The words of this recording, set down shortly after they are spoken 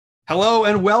Hello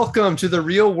and welcome to the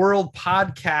Real World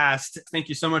Podcast. Thank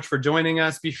you so much for joining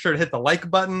us. Be sure to hit the like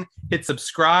button, hit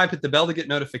subscribe, hit the bell to get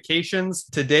notifications.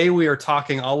 Today we are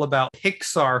talking all about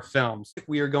Pixar films.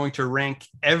 We are going to rank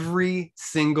every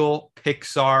single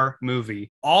Pixar movie,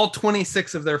 all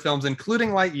 26 of their films,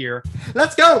 including Lightyear.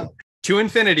 Let's go to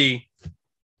infinity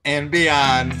and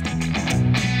beyond.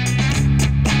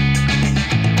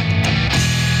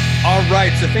 All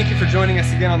right, so thank you for joining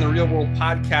us again on the Real World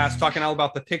Podcast, talking all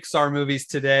about the Pixar movies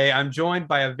today. I'm joined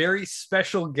by a very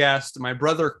special guest. My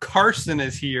brother Carson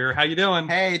is here. How you doing?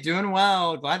 Hey, doing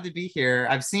well. Glad to be here.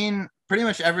 I've seen pretty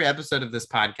much every episode of this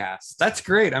podcast. That's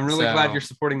great. I'm really glad you're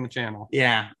supporting the channel.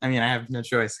 Yeah, I mean, I have no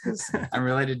choice because I'm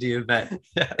related to you, but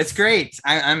yes. It's great.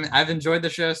 I've enjoyed the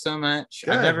show so much.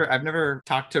 Good. I've never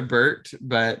talked to Bert,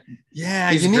 but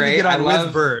yeah, he's you need great. to get on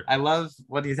with Bert. I love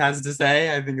what he has to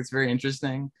say. I think it's very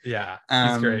interesting. Yeah,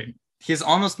 he's great. He's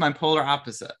almost my polar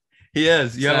opposite. He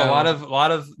is. You have a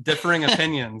lot of differing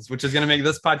opinions, which is going to make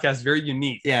this podcast very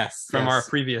unique. Yes, from our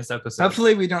previous episodes.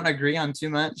 Hopefully, we don't agree on too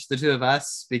much, the two of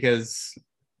us, because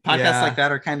podcasts like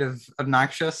that are kind of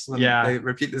obnoxious when they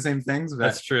repeat the same things. But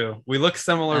that's true. We look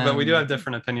similar, but we do have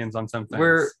different opinions on some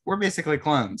things. We're basically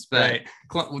clones, but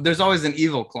there's always an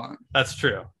evil clone. That's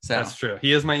true. So. That's true.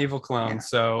 He is my evil clone. Yeah.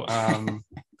 So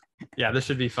yeah, this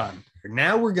should be fun.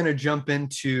 Now we're going to jump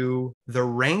into the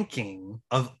ranking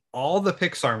of all the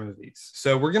Pixar movies.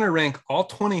 So we're going to rank all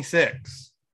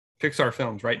 26 Pixar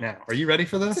films right now. Are you ready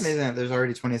for this? It's amazing that there's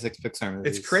already 26 Pixar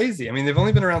movies. It's crazy. I mean, they've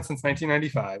only been around since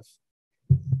 1995.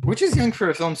 Which is young for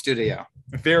a film studio.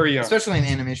 Very young. Especially an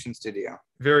animation studio.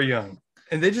 Very young.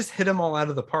 And they just hit them all out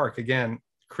of the park. Again,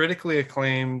 critically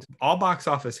acclaimed, all box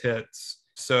office hits.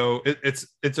 So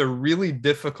it's a really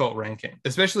difficult ranking,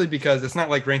 especially because it's not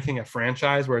like ranking a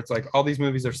franchise where it's like all these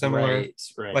movies are similar.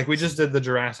 Right. Like we just did the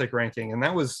Jurassic ranking, and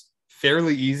that was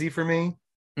fairly easy for me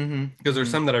because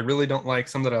there's some that I really don't like,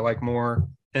 some that I like more.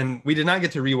 And we did not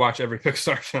get to rewatch every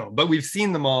Pixar film, but we've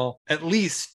seen them all at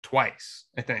least twice,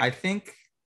 I think. I think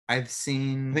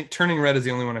Turning Red is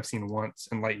the only one I've seen once,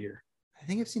 in Lightyear. I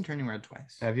think I've seen Turning Red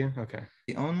twice. Have you? Okay.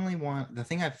 The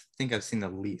thing I think I've seen the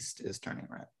least is Turning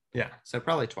Red. Yeah. So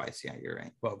probably twice. Yeah, you're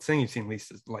right. Well, the thing you've seen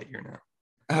least is Lightyear now.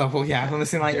 Oh, well, yeah. I've only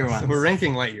seen Lightyear once. So we're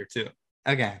ranking Lightyear too.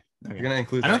 Okay. You're going to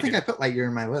include I don't think I put Lightyear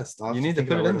in my list. You need to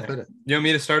put it in there. You want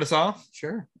me to start us off?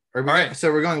 Sure. All right.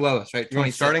 So we're going lowest, right?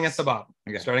 Starting at the bottom.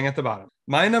 Okay. Starting at the bottom.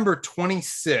 My number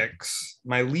 26,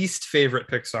 my least favorite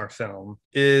Pixar film,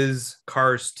 is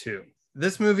Cars 2.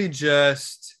 This movie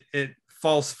it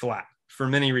falls flat for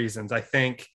many reasons. I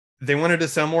think they wanted to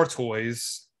sell more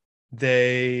toys.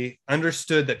 They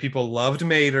understood that people loved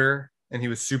Mater and he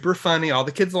was super funny. All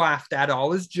the kids laughed at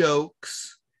all his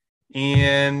jokes.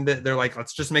 And they're like,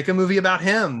 let's just make a movie about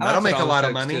him. That'll make a lot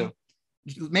of money.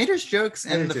 Too. Mater's jokes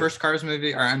in the first Cars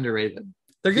movie are underrated.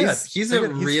 They're good.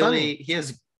 He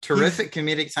has terrific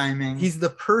comedic timing. He's the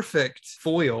perfect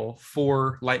foil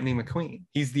for Lightning McQueen.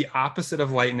 He's the opposite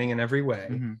of Lightning in every way.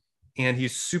 Mm-hmm. And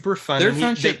he's super fun.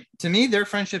 Their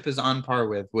friendship is on par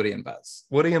with Woody and Buzz.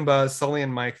 Woody and Buzz, Sully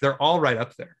and Mike, they're all right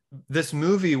up there. This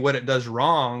movie, what it does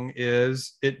wrong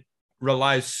is it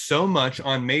relies so much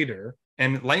on Mater,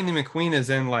 and Lightning McQueen is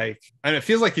in it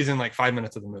feels like he's in 5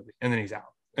 minutes of the movie and then he's out.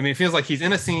 I mean, it feels like he's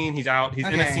in a scene, he's out, he's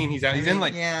in a scene, he's out. He's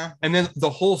and then the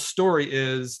whole story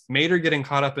is Mater getting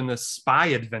caught up in this spy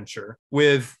adventure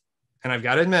with, and I've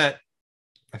got to admit,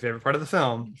 my favorite part of the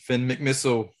film, Finn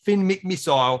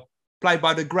McMissile, played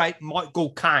by the great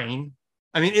Michael Caine.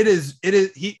 I mean, he's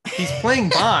playing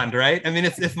Bond, right? I mean,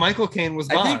 if Michael Caine was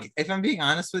Bond. I think, if I'm being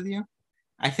honest with you,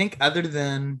 I think other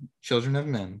than Children of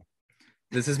Men,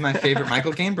 this is my favorite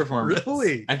Michael Caine performance.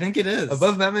 Really? I think it is.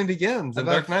 Above Batman Begins and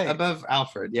Dark Knight. Above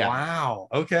Alfred, yeah. Wow.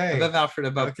 Okay. Above Alfred,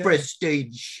 above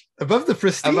Prestige. Above the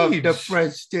Prestige. Above the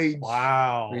Prestige.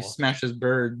 Wow. Where he smashes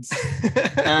birds.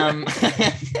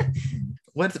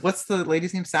 What's the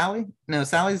lady's name? Sally? No,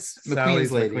 Sally's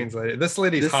McQueen's lady. This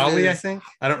lady's Holly, I think.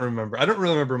 I don't remember. I don't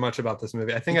really remember much about this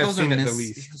movie. I think I've seen it the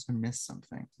least. He also missed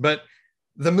something. But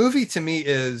the movie to me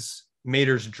is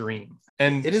Mater's dream.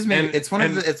 And it is Mater. It's one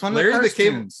of the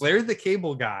cartoons. Larry the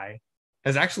Cable Guy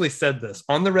has actually said this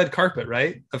on the red carpet,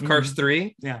 right? Of Cars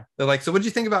 3. Yeah. They're like, so what'd you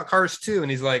think about Cars 2?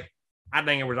 And he's like, I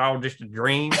think it was all just a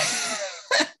dream.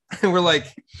 And we're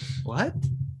like, what?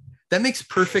 That makes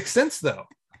perfect sense though.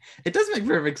 It does make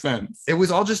perfect sense. It was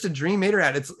all just a dream Mater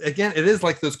had. It is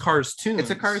like those Cars tunes.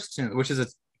 It's a Cars tune, which is a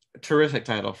terrific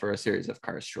title for a series of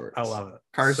Cars shorts. I love it.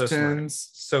 Cars so tunes.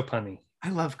 Smart. So punny. I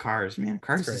love Cars, man.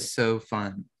 Cars is so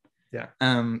fun. Yeah.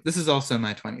 This is also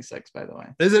my 26, by the way.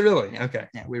 Is it really? Yeah. Okay.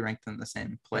 Yeah, we ranked them in the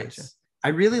same place. Gotcha. I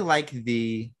really like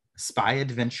the spy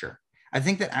adventure. I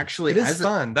think that actually it is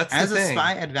fun. That's as the a thing.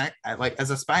 as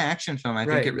a spy action film, I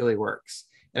think it really works.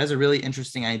 It has a really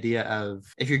interesting idea of,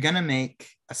 if you're gonna make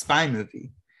a spy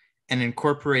movie and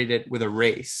incorporate it with a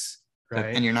race,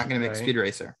 and you're not gonna make Speed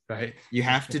Racer, you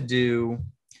have to do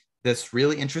this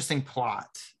really interesting plot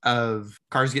of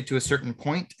cars get to a certain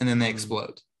point and then they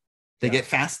explode. They get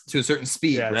fast to a certain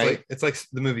speed, right? It's like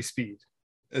the movie Speed.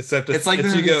 Except it's like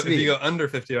if you go under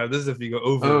 55, this is if you go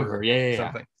over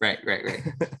something. Right.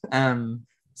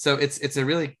 So it's a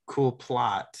really cool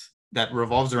plot that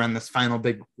revolves around this final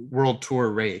big world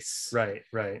tour race. Right.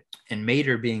 And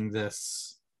Mater being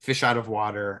this fish out of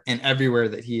water, and everywhere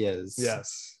that he is.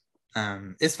 Yes.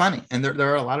 It's funny. And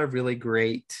there are a lot of really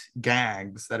great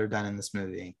gags that are done in this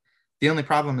movie. The only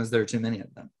problem is there are too many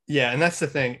of them. Yeah, and that's the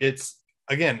thing.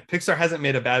 Again, Pixar hasn't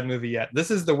made a bad movie yet.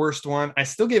 This is the worst one. I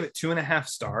still gave it 2.5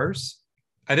 stars.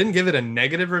 I didn't give it a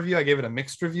negative review. I gave it a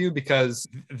mixed review because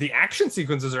the action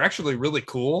sequences are actually really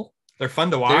cool. They're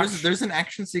fun to watch. There's an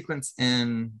action sequence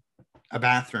in a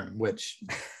bathroom, which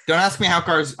don't ask me how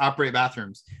cars operate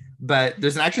bathrooms, but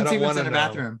there's an action sequence in a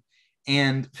bathroom.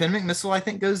 And Finn McMissile, I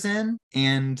think, goes in,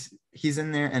 and he's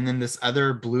in there, and then this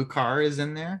other blue car is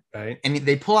in there, right? And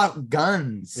they pull out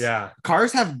guns. Yeah,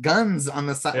 cars have guns on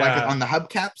the side, like on the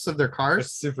hubcaps of their cars.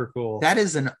 It's super cool. That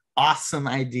is an awesome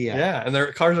idea. Yeah, and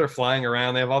their cars are flying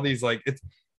around. They have all these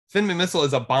Finn McMissile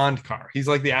is a Bond car. He's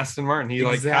like the Aston Martin. He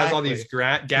has all these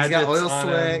gadgets. He's got oil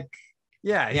slick.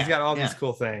 Yeah, he's got all these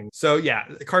cool things. So yeah,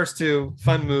 Cars 2,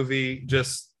 fun movie.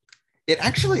 Just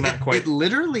it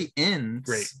literally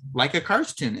ends like a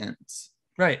cartoon ends.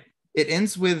 Right. It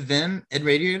ends with them at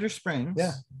Radiator Springs.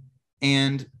 Yeah.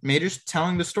 And Mater's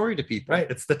telling the story to people. Right.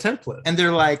 It's the template. And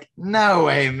they're like, no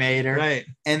way, Mater. Right.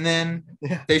 And then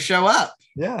they show up.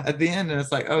 Yeah. At the end, and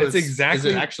it's like, oh, it's exactly.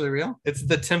 Is it actually real? It's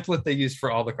the template they use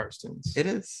for all the Cars tunes. It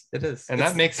is. And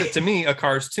that makes it, to me, a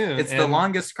Cars tune. It's the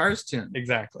longest Cars tune.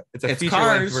 Exactly. It's a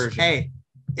feature-length version. Hey,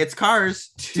 it's Cars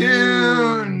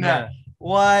tune.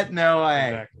 What? No way.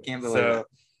 Exactly. Can't believe it.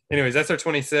 Anyways, that's our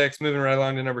 26. Moving right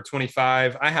along to number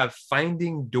 25. I have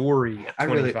Finding Dory at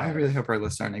 25. I really hope our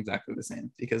lists aren't exactly the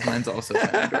same, because mine's also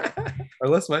Finding Dory. Our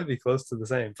list might be close to the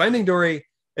same. Finding Dory,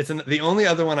 it's the only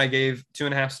other one I gave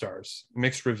 2.5 stars,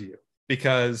 mixed review,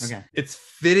 because it's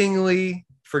fittingly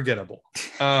forgettable.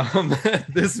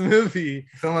 This movie,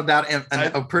 film about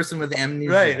a person with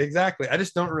amnesia. Right, exactly. I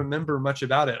just don't remember much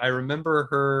about it. I remember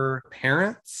her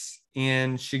parents,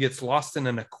 and she gets lost in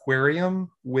an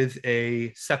aquarium with a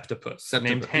septopus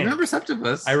named Hank. Remember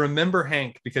Septopus? I remember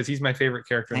Hank because he's my favorite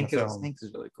character in the film. Hank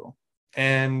is really cool.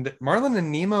 And Marlon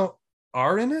and Nemo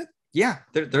are in it. Yeah,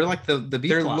 they're like the B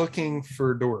They're plot. looking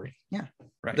for Dory. Yeah,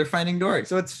 right. They're finding Dory.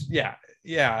 So it's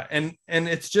and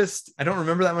it's just, I don't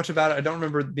remember that much about it. I don't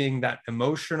remember it being that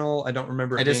emotional. I don't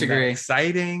remember it being that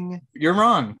exciting. You're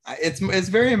wrong. It's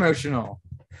very emotional.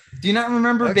 Do you not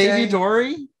remember Baby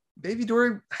Dory? Baby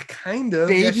Dory, kind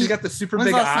of. Yeah, she's got the super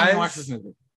big eyes. Watch this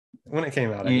movie? When it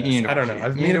came out, I don't know.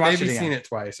 I've maybe seen it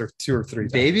twice or 2 or 3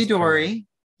 times. Baby Dory,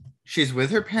 she's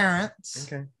with her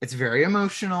parents. Okay. It's very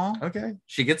emotional. Okay.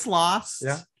 She gets lost.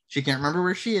 Yeah. She can't remember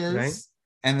where she is. Right.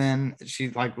 And then she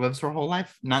lives her whole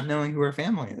life not knowing who her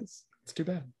family is. It's too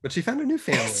bad. But she found a new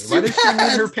family. Why did she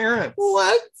need her parents?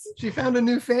 What? She found a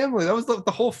new family. That was the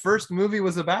whole first movie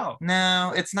was about.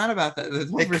 No, it's not about that.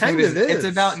 It kind of is. It's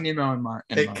about Nemo and Marlin.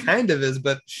 It kind of is,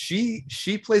 but she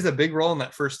plays a big role in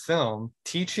that first film,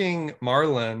 teaching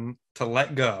Marlin to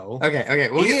let go. Okay.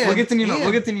 We'll get to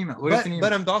Nemo.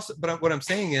 But what I'm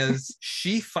saying is,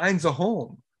 she finds a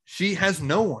home. She has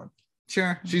no one.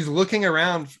 Sure. She's looking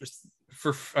around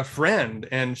for a friend,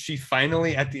 and she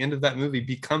finally, at the end of that movie,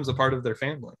 becomes a part of their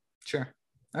family. Sure.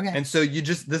 Okay. And so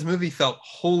this movie felt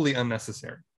wholly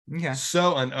unnecessary. Yeah.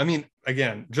 So I mean,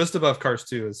 again, just above Cars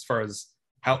 2 as far as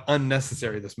how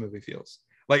unnecessary this movie feels.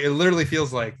 Like, it literally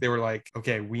feels like they were like,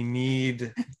 okay, we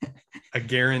need a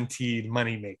guaranteed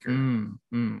moneymaker.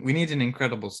 We need an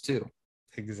Incredibles 2.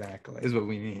 Exactly. Is what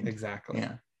we need. Exactly.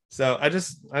 Yeah. So I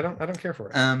don't care for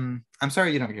it. I'm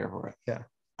sorry you don't care for it. Yeah.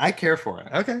 I care for it.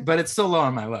 Okay. But it's still low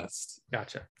on my list.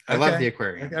 Gotcha. I love the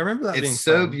aquarium. Okay. I remember that being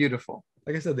so fun. Beautiful.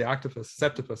 Like I said, the octopus,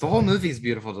 septopus. The whole movie is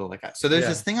beautiful to look at. So there's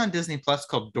this thing on Disney Plus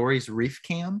called Dory's Reef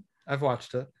Cam. I've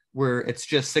watched it. Where it's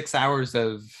just 6 hours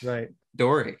of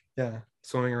Dory. Yeah.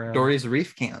 Swimming around. Dory's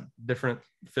Reef Cam. Different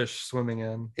fish swimming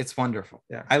in. It's wonderful.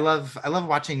 Yeah. I love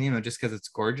watching Nemo just because it's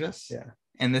gorgeous. Yeah.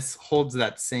 And this holds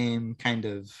that same kind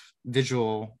of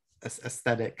visual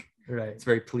aesthetic. Right. It's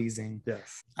very pleasing.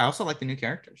 Yes. I also like the new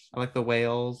characters. I like the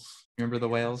whales. Remember the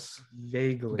whales?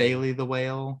 Vaguely. Bailey the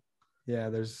whale.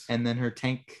 Yeah, and then her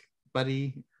tank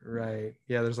buddy. Right.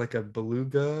 Yeah. There's like a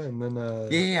beluga and then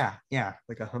Yeah.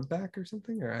 like a humpback or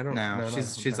something. Or I don't know. No,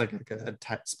 she's like a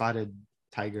spotted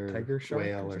tiger shark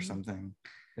whale or something.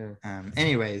 Yeah.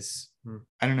 Anyways,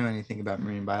 I don't know anything about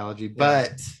marine biology,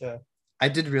 but yeah. I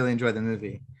did really enjoy the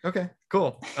movie. Okay,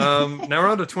 cool. Now we're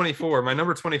on to 24. My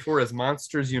number 24 is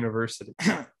Monsters University.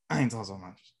 Mine's also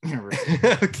Monsters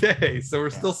University. Okay, so we're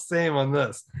still same on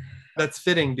this. That's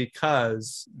fitting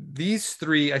because these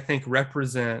three, I think,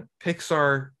 represent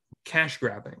Pixar cash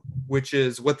grabbing, which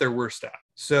is what they're worst at.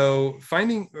 So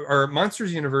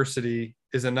Monsters University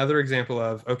is another example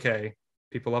of, okay,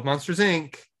 people love Monsters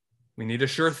Inc. We need a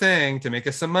sure thing to make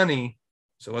us some money.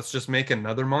 So let's just make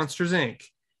another Monsters Inc.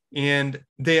 And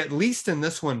they, at least in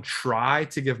this one, try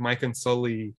to give Mike and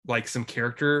Sully like some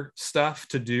character stuff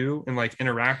to do and like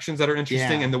interactions that are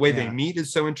interesting. And the way they meet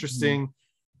is so interesting.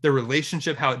 The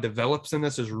relationship, how it develops in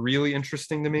this, is really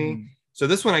interesting to me. So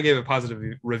this one I gave a positive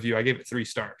review. I gave it 3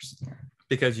 stars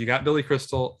because you got Billy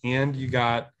Crystal and you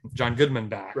got John Goodman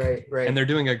back. Right. And they're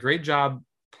doing a great job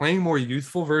playing more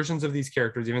youthful versions of these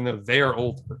characters, even though they are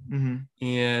older.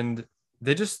 And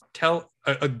they just tell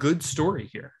a good story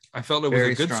here. I felt it was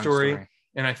a good story,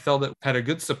 and I felt it had a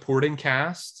good supporting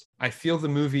cast. I feel the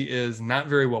movie is not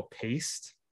very well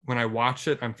paced. When I watch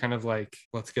it, I'm kind of like,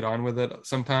 let's get on with it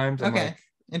sometimes. Okay. Like,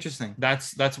 interesting.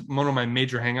 That's one of my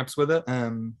major hangups with it.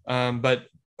 But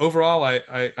overall,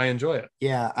 I enjoy it.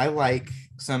 Yeah, I like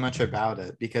so much about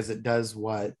it because it does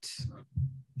what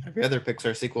every other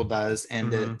Pixar sequel does,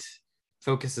 and it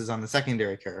focuses on the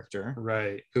secondary character,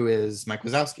 right, who is Mike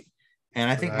Wazowski. And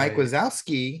I think Mike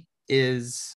Wazowski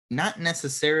is not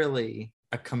necessarily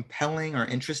a compelling or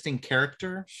interesting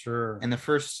character. Sure. In the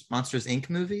first Monsters Inc.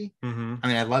 movie. I mean,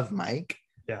 I love Mike.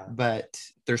 Yeah. But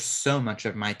there's so much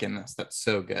of Mike in this that's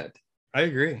so good. I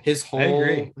agree. His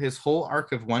whole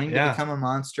arc of wanting to become a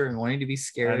monster and wanting to be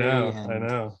scary. I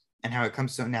know. And how it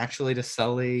comes so naturally to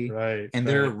Sully. Right. And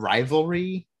their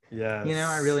rivalry. Yes. You know,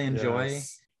 I really enjoy.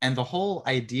 Yes. And the whole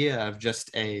idea of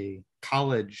just a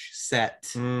college set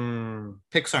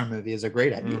Pixar movie is a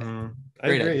great idea. I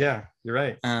agree. Yeah, you're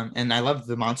right. And I love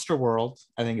the monster world.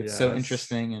 I think it's so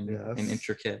interesting and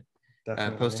intricate.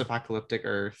 Post-apocalyptic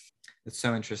Earth. It's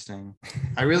so interesting.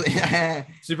 I really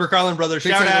Super Carlin Brothers Pixar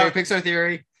shout out. Pixar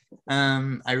Theory.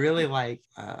 I really like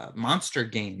monster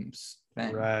games.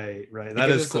 Right. That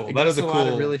is cool. That is a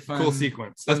cool, really fun, cool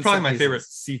sequence. That's probably my favorite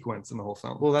sequence in the whole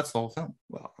film. Well, that's the whole film.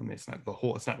 Well, I mean, it's not the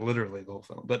whole. It's not literally the whole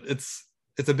film, but it's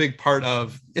a big part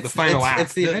of the final act.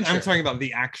 It's the adventure. I'm talking about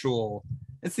the actual.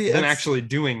 It's them actually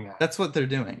doing that. That's what they're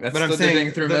doing. That's what I'm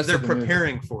saying. They're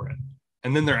preparing for it,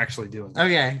 and then they're actually doing it.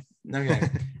 Okay.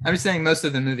 I'm just saying most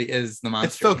of the movie is the monster.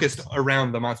 It's focused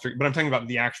around the monster, but I'm talking about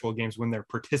the actual games when they're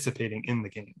participating in the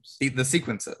games. The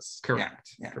sequences.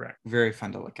 Correct. Yeah. Correct. Very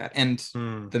fun to look at. And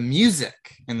the music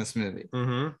in this movie.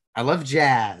 I love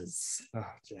jazz. Oh,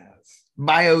 jazz.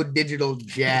 Bio-digital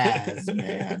jazz,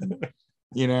 man.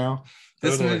 You know?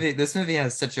 Totally. This movie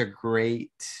has such a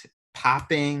great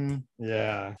popping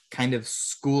kind of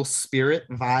school spirit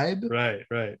vibe.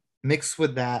 Right. Mixed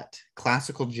with that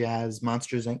classical jazz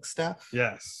Monsters Inc. stuff.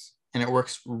 Yes. And it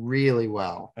works really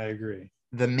well. I agree.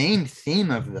 The main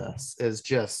theme of this is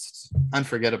just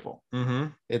unforgettable.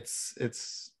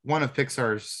 It's one of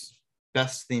Pixar's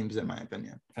best themes, in my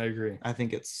opinion. I agree. I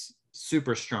think it's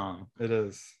super strong. It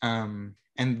is. And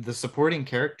the supporting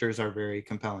characters are very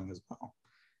compelling as well.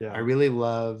 Yeah. I really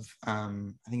love, I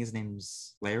think his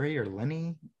name's Larry or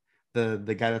Lenny.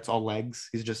 The guy that's all legs.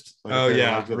 He's just like,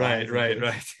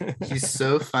 right. He's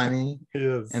so funny. He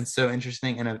is. And so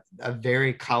interesting, and a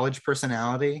very college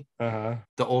personality. The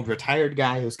old retired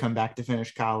guy who's come back to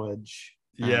finish college.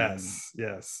 Yes,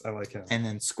 I like him. And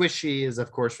then Squishy is,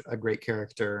 of course, a great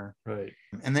character. Right.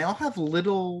 And they all have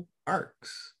little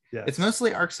arcs. Yes. It's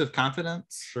mostly arcs of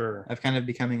confidence. Sure. Of kind of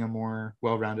becoming a more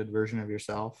well-rounded version of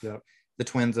yourself. Yep. The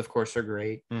twins, of course, are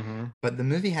great. But the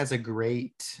movie has a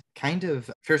great kind of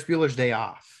Ferris Bueller's Day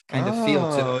Off kind of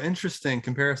feel to it. Oh, interesting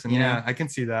comparison. Yeah, I can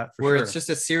see that for where sure. it's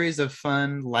just a series of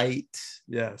fun, light,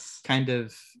 kind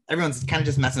of, everyone's kind of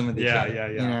just messing with each other. Yeah.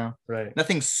 You know? Right.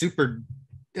 Nothing super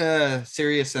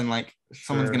serious and like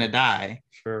someone's gonna die.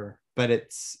 Sure. But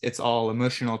it's all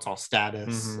emotional, it's all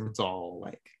status, it's all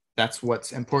like, that's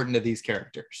what's important to these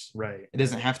characters. Right. It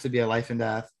doesn't have to be a life and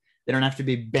death. They don't have to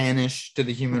be banished to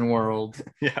the human world.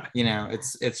 You know,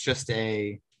 it's just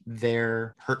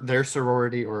their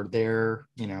sorority or their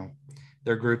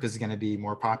group is going to be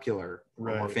more popular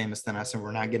or more famous than us, and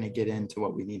we're not going to get into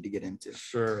what we need to get into.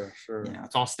 Sure. You know,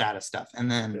 it's all status stuff.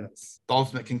 And then the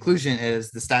ultimate conclusion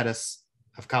is the status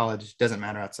of college doesn't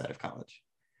matter outside of college.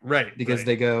 Right. Because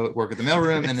they go work at the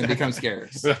mailroom and then become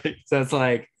scares. Right. So it's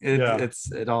like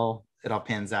it all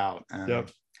pans out.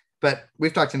 Yep. But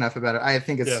we've talked enough about it. I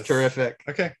think it's terrific.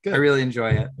 Okay, good. I really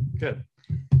enjoy it. Good.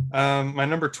 My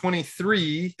number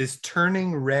 23 is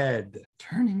Turning Red.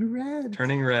 Turning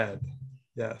Red.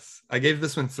 Yes. I gave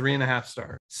this one 3.5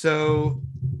 stars. So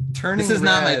Turning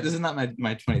Red. This is not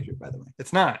my 23, by the way.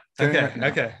 It's not. Turning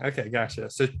Okay, gotcha.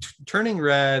 So Turning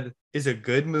Red is a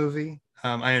good movie.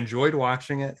 I enjoyed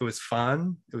watching it. It was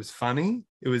fun. It was funny.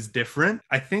 It was different.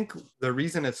 I think the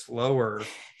reason it's lower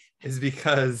is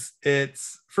because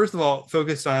it's, first of all,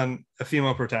 focused on a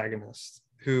female protagonist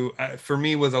who, for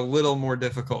me, was a little more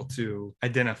difficult to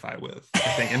identify with, I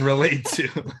think, and relate to,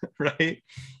 right?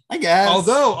 I guess.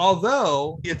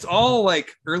 Although it's all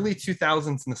like early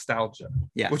 2000s nostalgia,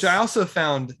 which I also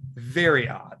found very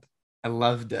odd. I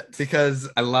loved it. Because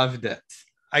I loved it.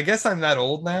 I guess I'm that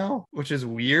old now, which is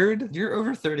weird. You're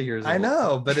over 30 years old. I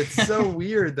know, but it's so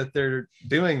weird that they're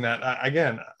doing that.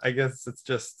 Again, I guess it's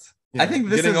just... I think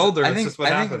this getting is older. I think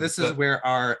happens, this is where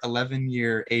our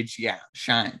 11-year age gap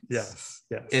shines. Yes.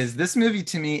 Is this movie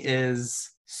to me is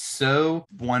so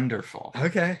wonderful.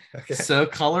 Okay. So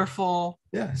colorful.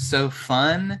 Yeah. So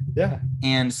fun. Yeah.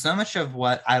 And so much of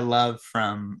what I love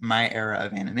from my era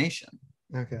of animation.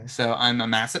 Okay. So I'm a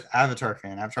massive Avatar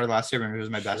fan. Avatar: The Last Airbender was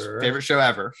my favorite show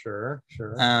ever. Sure.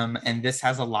 And this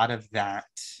has a lot of that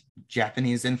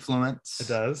Japanese influence. It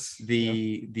does.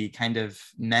 The kind of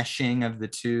meshing of the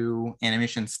two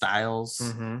animation styles,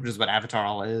 which is what Avatar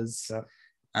all is. Yep.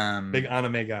 Big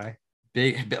anime guy.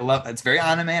 It's very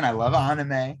anime, and I love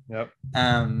anime. Yep.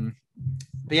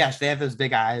 But yeah, they have those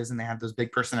big eyes and they have those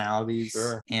big personalities.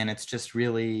 Sure. And it's just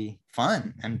really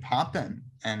fun and poppin'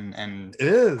 and it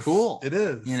is cool. It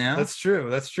is. That's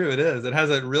true. It is. It has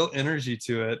a real energy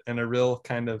to it and a real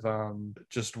kind of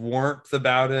just warmth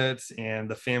about it, and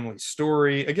the family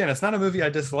story. Again, it's not a movie I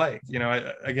dislike.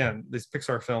 Again, these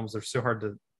Pixar films are so hard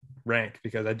to rank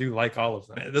because I do like all of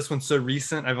them. This one's so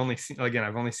recent. I've only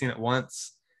seen it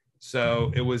once.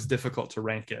 So it was difficult to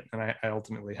rank it. And I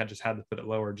ultimately had to put it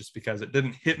lower just because it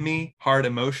didn't hit me hard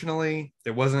emotionally.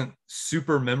 It wasn't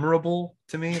super memorable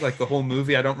to me. Like the whole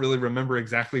movie, I don't really remember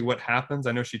exactly what happens.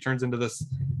 I know she turns into this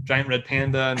giant red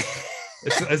panda and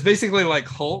it's basically like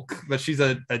Hulk, but she's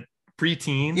a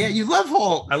preteen. Yeah, you love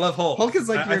Hulk. I love Hulk. Hulk is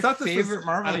like your favorite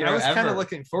Marvel hero. I was kind of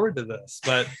looking forward to this,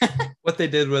 but what they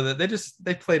did with it,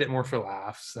 they played it more for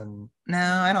laughs. And no,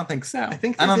 I don't think so. I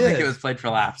don't think it was played for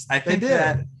laughs. I think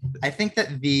that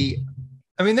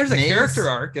there's a character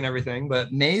arc and everything,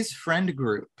 but May's friend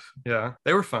group. Yeah,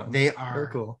 they were fun. They are very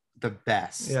cool. The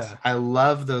best. Yeah. I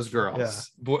love those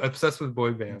girls. Yeah. Obsessed with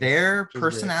boy bands. Their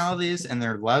personalities and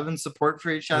their love and support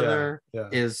for each other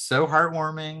is so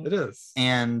heartwarming. It is.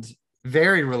 And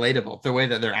very relatable. The way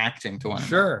that they're acting to one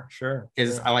another. Sure.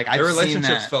 Is like their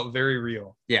relationships felt very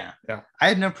real. Yeah. I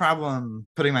had no problem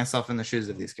putting myself in the shoes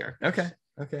of these characters.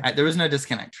 Okay. There was no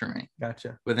disconnect for me.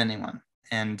 Gotcha. With anyone.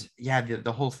 And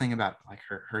the whole thing about like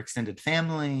her extended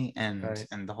family and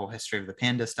the whole history of the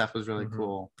panda stuff was really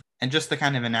cool. And just the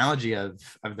kind of analogy of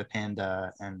the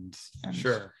panda and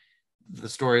sure, the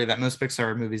story that most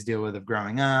Pixar movies deal with of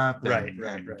growing up. Right.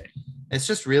 It's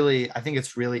just really, I think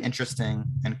it's really interesting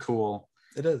and cool.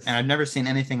 It is. And I've never seen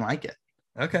anything like it.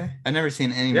 Okay. I've never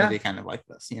seen any movie kind of like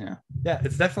this, Yeah,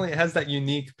 it has that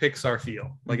unique Pixar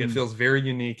feel. Like it feels very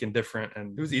unique and different,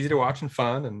 and it was easy to watch and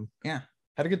fun, and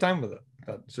had a good time with it.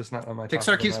 But it's just not on my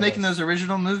Pixar keeps making those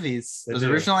original movies,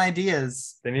 original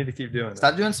ideas. They need to keep doing it.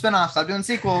 Stop doing spinoffs, stop doing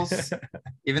sequels.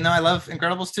 Even though I love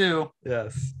Incredibles 2.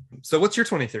 Yes. So what's your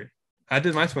 23? I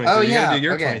did my 23. Oh, you gotta do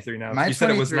your 23 now. You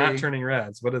said it was not Turning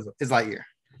Reds. What is it? It's Lightyear.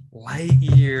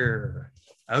 Lightyear.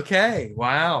 Okay.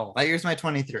 Wow. Lightyear's my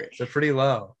 23. So pretty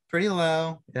low.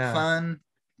 Yeah. Fun.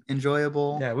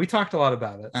 Enjoyable. Yeah, we talked a lot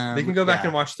about it. They can go back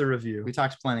and watch the review. We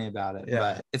talked plenty about it.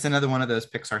 But it's another one of those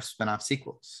Pixar spin-off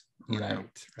sequels. Right.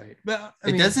 But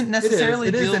it doesn't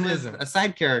necessarily deal with a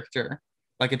side character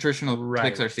like a traditional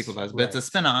Pixar sequel does, but it's a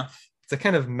spin-off. It's a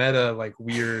kind of meta, like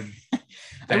weird.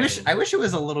 I wish it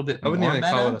was a little bit. I wouldn't more even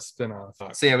meta. call it a spin-off.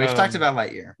 So yeah, we've talked about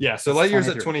Lightyear. Yeah, so Lightyear's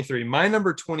at 23. My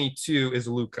number 22 is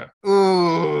Luca.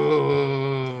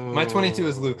 Ooh. My 22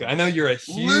 is Luca. I know you're a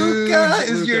huge Luca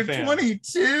is your fan.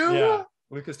 22. Yeah,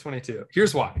 Luca's 22.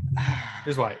 Here's why.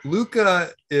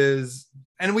 Luca is,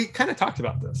 and we kind of talked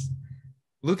about this.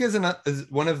 Luca is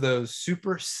one of those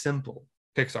super simple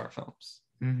Pixar films.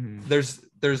 Mm-hmm.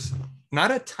 There's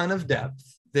not a ton of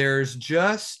depth. There's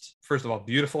just, first of all,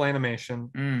 beautiful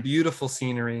animation, beautiful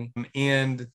scenery,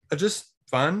 and a just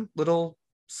fun little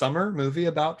summer movie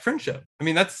about friendship. I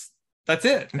mean, that's That's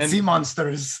it. And sea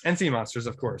monsters. And sea monsters,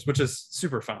 of course, which is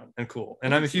super fun and cool.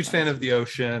 And I'm a huge fan of the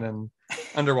ocean and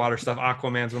underwater stuff.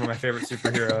 Aquaman's one of my favorite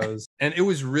superheroes. And it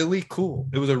was really cool.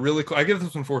 It was a really cool. I give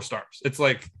this one 4 stars. It's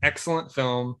like excellent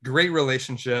film, great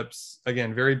relationships.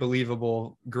 Again, very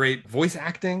believable, great voice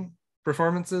acting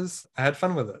performances. I had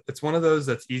fun with it. It's one of those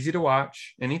that's easy to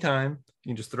watch anytime. You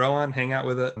can just throw on, hang out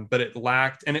with it, but it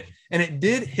lacked, and it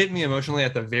did hit me emotionally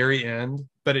at the very end,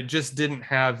 but it just didn't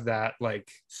have that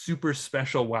like super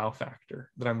special wow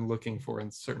factor that I'm looking for in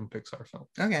certain Pixar films.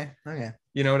 Okay.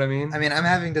 You know what I mean? I mean, I'm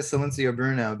having to Silencio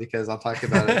Bruno because I'll talk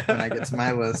about it when I get to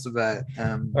my list, but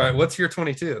all right, what's your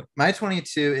 22? My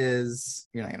 22 is,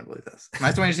 you're not gonna believe this.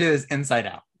 My 22 is Inside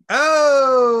Out.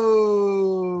 Oh,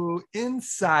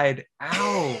 Inside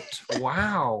Out.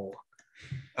 Wow.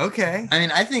 Okay. I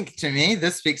mean, I think to me,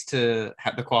 this speaks to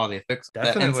the quality of Pixar.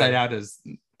 Definitely. Inside Out is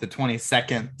the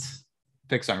 22nd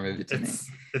Pixar movie to me.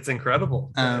 It's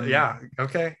incredible. Yeah.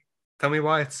 Okay. Tell me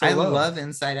why it's so low. I love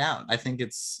Inside Out. I think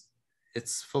it's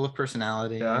full of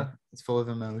personality. Yeah. It's full of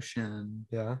emotion.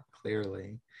 Yeah.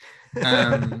 Clearly.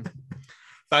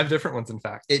 5 different ones, in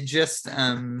fact. It just,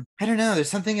 I don't know. There's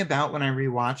something about when I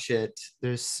rewatch it,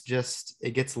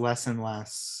 it gets less and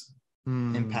less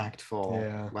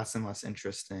impactful, less and less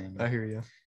interesting. I hear you.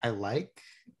 I like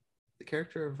the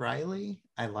character of Riley.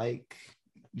 I like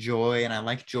Joy, and I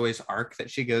like Joy's arc that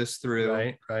she goes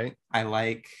through. Right. I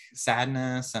like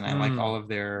Sadness, and I like all of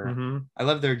their, I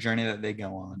love their journey that they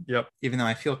go on. Yep. Even though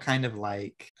I feel kind of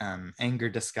like anger,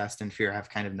 disgust, and fear have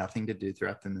kind of nothing to do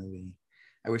throughout the movie.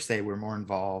 I wish they were more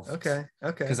involved. Okay.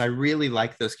 Because I really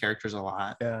like those characters a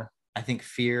lot. Yeah. I think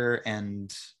fear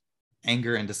and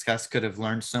anger and disgust could have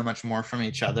learned so much more from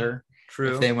each other.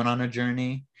 True. If they went on a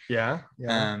journey. Yeah.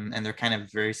 And they're kind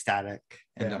of very static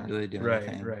and don't really do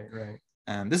anything. Right.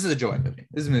 This is a Joy movie.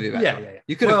 This is a movie about Joy. Yeah.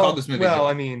 You could have called this movie Well, Joy.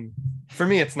 I mean, for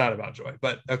me, it's not about joy,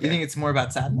 but okay. You think it's more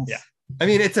about sadness? Yeah. I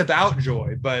mean, it's about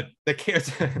joy, but the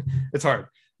character, it's hard.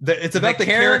 It's about the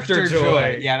character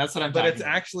joy. Yeah, that's what I'm talking about. But it's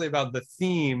actually about the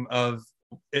theme of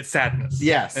it's sadness.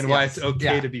 Yes. And why it's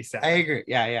okay to be sad. I agree.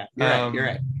 Yeah. You're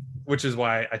right. Which is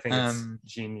why I think it's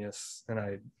genius and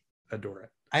I adore it.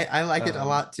 I like it a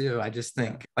lot too. I just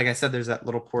think, like I said, there's that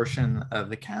little portion of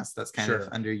the cast that's kind of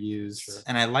underused. Sure.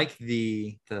 And I like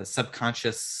the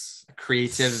subconscious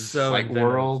creative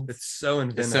world. It's so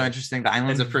inventive. It's so interesting. The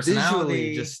islands of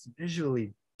personality.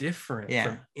 Visually different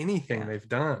from anything they've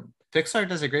done. Pixar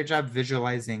does a great job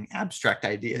visualizing abstract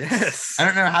ideas. Yes. I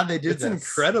don't know how they do this. It's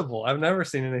incredible. I've never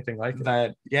seen anything like it.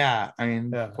 But I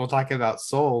mean, we'll talk about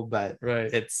Soul, but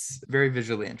it's very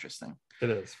visually interesting. It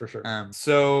is, for sure.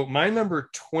 So my number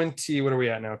 20, what are we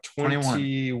at now?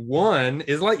 21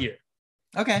 is Lightyear.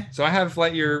 Okay. So I have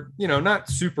Lightyear, not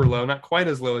super low, not quite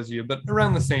as low as you, but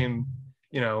around the same,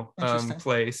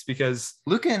 place, because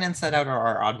Luca and Inside Out are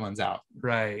our odd ones out.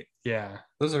 Right. Yeah.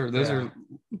 Those are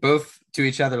both to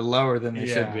each other lower than they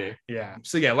should be. Yeah.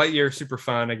 So Lightyear, super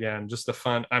fun. Again, just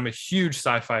I'm a huge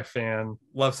sci-fi fan,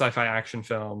 love sci-fi action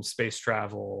films, space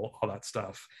travel, all that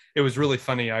stuff. It was really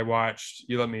funny. I watched,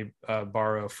 you let me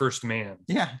borrow First Man.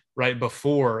 Yeah. Right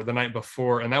before, the night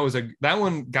before. And that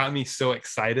one got me so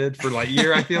excited for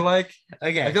Lightyear, I feel like.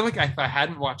 Okay. I feel like if I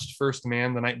hadn't watched First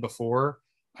Man the night before,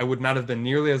 I would not have been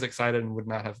nearly as excited and would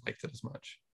not have liked it as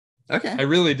much. Okay. I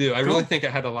really do. I really think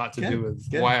it had a lot to do with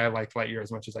why I liked Lightyear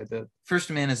as much as I did. First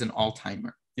Man is an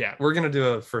all-timer. Yeah, we're going to do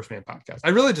a First Man podcast. I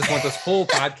really just want this whole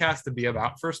podcast to be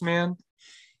about First Man.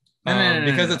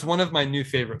 Because it's one of my new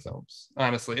favorite films.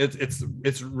 Honestly,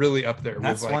 it's really up there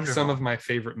with some of my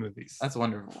favorite movies. That's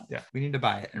wonderful. Yeah, we need to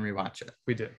buy it and rewatch it.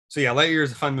 We do. So Lightyear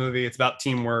is a fun movie. It's about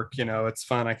teamwork. It's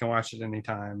fun. I can watch it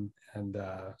anytime, and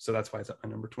so that's why it's at my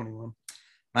number 21.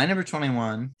 My number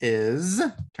 21 is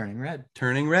Turning Red.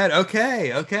 Turning Red.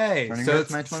 Okay. Turning so Red's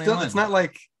it's my 21. Still, it's not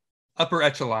like upper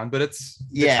echelon, but it's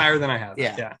higher than I have.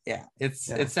 Yeah. It's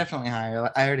definitely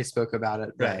higher. I already spoke about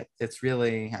it, but it's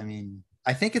really, I mean,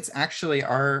 I think it's actually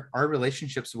our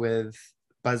relationships with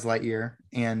Buzz Lightyear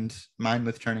and mine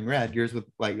with Turning Red, yours with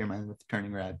Lightyear, mine with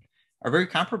Turning Red, are very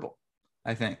comparable,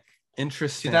 I think.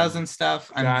 Interesting. 2000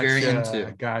 stuff I'm very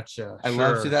into. Gotcha. I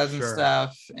love 2000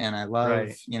 stuff, and I love,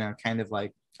 kind of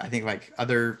like, I think like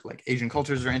other like Asian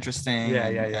cultures are interesting.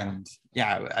 And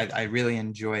I really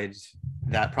enjoyed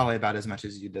that probably about as much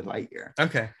as you did Lightyear.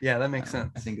 Okay. Yeah, that makes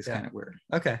sense. I think it's kind of weird.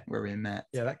 Okay. Where we met.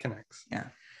 Yeah, that connects. Yeah.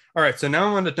 All right. So now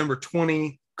I'm on to number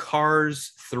 20,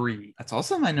 Cars 3. That's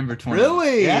also my number 20.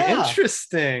 Really? Yeah.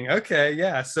 Interesting. Okay.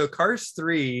 Yeah. So Cars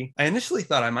 3, I initially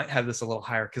thought I might have this a little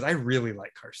higher because I really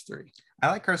like Cars 3. I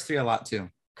like Cars 3 a lot too.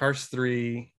 Cars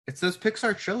 3. It's those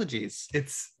Pixar trilogies.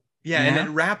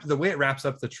 And the way it wraps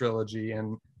up the trilogy,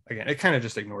 and again, it kind of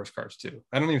just ignores Cars 2.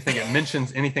 I don't even think it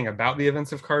mentions anything about the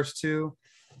events of Cars 2.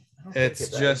 It's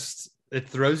just, it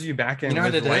throws you back in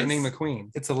with Lightning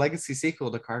McQueen. It's a legacy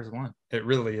sequel to Cars 1. It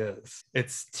really is.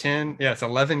 It's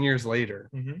 11 years later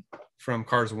from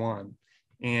Cars 1.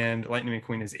 And Lightning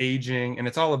McQueen is aging. And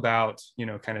it's all about,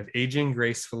 kind of aging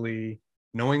gracefully,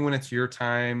 knowing when it's your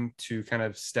time to kind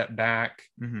of step back,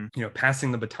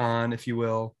 passing the baton, if you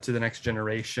will, to the next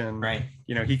generation. Right.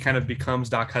 He kind of becomes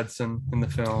Doc Hudson in the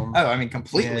film. Oh, I mean,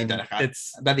 completely Doc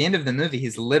Hudson. By the end of the movie,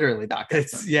 he's literally Doc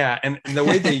Hudson. And the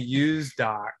way they use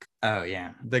Doc. Oh,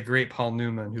 yeah. The great Paul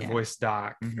Newman, who voiced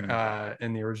Doc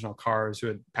in the original Cars, who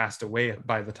had passed away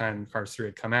by the time Cars 3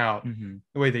 had come out.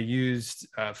 The way they used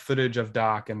footage of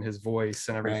Doc and his voice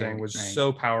and everything was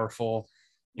so powerful.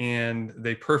 And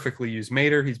they perfectly use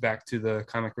Mater. He's back to the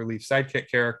comic relief sidekick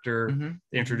character.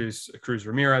 They introduce Cruz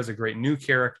Ramirez, a great new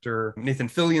character. Nathan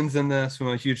Fillion's in this, who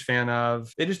I'm a huge fan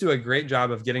of. They just do a great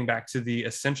job of getting back to the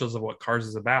essentials of what Cars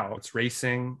is about. It's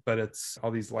racing, but it's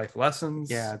all these life lessons.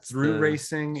 Yeah, it's through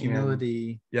racing,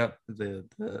 humility. Yep. The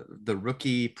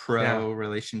rookie pro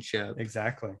relationship.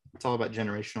 Exactly. It's all about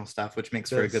generational stuff, which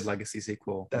makes for a good legacy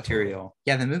sequel material.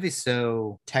 Yeah, the movie's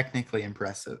so technically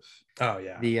impressive. Oh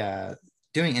yeah. The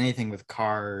doing anything with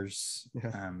cars,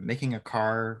 making a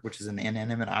car, which is an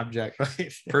inanimate object,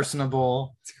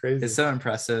 personable, it's crazy. It's so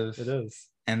impressive. It is.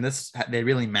 And they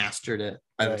really mastered it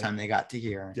by the time they got to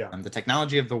here. Yeah. The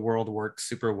technology of the world works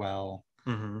super well.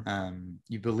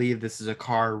 You believe this is a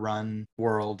car run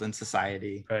world and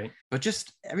society, right? But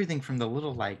just everything from the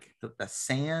little the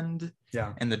sand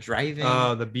and the driving,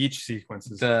 the beach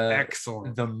sequences,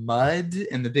 excellent, the mud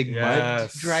and the big mud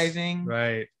driving,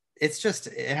 right? It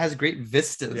has great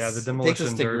vistas. Yeah, the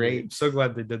demolition derby. I'm so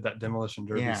glad they did that demolition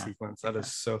derby sequence. That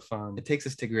is so fun. It takes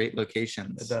us to great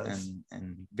locations. It does.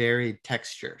 And varied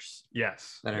textures.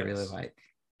 Yes. That I really like.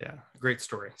 Yeah, great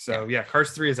story. So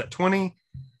Cars 3 is at 20.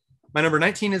 My number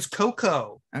 19 is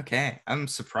Coco. Okay, I'm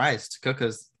surprised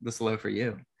Coco's this low for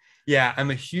you. Yeah, I'm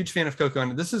a huge fan of Coco,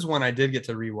 and this is one I did get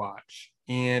to rewatch.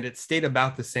 And it stayed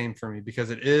about the same for me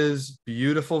because it is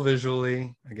beautiful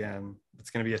visually. Again, it's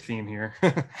going to be a theme here,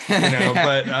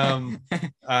 but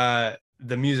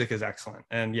the music is excellent.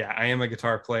 And I am a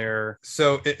guitar player.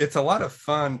 So it's a lot of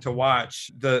fun to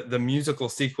watch the musical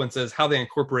sequences, how they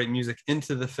incorporate music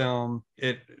into the film.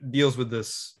 It deals with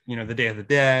this, the Day of the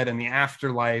Dead and the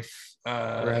afterlife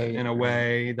in a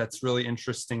way that's really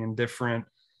interesting and different.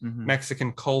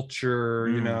 Mexican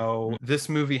culture, this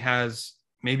movie has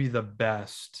maybe the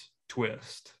best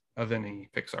twist of any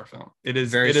Pixar film. It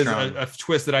is a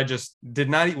twist that I just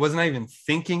wasn't even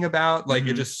thinking about. Like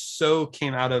it just so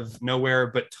came out of nowhere,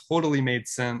 but totally made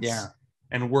sense. Yeah.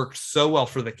 And worked so well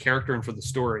for the character and for the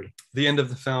story. The end of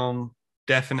the film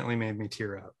definitely made me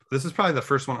tear up. This is probably the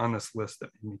first one on this list that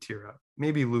made me tear up.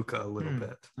 Maybe Luca a little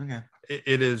bit. Okay.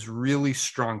 It is really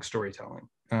strong storytelling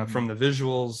from the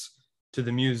visuals to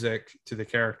the music, to the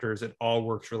characters. It all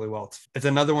works really well. It's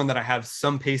another one that I have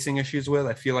some pacing issues with.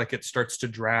 I feel like it starts to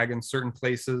drag in certain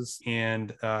places,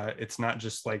 and it's not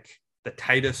just like the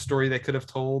tightest story they could have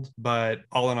told, but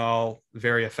all in all,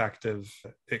 very effective.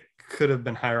 It could have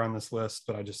been higher on this list,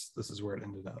 but this is where it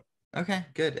ended up. Okay,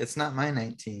 good. It's not my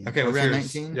 19. Okay, we're on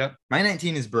 19. Yep. My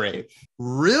 19 is Brave.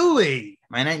 Really?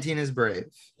 My 19 is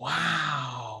Brave.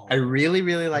 Wow. I really,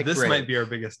 really like this. Brave. Might be our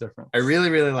biggest difference. I really,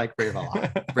 really like Brave a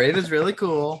lot. Brave is really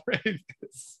cool. Brave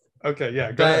is... Okay,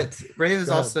 yeah. Go ahead. Brave is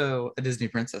also a Disney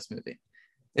princess movie.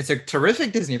 It's a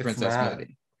terrific Disney princess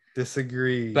movie.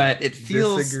 Disagree. But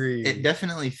it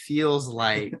definitely feels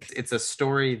like it's a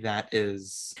story that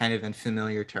is kind of in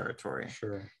familiar territory.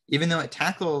 Sure. Even though it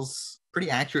tackles pretty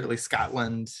accurately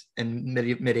Scotland in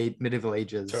medieval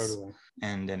ages. Totally.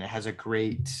 And it has a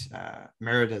great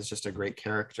Merida is just a great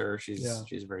character.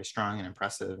 She's very strong and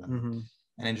impressive and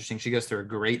interesting. She goes through a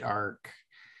great arc,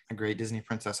 a great Disney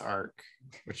princess arc,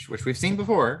 which we've seen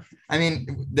before. I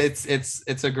mean,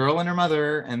 it's a girl and her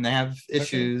mother, and they have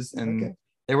issues and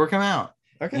they work them out.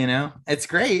 Okay. It's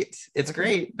great. It's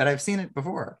great, but I've seen it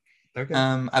before. Okay.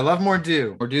 I love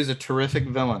Mordu. Mordu's a terrific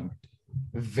villain.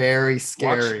 Very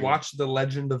scary. Watch The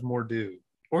Legend of Mordu.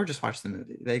 Or just watch the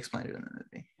movie. They explained it in the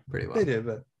movie pretty well. They did,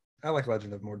 but I like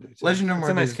Legend of Mordu too. Legend of Mordu. It's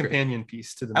a nice companion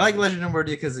piece to the movie. I like Legend of Mordu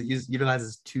because it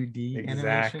utilizes 2D animation.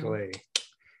 Exactly.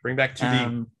 Bring back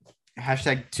 2D.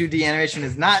 Hashtag 2D animation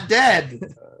is not dead.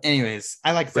 Anyways,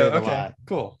 I like Brave a lot.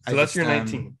 Cool. So that's your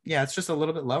 19. Yeah, it's just a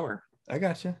little bit lower. I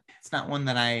gotcha. It's not one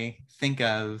that I think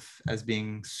of as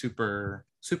being super.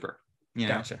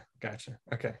 Gotcha.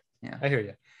 Okay. Yeah. I hear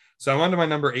you. So I'm on to my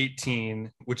number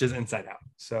 18, which is Inside Out.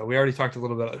 So we already talked a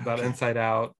little bit about Inside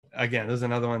Out. Again, this is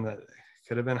another one that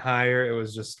Could have been higher. It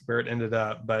was just where it ended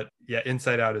up. But yeah,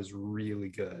 Inside Out is really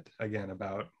good. Again,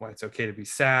 about why it's okay to be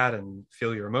sad and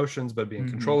feel your emotions, but be in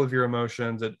control of your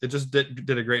emotions. It just did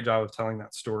a great job of telling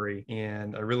that story.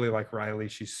 And I really like Riley.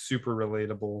 She's super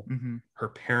relatable. Her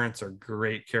parents are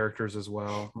great characters as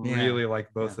well. Really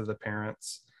like both of the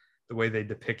parents. The way they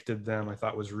depicted them, I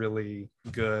thought was really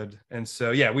good. And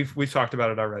so, yeah, we've talked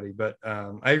about it already, but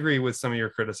I agree with some of your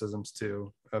criticisms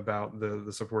too about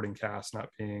the supporting cast not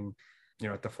being,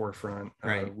 at the forefront.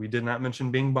 Right. We did not mention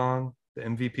Bing Bong, the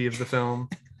MVP of the film.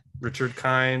 Richard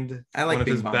Kind, I like one of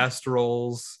Bing his Bong. best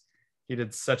roles. He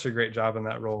did such a great job in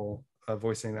that role,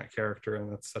 voicing that character,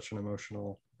 and that's such an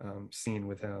emotional scene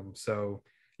with him. So,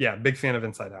 yeah, big fan of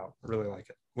Inside Out. Really like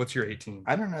it. What's your 18?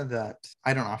 I don't know that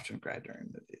I don't often cry during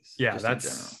movies. Yeah, just that's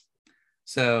in general.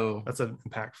 So that's an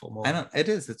impactful moment.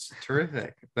 It's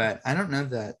terrific, but I don't know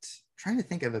that. I'm trying to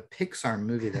think of a Pixar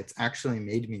movie that's actually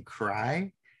made me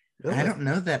cry. Really? I don't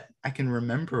know that I can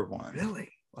remember one. Really?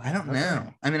 I don't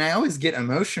know. I mean, I always get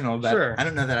emotional, but I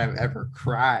don't know that I've ever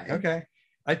cried. Okay.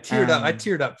 I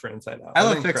teared up for Inside Out. I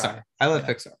love Pixar. I love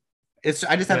Pixar.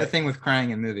 I just have a thing with crying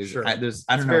in movies. Sure. I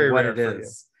don't know what it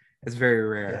is. It's very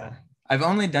rare. Yeah. I've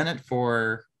only done it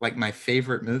for like my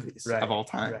favorite movies of all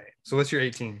time. Right. So what's your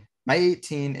 18? My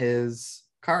 18 is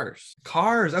Cars.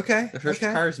 Cars. Okay. The first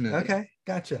Cars movie. Okay.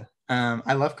 Gotcha.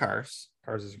 I love Cars.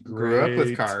 Cars is great. Grew up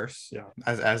with Cars. Yeah.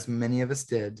 As many of us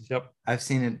did. Yep. I've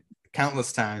seen it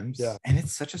countless times. Yeah. And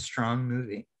it's such a strong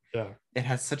movie. Yeah. It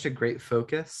has such a great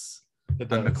focus on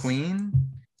McQueen.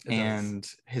 And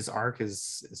his arc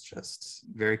is just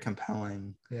very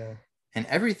compelling. Yeah. And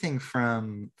everything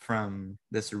from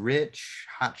this rich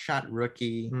hotshot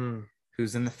rookie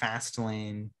who's in the fast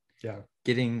lane,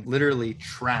 getting literally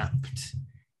trapped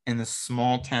in the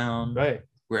small town,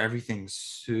 where everything's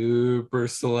super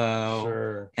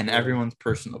slow, and everyone's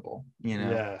personable,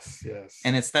 Yes.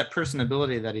 And it's that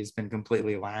personability that he's been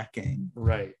completely lacking.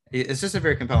 Right. It's just a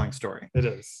very compelling story. It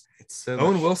is. It's so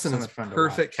Owen Wilson is fun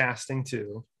perfect casting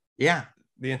too. Yeah.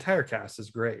 The entire cast is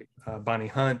great. Bonnie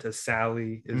Hunt as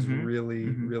Sally is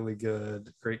really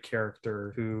good. Great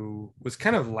character who was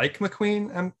kind of like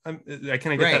McQueen. I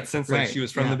kind of get that sense like she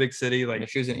was from the big city. Like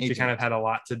she kind of had a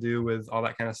lot to do with all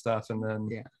that kind of stuff, and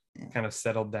then kind of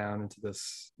settled down into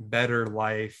this better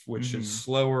life, which is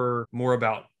slower, more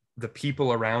about the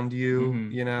people around you,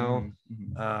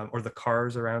 or the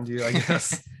cars around you, I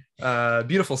guess.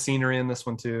 Beautiful scenery in this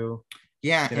one too.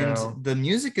 Yeah, and the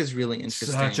music is really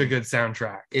interesting. Such a good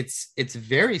soundtrack. It's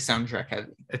very soundtrack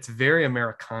heavy. It's very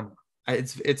Americana.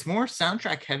 It's more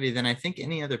soundtrack heavy than I think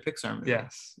any other Pixar movie.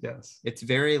 Yes. It's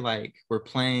very like we're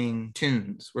playing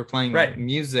tunes. We're playing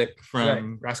music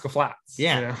from Rascal Flatts.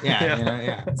 Yeah.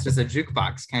 It's just a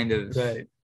jukebox kind of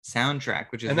soundtrack,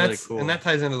 which is really cool. And that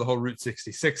ties into the whole Route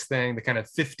 66 thing, the kind of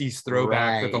 50s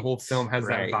throwback that the whole film has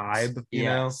that vibe, you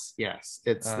know? Yes.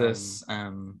 It's this it's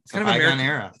kind of American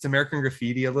era. It's American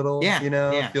Graffiti a little,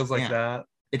 it feels like that.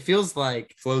 It feels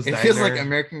like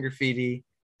American Graffiti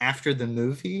after the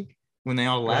movie when they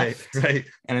all left. Right.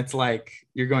 And it's like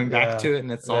you're going back to it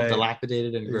and it's all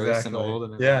dilapidated and gross and old.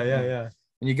 And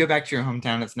when you go back to your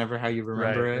hometown, it's never how you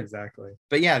remember it. Exactly.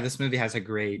 But yeah, this movie has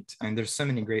there's so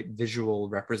many great visual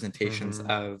representations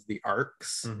of the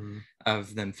arcs,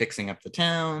 of them fixing up the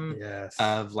town,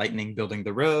 of Lightning building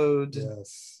the road,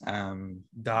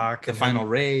 Doc, the final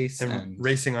race, and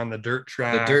racing on the dirt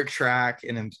track,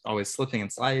 and him always slipping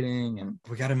and sliding. And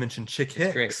we got to mention Chick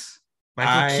Hicks. Great.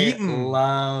 Michael Keaton.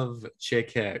 Love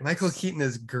Chick Hicks. Michael Keaton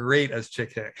is great as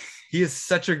Chick Hicks. He is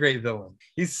such a great villain.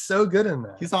 He's so good in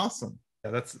that. He's awesome. Yeah,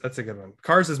 that's a good one.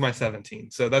 Cars is my 17,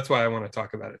 so that's why I want to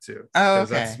talk about it too. Oh,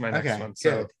 okay. That's my next one.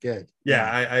 So good. Yeah,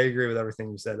 I agree with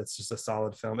everything you said. It's just a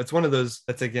solid film. It's one of those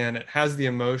that's, again, it has the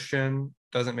emotion,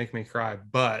 doesn't make me cry,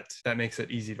 but that makes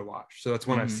it easy to watch. So that's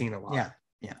one I've seen a lot. Yeah.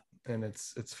 And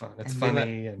it's fun. It's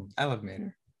funny, and I love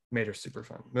Mater. Mater's super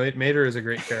fun. Mater is a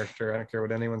great character. I don't care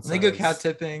what anyone says. They go cow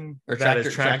tipping or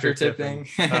tractor tipping.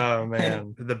 Oh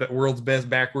man, the world's best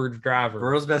backwards driver.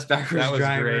 That was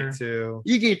great too.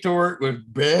 You get to work with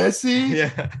Bessie.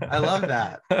 Yeah, I love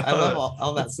that. I love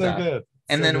all that stuff. So good.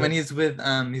 And then when he's with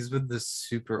this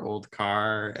super old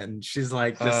car, and she's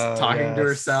like just talking to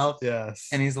herself. Yes.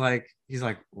 And he's like,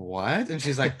 what? And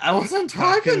she's like, I wasn't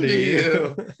talking to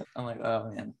you. I'm like, oh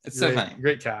man, it's so funny.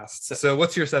 Great cast. So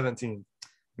what's your 17?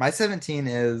 My 17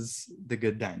 is The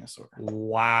Good Dinosaur.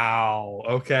 Wow.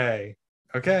 Okay.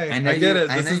 I get it.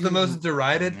 This is the most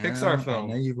derided Pixar film.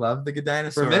 I know you love The Good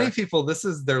Dinosaur. For many people, this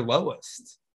is their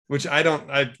lowest, which I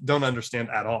don't understand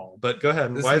at all. But go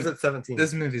ahead. Why is it 17?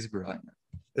 This movie's brilliant.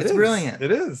 It's brilliant.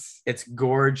 It is. It's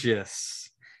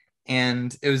gorgeous.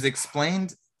 And it was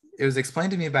explained it was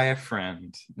explained to me by a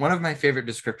friend. One of my favorite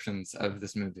descriptions of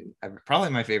this movie, probably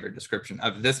my favorite description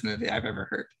of this movie I've ever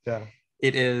heard. Yeah.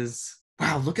 It is,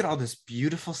 wow, look at all this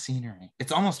beautiful scenery.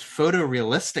 It's almost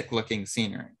photorealistic looking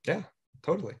scenery. Yeah,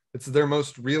 totally. It's their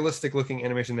most realistic looking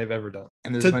animation they've ever done.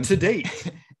 And there's to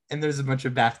date. And there's a bunch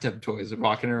of bathtub toys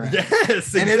walking around.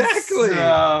 Yes, and exactly. It's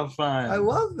so fun. I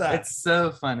love that. It's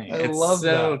so funny. I love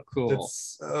so that. Cool.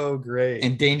 It's so great.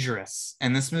 And dangerous.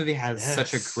 And this movie has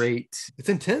such a great it's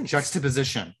intense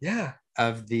juxtaposition. Yeah.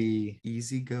 Of the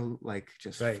easy go, like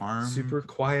just farm. Super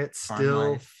quiet,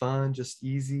 still life. Fun, just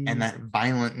easy. And that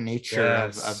violent nature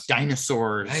of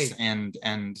dinosaurs and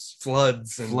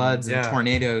floods and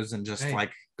tornadoes and just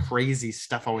like crazy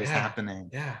stuff always happening.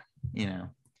 Yeah. You know.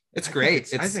 It's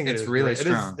great. I think it's really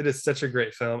strong. It is such a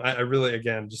great film. I really,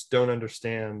 again, just don't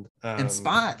understand and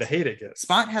Spot, the hate it gets.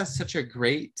 Spot has such a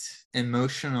great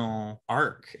emotional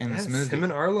arc in this movie. Him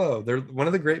and Arlo, they're one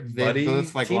of the great buddy. They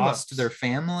both lost their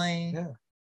family. Yeah.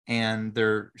 And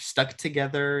they're stuck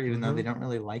together, even though they don't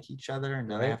really like each other, and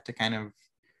they have to kind of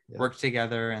work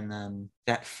together. And then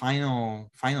that final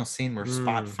scene where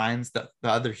Spot finds the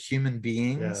other human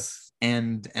beings,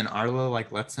 and Arlo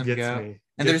like lets him go.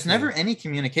 And there's never any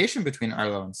communication between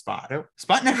Arlo and Spot. Nope.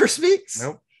 Spot never speaks.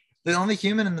 Nope. The only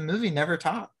human in the movie never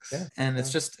talks. Yeah. And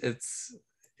it's just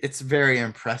it's very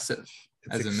impressive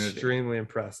as a movie. Extremely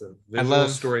impressive. Visual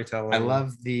storytelling. I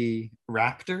love the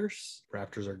raptors.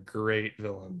 Raptors are great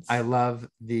villains. I love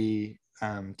the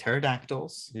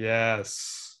pterodactyls.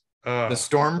 Yes. The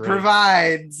storm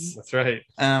provides. That's right.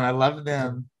 I love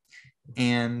them.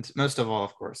 And most of all,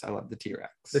 of course, I love the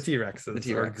T-Rex. The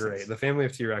T-Rexes are great. The family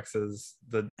of T-Rexes,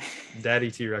 the daddy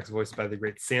T-Rex voiced by the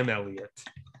great Sam Elliott,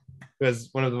 who has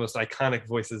one of the most iconic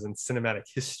voices in cinematic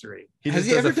history. Has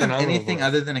he ever done anything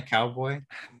other than a cowboy?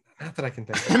 Not that I can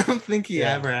think of. I don't think he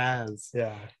ever has.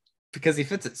 Yeah. Because he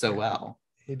fits it so well.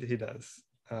 He does.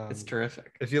 It's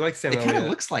terrific. If you like Sam Elliott. It kind of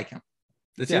looks like him.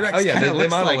 The T-Rex they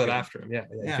model it after him. Yeah.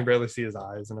 You can barely see his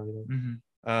eyes and everything.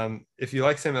 Mm-hmm. If you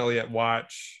like Sam Elliott,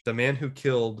 watch The Man Who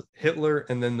Killed Hitler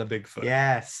and Then the Bigfoot.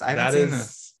 Yes, I haven't seen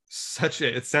this.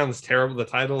 It sounds terrible. The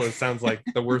title, it sounds like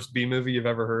the worst B movie you've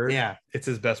ever heard. Yeah. It's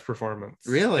his best performance.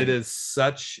 Really? It is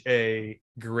such a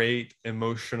great,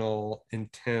 emotional,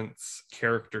 intense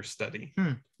character study.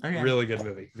 Okay. Really good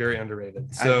movie. Very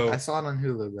underrated. So I saw it on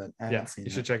Hulu, but I haven't seen it.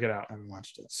 You should check it out. I haven't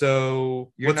watched it.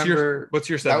 So what's your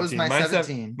 17? That was my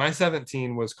 17. My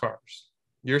 17 was Cars.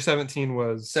 Your 17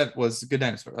 was Good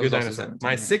Dinosaur. Good Dinosaur. 17,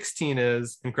 my 16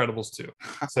 is Incredibles 2.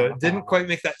 So it didn't quite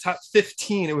make that top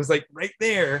 15. It was like right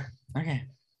there. Okay.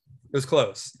 It was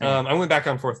close. Okay. I went back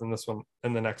and forth in this one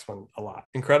and the next one a lot.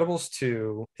 Incredibles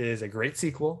 2 is a great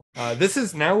sequel.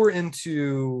 Now we're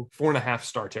into 4.5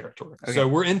 star territory. Okay. So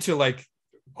we're into like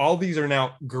all these are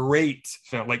now great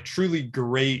film, like truly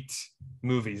great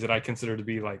movies that I consider to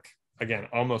be like, again,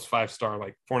 almost 5 star,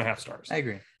 like 4.5 stars. I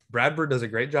agree. Brad Bird does a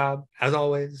great job, as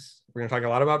always. We're going to talk a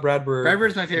lot about Brad Bird. Brad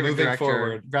Bird's my favorite director.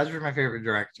 Forward. Brad Bird's my favorite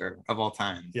director of all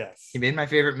time. Yes. He made my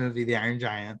favorite movie, The Iron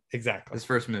Giant. Exactly. His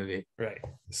first movie. Right.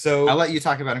 So I'll let you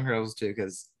talk about Incredibles 2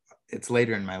 because it's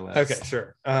later in my list. Okay,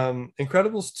 sure.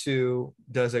 Incredibles 2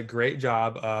 does a great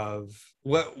job of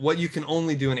what you can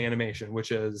only do in animation,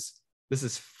 which is this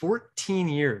is 14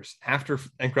 years after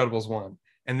Incredibles 1.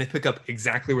 And they pick up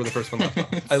exactly where the first one left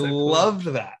off. I loved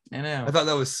that. I know. I thought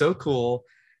that was so cool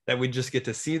that we just get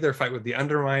to see their fight with the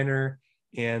Underminer,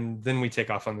 and then we take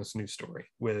off on this new story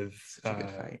with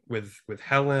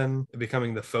Helen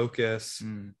becoming the focus.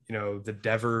 You know, the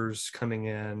Devers coming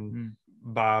in.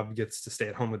 Bob gets to stay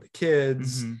at home with the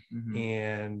kids,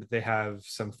 and they have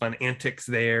some fun antics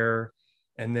there.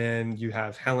 And then you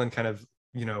have Helen kind of,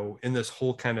 you know, in this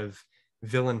whole kind of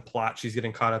villain plot she's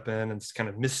getting caught up in, and it's kind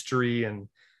of mystery and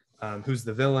who's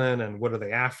the villain and what are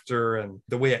they after, and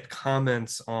the way it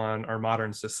comments on our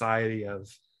modern society of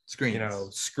screens, you know,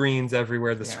 screens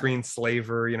everywhere, the screen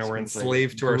slaver, you know, we're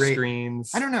enslaved to our screens.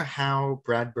 I don't know how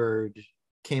Brad Bird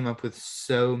came up with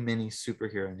so many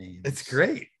superhero names. It's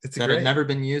great. That have never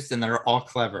been used and that are all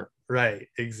clever. Right,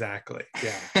 exactly.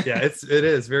 Yeah. It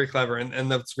is very clever,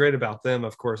 and that's great about them,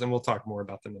 of course, and we'll talk more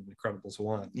about them in Incredibles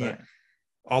 1, but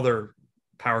all their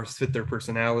powers fit their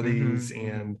personalities,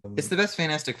 and it's the best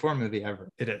Fantastic Four movie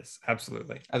ever. It is,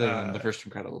 absolutely, other than the first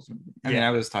Incredibles movie. I mean, I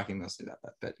was talking mostly about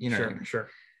that, but you know, sure.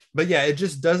 But yeah, it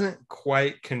just doesn't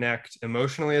quite connect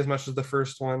emotionally as much as the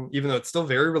first one, even though it's still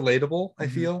very relatable. I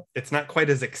feel it's not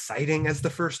quite as exciting as the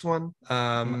first one.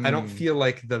 I don't feel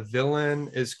like the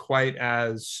villain is quite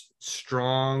as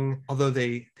strong, although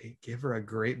they give her a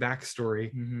great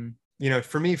backstory. You know,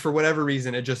 for me, for whatever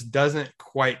reason, it just doesn't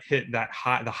quite hit the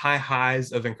high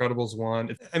highs of Incredibles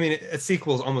 1. I mean, a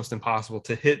sequel is almost impossible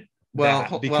to hit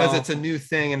because it's a new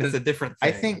thing and it's a different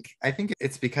thing. I think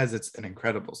it's because it's an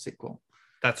incredible sequel.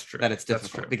 That's true. That it's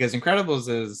difficult because Incredibles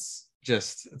is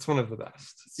just, it's one of the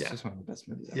best. It's just one of the best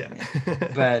movies ever.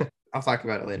 Yeah. But I'll talk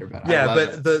about it later.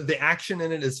 But the action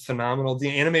in it is phenomenal.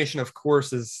 The animation, of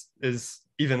course, is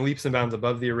even leaps and bounds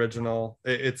above the original.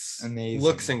 It's amazing.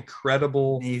 Looks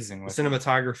incredible. Amazing. The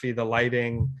cinematography, the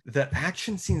lighting, the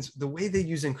action scenes, the way they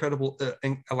use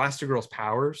Elastigirl's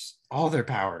powers. All their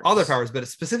powers, but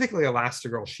specifically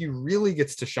Elastigirl. She really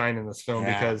gets to shine in this film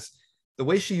because the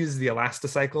way she uses the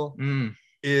Elasticycle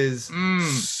is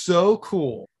so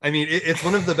cool. I mean, it's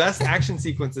one of the best action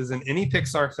sequences in any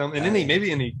Pixar film, and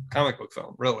maybe any comic book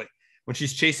film, really. When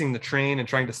she's chasing the train and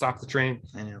trying to stop the train,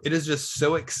 it is just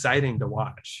so exciting to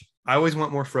watch. I always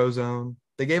want more Frozone.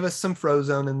 They gave us some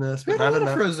Frozone in this, but not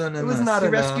enough. Frozone in this. He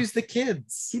rescues the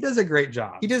kids. He does a great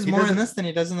job. He does more in this than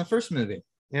he does in the first movie.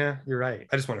 Yeah, you're right.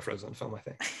 I just want a Frozone film, I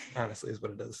think. Honestly, is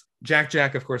what it is.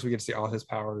 Jack, of course, we get to see all his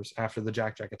powers after the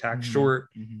Jack attack. Short.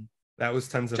 That was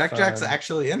tons of fun. Jack's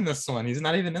actually in this one. He's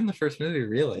not even in the first movie,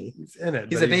 really. He's in it.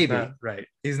 He's a baby. Right.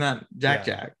 He's not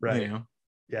Jack. Right. You know?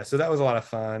 Yeah, so that was a lot of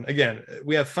fun. Again,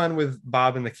 we have fun with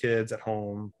Bob and the kids at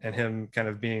home and him kind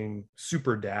of being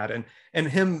super dad and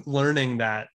him learning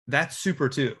that that's super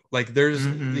too. Like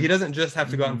he doesn't just have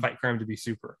to go out and fight crime to be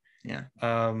super. Yeah.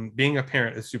 Being a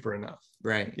parent is super enough.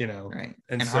 Right. You know. Right.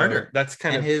 And so harder. That's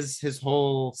kind of his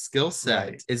whole skill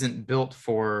set isn't built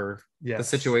for the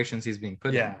situations he's being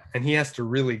put in. Yeah. And he has to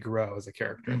really grow as a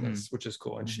character in this, which is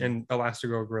cool. And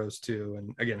Elastigirl grows too.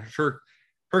 And again,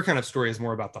 her kind of story is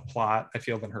more about the plot, I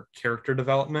feel, than her character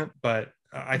development, but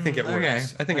I think it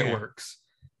works. I think it works.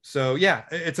 So yeah,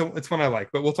 it's one I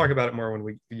like, but we'll talk about it more when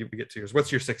we get to yours. What's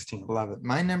your 16? Love it.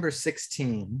 My number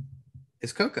 16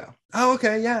 is Coco. Oh,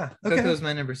 okay. Yeah. Okay. Coco's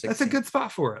my number 16. That's a good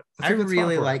spot for it. I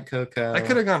really like Coco. I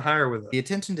could have gone higher with it. The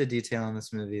attention to detail in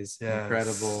this movie is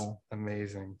incredible.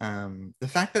 Amazing. The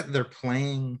fact that they're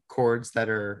playing chords that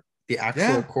are the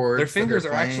actual chords. Their fingers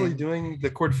are actually doing the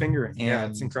chord fingering.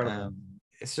 And, it's incredible.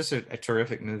 It's just a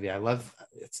terrific movie. I love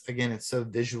it's so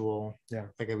visual. Yeah.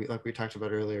 Like we talked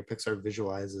about earlier, Pixar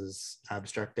visualizes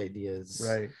abstract ideas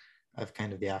of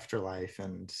kind of the afterlife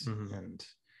and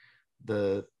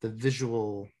the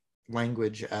visual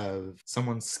language of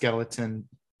someone's skeleton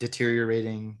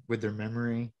deteriorating with their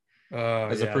memory.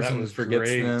 As a person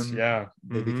forgets them,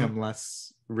 they become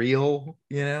less real,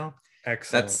 you know?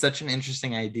 Excellent. That's such an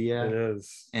interesting idea. It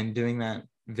is. And doing that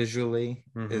visually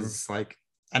is like,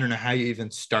 I don't know how you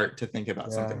even start to think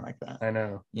about something like that. I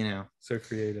know. You know, so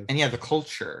creative. And the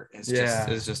culture is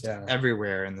just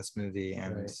everywhere in this movie,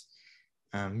 and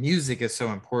music is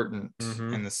so important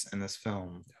in this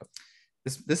film. Yep.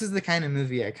 This is the kind of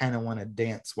movie I kind of want to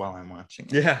dance while I'm watching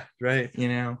it. Yeah, right. You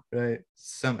know, right.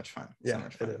 So much fun. Yeah, so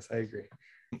much fun. It is. I agree.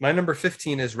 My number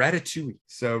 15 is Ratatouille.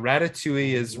 So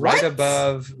Ratatouille is right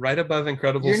above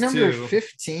Incredibles 2. Your number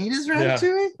 15 is Ratatouille?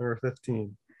 Yeah, number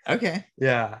 15. Okay.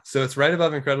 Yeah. So it's right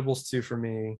above Incredibles 2 for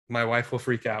me. My wife will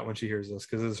freak out when she hears this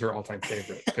because this is her all-time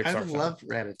favorite Pixar film. I love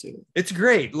Ratatouille. It's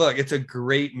great. Look, it's a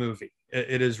great movie.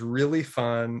 It is really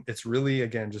fun. It's really,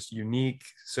 again, just unique,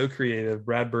 so creative.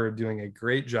 Brad Bird doing a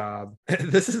great job.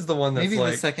 This is the one that's maybe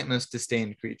the second most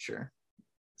disdained creature.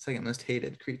 Second most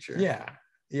hated creature.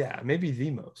 Yeah, maybe the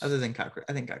most. Other than cockroach.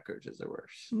 I think cockroaches are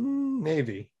worse.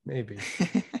 Maybe. I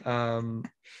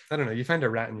don't know. You find a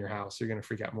rat in your house, you're going to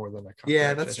freak out more than a cockroach.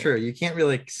 Yeah, that's true. You can't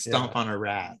really stomp on a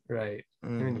rat. Right. I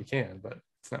mean, you can, but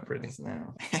it's not pretty.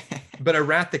 No. But a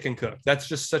rat that can cook. That's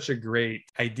just such a great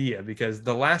idea because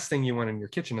the last thing you want in your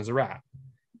kitchen is a rat.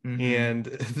 And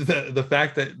the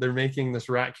fact that they're making this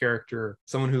rat character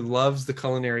someone who loves the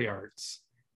culinary arts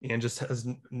and just has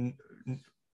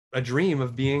a dream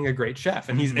of being a great chef,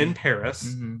 and he's in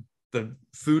Paris, the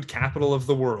food capital of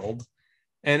the world,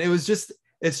 and it's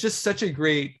just such a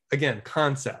great, again,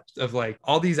 concept of like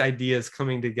all these ideas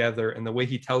coming together, and the way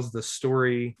he tells the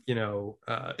story, you know,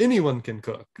 anyone can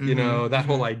cook, you know, that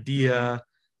whole idea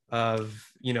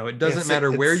of, you know, it doesn't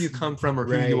matter where you come from or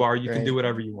who you are, you can do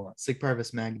whatever you want. Sic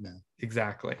parvis magna.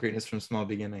 Exactly. Greatness from small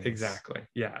beginnings. Exactly.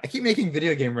 Yeah. I keep making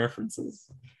video game references.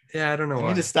 Yeah, I don't know why. You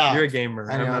need to stop. You're a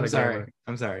gamer. I know, I'm sorry. Gamer.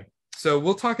 I'm sorry. So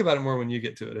we'll talk about it more when you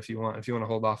get to it if you want to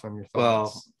hold off on your thoughts.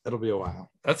 Well, it'll be a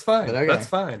while. That's fine. Okay. That's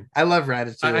fine. I love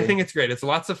Ratatouille. I think it's great. It's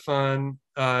lots of fun.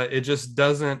 It just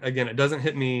doesn't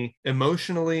hit me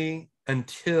emotionally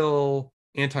until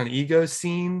Anton Ego's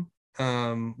scene,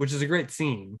 which is a great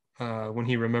scene when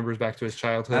he remembers back to his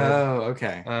childhood. Oh,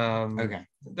 okay. Okay.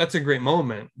 That's a great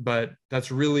moment, but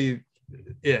that's really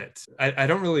it. I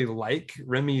don't really like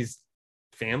Remy's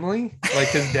family. Like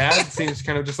his dad seems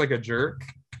kind of just like a jerk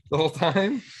the whole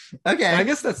time. Okay. And I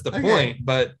guess that's the point,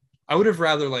 but I would have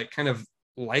rather like kind of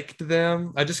liked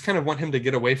them. I just kind of want him to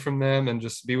get away from them and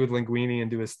just be with Linguini and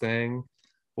do his thing.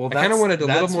 Well, I kind of wanted a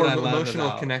little more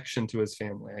emotional connection to his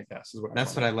family, I guess, is what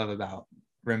that's what I love about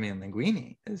Remy and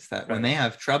Linguini, is that when Right. they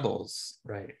have troubles,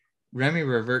 right. Remy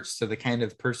reverts to the kind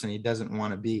of person he doesn't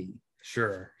want to be,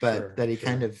 Sure. but that he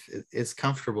kind of is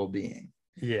comfortable being.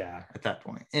 Yeah. At that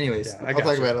point. Anyways, Yeah, I'll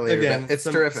talk about it later. Again, it's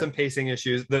terrific. Some pacing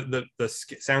issues. The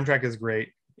soundtrack is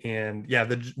great. And yeah,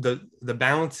 the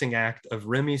balancing act of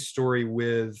Remy's story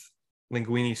with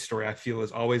Linguini's story, I feel,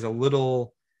 is always a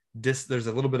little there's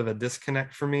a little bit of a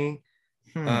disconnect for me.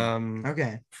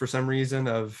 Okay. For some reason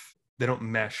they don't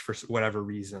mesh for whatever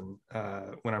reason.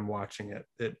 When I'm watching it,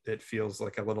 it feels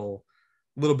like a little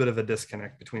bit of a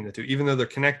disconnect between the two, even though they're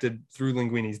connected through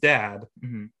Linguini's dad.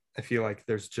 Mm-hmm. I feel like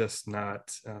there's just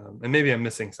not, and maybe I'm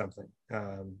missing something,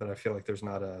 but I feel like there's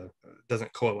not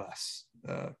doesn't coalesce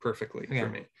perfectly for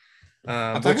me.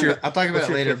 I'll talk about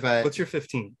it later, but what's your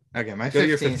 15? Okay, my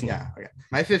 15. Yeah, okay.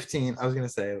 My 15, I was going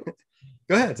to say.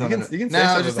 Go ahead. You can say no,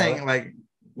 I was just saying, like,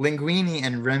 Linguini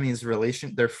and Remy's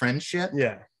their friendship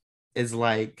is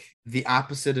like the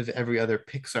opposite of every other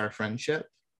Pixar friendship.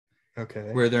 Okay.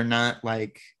 Where they're not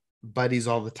like buddies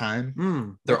all the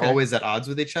time. They're always at odds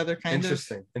with each other, kind of.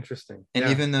 Interesting. And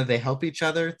even though they help each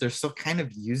other, they're still kind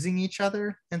of using each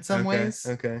other in some ways.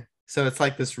 Okay. So it's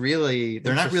like this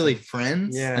they're not really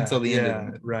friends until the end of the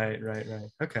movie. Right.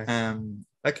 Okay.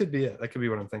 That could be it. That could be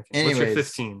what I'm thinking. Anyways, what's your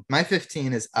 15? My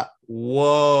 15 is Up.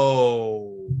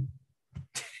 Whoa.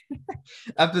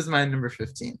 Up is my number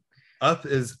 15. Up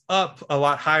is up a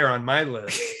lot higher on my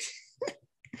list.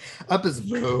 Up is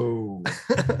low.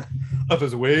 Up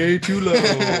is way too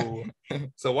low.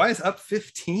 So why is Up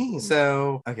 15?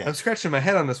 So okay, I'm scratching my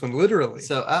head on this one, literally.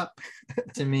 So Up,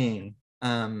 to me,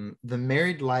 the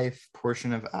married life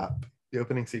portion of Up, the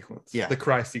opening sequence, the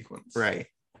cry sequence, right?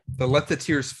 The let the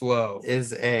tears flow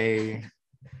is a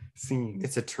scene.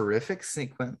 It's a terrific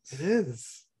sequence. It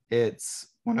is. It's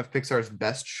one of Pixar's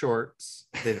best shorts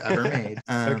they've ever made.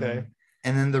 Okay.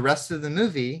 And then the rest of the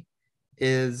movie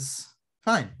is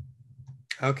fine.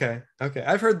 Okay.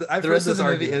 I've heard this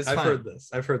argument. I've heard this.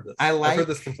 I've heard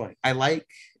this complaint. I like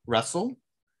Russell.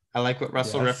 I like what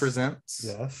Russell represents.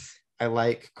 Yes. I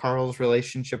like Carl's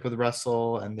relationship with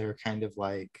Russell, and they're kind of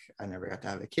like, I never got to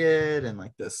have a kid, and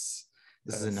like this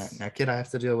is a kid I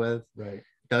have to deal with. Right.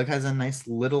 Doug has a nice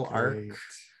little arc.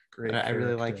 Great. I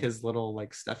really like his little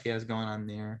like stuff he has going on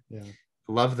there. Yeah.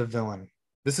 Love the villain.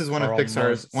 This is one of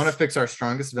Pixar's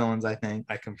strongest villains, I think.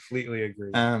 I completely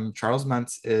agree. Charles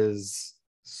Muntz is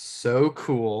so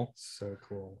cool. So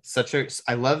cool.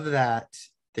 I love that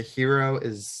the hero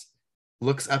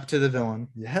looks up to the villain.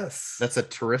 Yes. That's a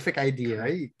terrific idea.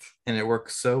 Right. And it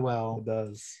works so well. It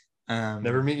does.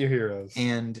 Never meet your heroes.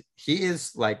 And he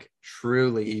is like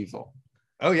truly evil.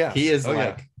 Oh yeah. He is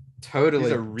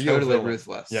totally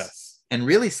ruthless. Yes. And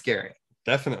really scary.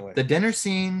 Definitely. The dinner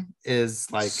scene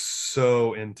is like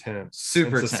so intense.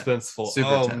 Super and suspenseful.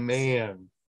 Super tense. Man.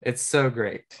 It's so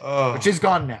great. Oh. Which is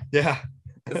gone now. Yeah.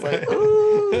 It's like,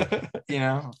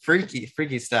 ooh,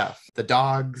 freaky stuff. The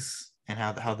dogs and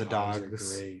how the dogs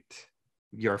are great.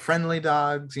 Your friendly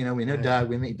dogs, we know Doug.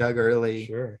 We meet Doug early.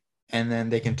 Sure. And then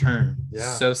they can turn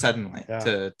so suddenly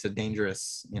to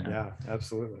dangerous,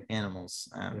 absolutely animals.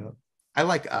 I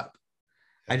like Up.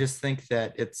 I just think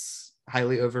that it's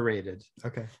highly overrated.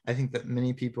 Okay. I think that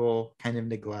many people kind of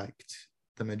neglect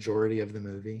the majority of the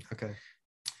movie. Okay.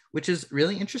 Which is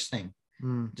really interesting.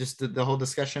 Just the whole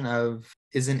discussion of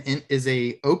is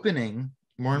a opening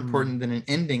more important than an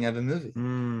ending of a movie?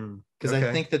 Because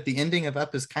I think that the ending of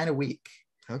Up is kind of weak.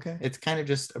 Okay. It's kind of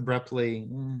just abruptly,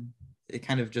 it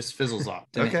kind of just fizzles off.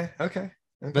 Okay.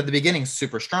 But the beginning's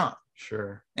super strong.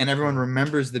 Sure. And everyone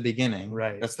remembers the beginning.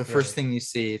 Right. That's the first thing you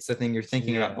see. It's the thing you're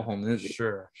thinking about the whole movie.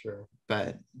 Sure.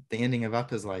 But the ending of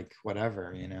Up is like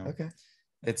whatever, Okay.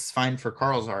 It's fine for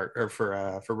Carl's art or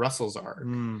for Russell's art.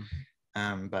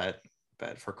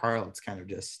 But for Carl, it's kind of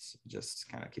just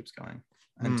kind of keeps going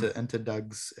into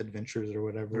Doug's adventures or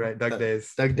whatever. Right. Doug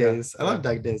Days. Doug Days. I love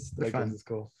Doug Days. They're fun. Days is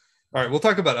cool. All right. We'll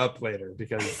talk about Up later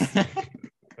because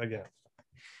again,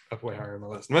 up way higher on my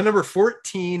list. My number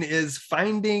 14 is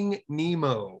Finding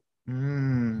Nemo.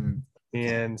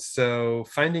 And so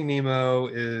Finding Nemo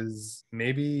is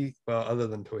maybe, well, other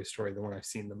than Toy Story, the one I've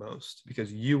seen the most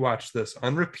because you watched this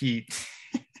on repeat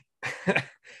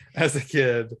as a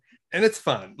kid. And it's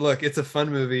fun. Look, it's a fun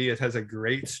movie. It has a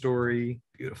great story.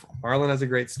 Beautiful. Marlon has a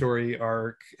great story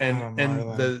arc. And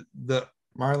the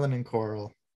Marlon and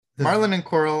Coral. Marlon and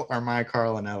Coral are my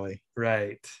Carl and Ellie.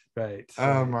 Right. Oh,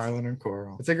 Marlon and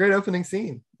Coral. It's a great opening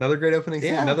scene. Another great opening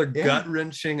scene. Another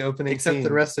gut-wrenching opening scene. Except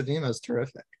the rest of Nemo's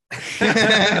terrific.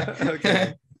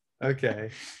 Okay.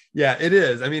 Yeah, it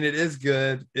is. I mean, it is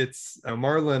good. It's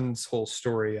Marlon's whole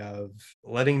story of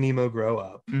letting Nemo grow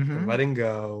up, and letting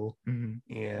go,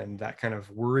 and that kind of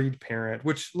worried parent,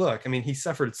 which, look, I mean, he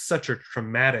suffered such a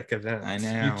traumatic event. I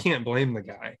know. You can't blame the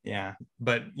guy. Yeah.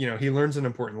 But, he learns an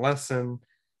important lesson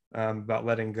about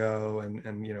letting go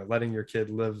and letting your kid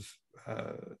live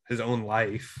his own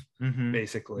life,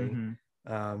 basically.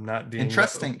 Not being, and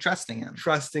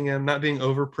trusting him, not being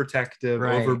overprotective,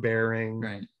 overbearing.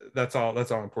 Right. That's all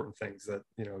important things that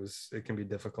it can be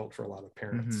difficult for a lot of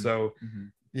parents. So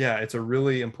yeah, it's a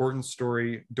really important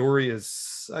story. Dory is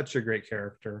such a great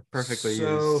character, perfectly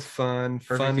used, fun,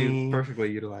 funny,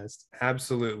 perfectly utilized.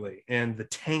 Absolutely. And the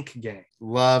Tank Gang,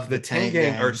 love the Tank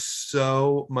Gang are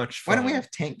so much fun. Why don't we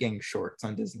have Tank Gang shorts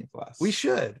on Disney Plus? We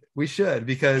should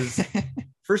because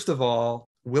first of all,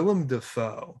 Willem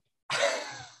Dafoe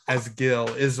as Gil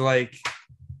is like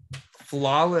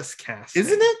flawless casting,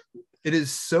 isn't it? It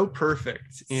is so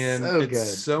perfect, and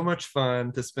it's so much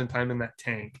fun to spend time in that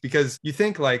tank, because you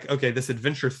think like, okay, this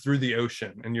adventure through the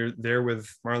ocean, and you're there with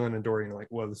Marlon and Dory, and you're like,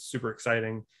 well, this is super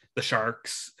exciting. The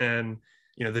sharks and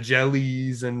the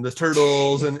jellies and the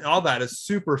turtles and all that is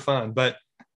super fun, but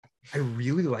I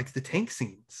really like the tank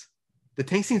scenes. The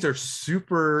tank scenes are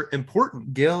super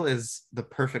important. Gil is the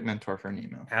perfect mentor for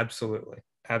Nemo. Absolutely.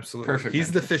 Perfect.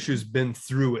 He's the fish who's been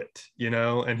through it,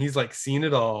 and he's like seen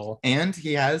it all. And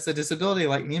he has a disability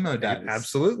like Nemo does.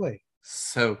 Absolutely.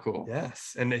 So cool.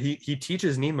 Yes. And he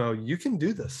teaches Nemo, you can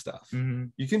do this stuff.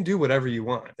 You can do whatever you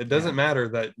want. It doesn't matter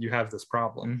that you have this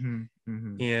problem.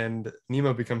 And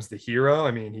Nemo becomes the hero.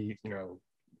 I mean, he,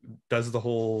 does the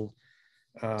whole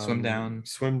swim down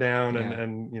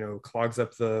and clogs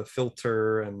up the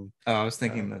filter, and I was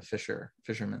thinking the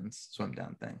fisherman's swim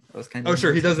down thing. That was kind of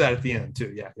sure, he does that at the end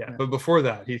too. Yeah. But before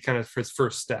that, he kind of, his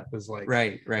first step is like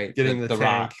right getting the tank,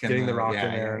 rock, getting the rock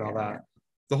in there and all that.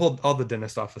 All the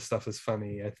dentist office stuff is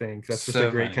funny. I think that's just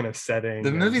a great kind of setting.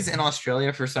 The movie's in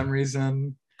Australia for some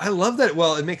reason. I love that.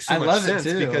 Well, it makes so much sense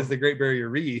because the Great Barrier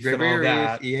Reef and all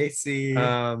that.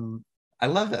 EAC. I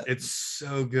love it. It's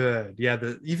so good.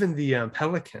 Yeah, even the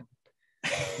pelican,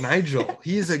 Nigel,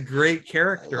 he is a great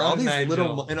character. All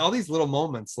these little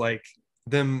moments, like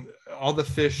all the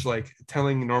fish like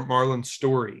telling Marlon's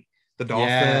story, the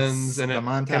dolphins, and the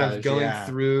montage, kind of going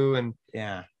through, and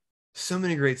so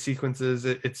many great sequences.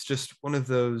 It's just one of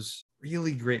those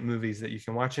really great movies that you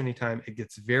can watch anytime. It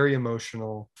gets very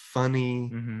emotional,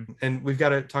 funny, and we've got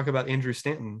to talk about Andrew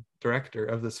Stanton, director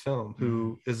of this film,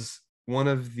 who is one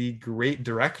of the great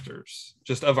directors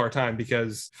just of our time,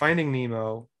 because Finding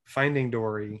Nemo, Finding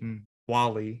Dory,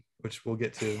 Wall-E, which we'll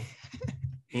get to,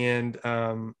 and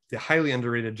the highly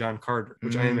underrated John Carter,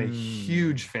 which I am a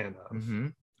huge fan of.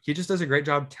 He just does a great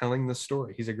job telling the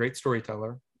story. He's a great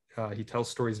storyteller. He tells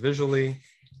stories visually,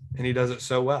 and he does it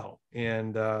so well.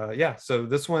 And so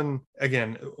this one,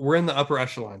 again, we're in the upper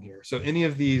echelon here. So any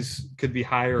of these could be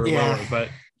higher or lower, but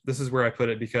this is where I put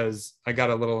it because I got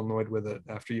a little annoyed with it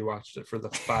after you watched it for the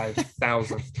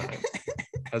 5,000th time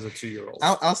as a 2-year-old.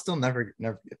 I'll still never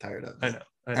get tired of it.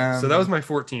 I know. So that was my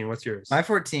 14. What's yours? My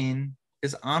 14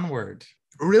 is Onward.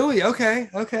 Really? Okay.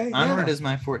 Onward is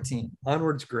my 14.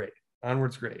 Onward's great.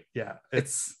 Yeah.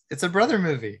 It's a brother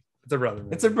movie.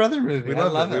 It's a brother movie. We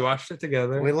love it. We watched it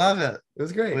together. We love it. It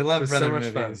was great. We love brother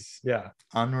movies. Fun. Yeah.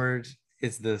 Onward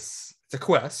is this. It's a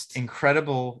quest.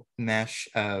 Incredible mesh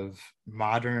of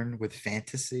modern with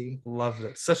fantasy. Loved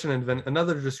it. Such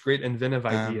another just great inventive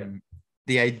idea.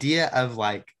 The idea of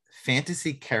like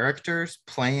fantasy characters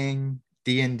playing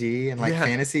D&D and like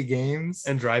fantasy games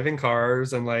and driving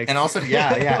cars and also like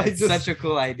it's such a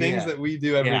cool idea. Things that we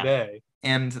do every day.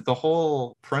 And the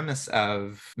whole premise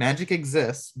of magic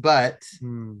exists, but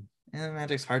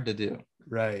magic's hard to do.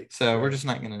 Right. So we're just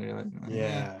not going to do it.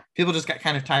 Yeah. People just got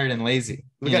kind of tired and lazy.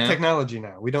 We got technology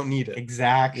now. We don't need it.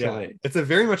 Exactly. Yeah. It's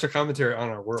very much a commentary on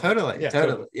our world. Totally.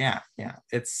 Yeah.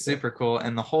 It's super cool.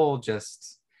 And the whole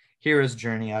just hero's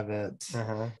journey of it.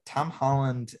 Tom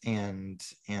Holland and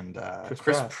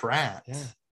Chris Pratt. Yeah.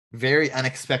 Very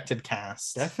unexpected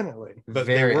cast. Definitely. But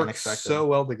very they work so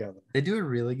well together. They do a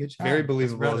really good job. Very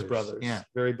believable as brothers. Yeah.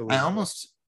 Very believable. I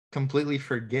almost completely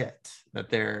forget that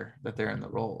they're in the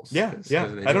roles. Yeah.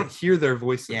 I don't hear their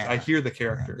voices. Yeah. I hear the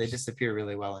characters. They disappear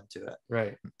really well into it.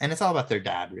 Right. And it's all about their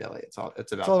dad, really. It's all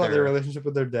about their relationship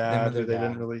with their dad. They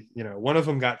didn't really, one of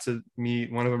them got to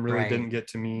meet, one of them really didn't get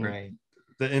to meet. Right.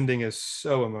 The ending is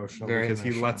so emotional because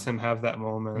he lets him have that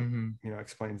moment.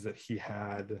 Explains that he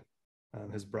had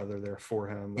his brother there for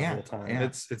him the whole time. Yeah.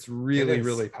 It's really,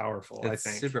 really powerful. It's I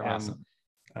think super awesome.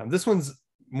 This one's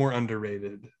more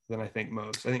underrated than I think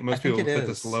most. I think most people would put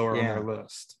this lower on their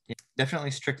list. Yeah.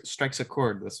 Definitely strikes a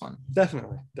chord, this one.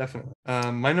 Definitely.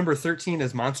 My number 13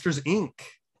 is Monsters, Inc.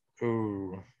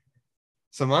 Ooh.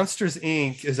 So Monsters,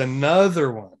 Inc. is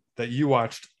another one that you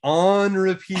watched on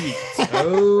repeat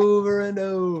over and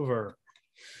over.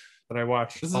 That I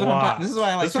watched a lot. This is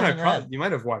why I like Turning Red. You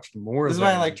might have watched more. This is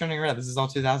why I like Turning Red. This is all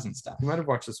 2000 stuff. You might have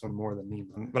watched this one more than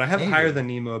Nemo, but I have it higher than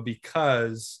Nemo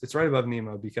because it's right above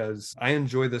Nemo because I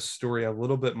enjoy this story a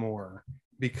little bit more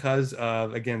because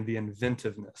of, again, the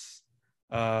inventiveness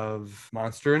of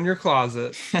monster in your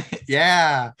closet.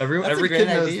 Yeah, every kid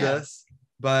knows this,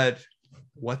 but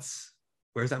where's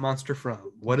that monster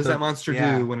from? What does that monster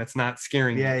do when it's not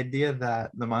scaring you? The idea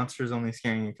that the monster is only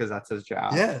scaring you because that's his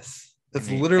job. Yes. That's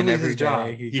literally his job.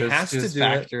 He has to do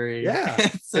factory. It. Yeah.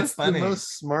 it's funny. The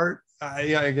most smart,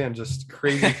 again, just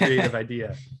crazy creative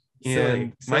idea.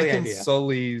 And silly Mike idea. and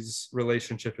Sully's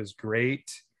relationship is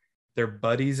great. They're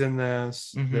buddies in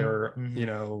this. They're,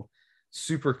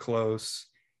 super close.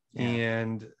 Yeah.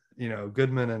 And,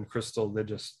 Goodman and Crystal, they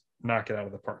just knock it out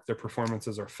of the park. Their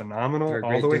performances are phenomenal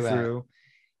all the way through.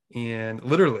 And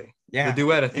literally, the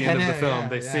duet at the end of the film,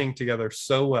 they sing together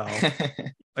so well.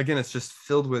 Again, it's just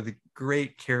filled with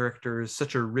great characters,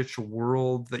 such a rich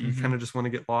world that you kind of just want to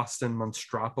get lost in.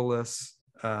 Monstropolis.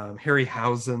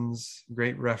 Harryhausen's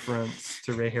great reference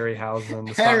to Ray Harryhausen.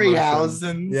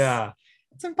 Harryhausen's. Yeah.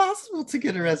 It's impossible to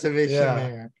get a reservation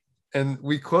there. And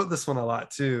we quote this one a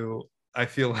lot too. I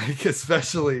feel like,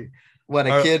 especially when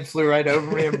a kid flew right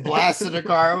over me and blasted a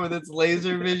car with its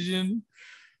laser vision.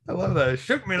 I love that. It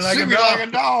shook me like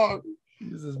a dog.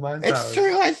 Uses mind powers. It's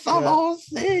true. I saw the whole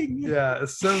thing. Yeah,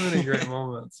 it's so many great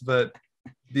moments. But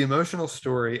the emotional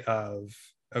story of,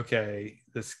 okay,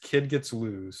 this kid gets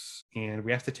loose and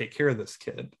we have to take care of this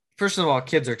kid. First of all,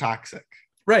 kids are toxic.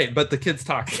 Right, but the kid's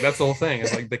toxic. That's the whole thing.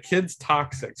 It's like the kid's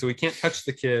toxic. So we can't touch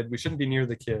the kid. We shouldn't be near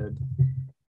the kid.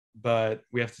 But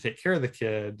we have to take care of the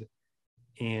kid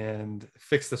and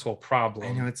fix this whole problem.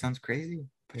 I know it sounds crazy,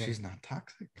 but she's not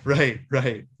toxic. Right.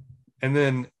 And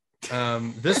then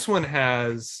this one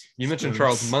has, you mentioned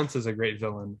Charles Muntz is a great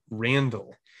villain.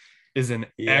 Randall is an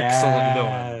excellent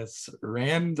villain. Yes,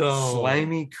 Randall.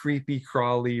 Slimy, creepy,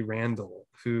 crawly Randall,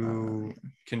 who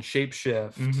can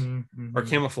shapeshift or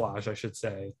camouflage, I should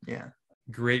say. Yeah.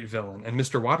 Great villain. And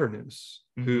Mr. Waternoose,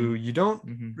 who you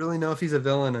don't really know if he's a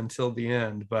villain until the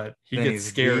end, but he gets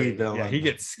scary. Yeah, he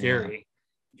gets scary.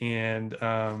 And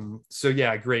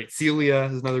great. Celia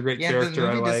is another great character.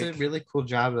 The movie does a really cool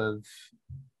job of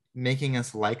making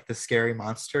us like the scary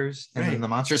monsters and then the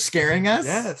monsters scaring us.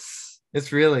 Yes.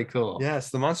 It's really cool. Yes,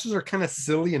 the monsters are kind of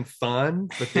silly and fun,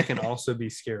 but they can also be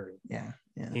scary. Yeah.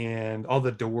 And all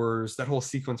the doors, that whole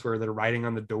sequence where they're riding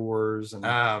on the doors and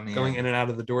going in and out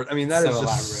of the doors. I mean, that is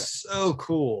just so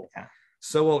cool. Yeah.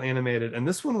 So well animated. And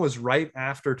this one was right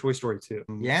after Toy Story 2.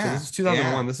 Yeah. So this is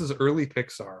 2001. This is early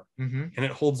Pixar. And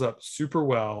it holds up super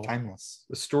well. Timeless.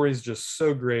 The story is just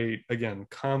so great. Again,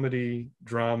 comedy,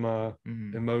 drama,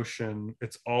 emotion.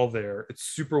 It's all there. It's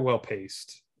super well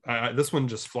paced. This one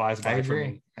just flies by for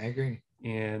me. I agree.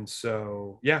 And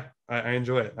so, I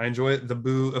enjoy it. I enjoy it. The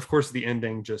Boo, of course, the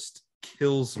ending just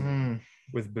kills me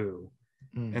with Boo.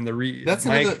 And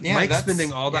Mike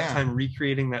spending all that time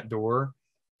recreating that door,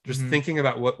 just thinking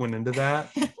about what went into that.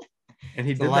 And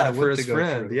he did that for his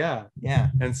friend. Yeah.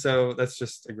 And so that's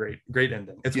just a great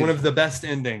ending. It's one of the best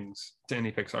endings to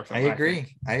any Pixar film.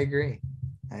 I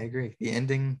agree. The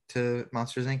ending to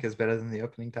Monsters, Inc. is better than the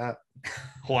opening top.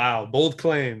 Wow. Bold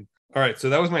claim. All right. So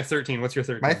that was my 13. What's your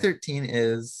 13? My 13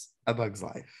 is A Bug's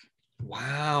Life.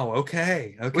 Wow.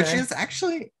 Okay. Which is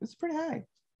actually, it's pretty high.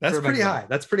 That's pretty high.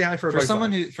 That's pretty high for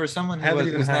someone who's not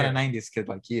a 90s kid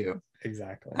like you.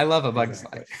 Exactly. I love A Bug's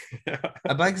Life.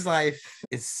 A Bug's Life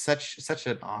is such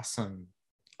an awesome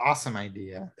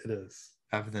idea. It is.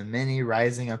 Of the many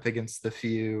rising up against the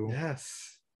few.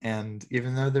 Yes. And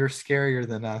even though they're scarier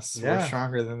than us, we're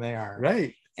stronger than they are.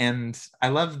 Right. And I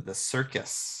love the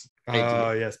circus idea.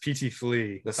 Oh, yes. P.T.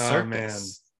 Flea. The circus. Oh, man.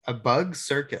 A bug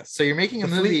circus. So you're making a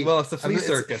movie. It's the flea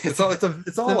circus. It's all a pun.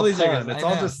 It's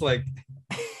all just like,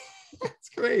 it's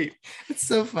great. It's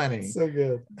so funny. It's so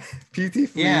good. P.T.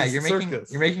 Flea's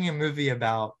circus. You're making a movie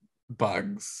about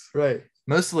bugs. Right.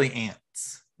 Mostly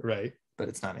ants. Right. But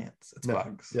it's not ants. It's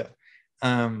bugs. Yeah.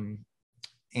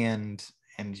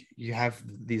 And you have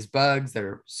these bugs that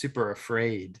are super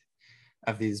afraid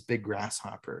of these big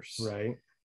grasshoppers. Right.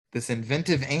 This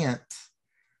inventive ant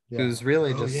who's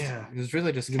really just He's kind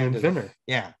an inventor.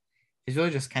 He's really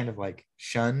just kind of like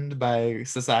shunned by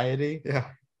society. Yeah.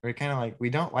 We're kind of like,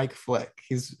 we don't like Flick.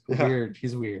 He's weird.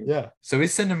 He's weird. Yeah. So we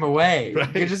send him away.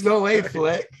 Right. You just go away,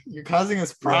 Flick. You're causing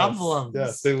us problems.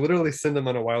 Yes. They literally send him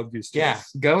on a wild goose chase. Yeah.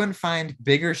 Go and find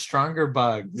bigger, stronger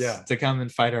bugs to come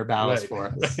and fight our battles for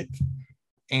us. Right.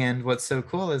 And what's so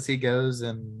cool is he goes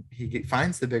and he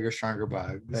finds the bigger, stronger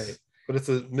bugs. Right. But it's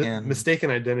a mistaken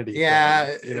identity.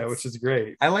 Yeah. Thing, which is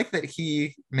great. I like that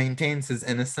he maintains his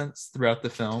innocence throughout the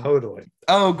film. Totally.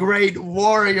 Oh, great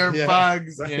warrior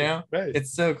bugs. Right, you know? Right.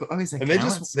 It's so cool. Oh, he's like, and they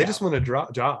just want a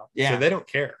job. Yeah. So they don't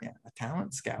care. Yeah. A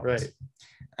talent scout. Right.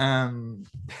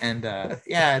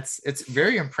 It's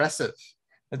very impressive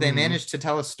that they managed to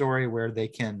tell a story where they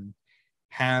can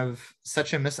have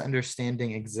such a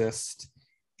misunderstanding exist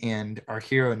and our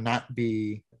hero not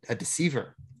be a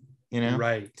deceiver. You know,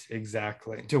 right?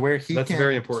 Exactly. To where that's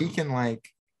very important. He can like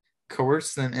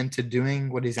coerce them into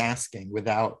doing what he's asking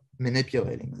without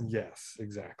manipulating them. Yes,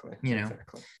 exactly. You know,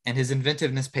 exactly. And his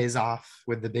inventiveness pays off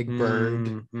with the big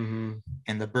bird and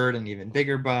the bird, and even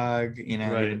bigger bug. You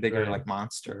know, even bigger like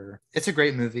monster. It's a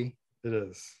great movie. It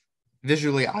is.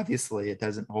 Visually, obviously, it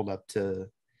doesn't hold up to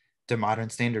modern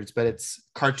standards, but it's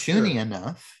cartoony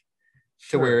enough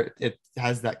to where it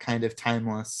has that kind of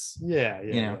timeless,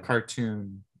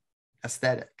 cartoon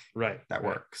aesthetic that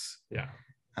works.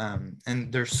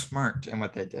 And they're smart in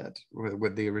what they did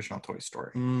with the original Toy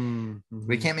Story.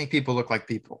 We can't make people look like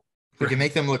people. We can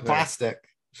make them look plastic.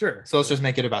 Sure. So let's just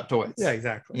make it about toys. Yeah,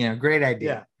 exactly. You know, great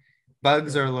idea.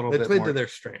 Bugs are a little bit they played more to their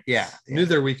strengths. Yeah. Knew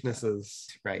their weaknesses.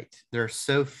 Right. There are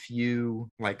so few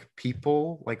like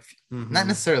people, like not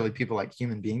necessarily people like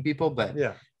human being people, but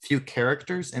few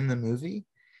characters in the movie.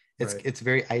 It's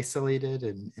very isolated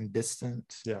and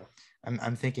distant. Yeah.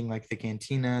 I'm thinking like the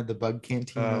cantina, the bug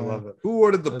cantina. I love it. Who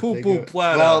ordered the poo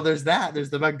platter? Well, there's that. There's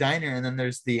the bug diner, and then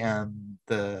there's the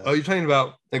Oh, you're talking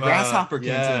about the grasshopper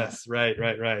cantina. Yes, right.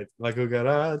 Like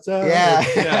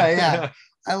yeah.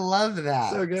 I love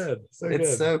that. So good.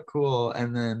 It's so cool.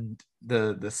 And then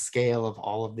the scale of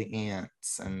all of the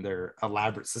ants and their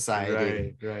elaborate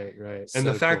society. Right. And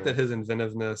the fact that his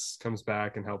inventiveness comes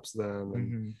back and helps them.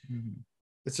 And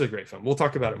it's a great film. We'll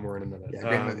talk about it more in a minute.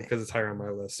 Because it's higher on my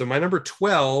list. So my number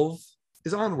 12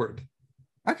 is Onward.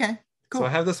 Okay, cool. So I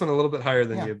have this one a little bit higher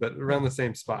than you, but around the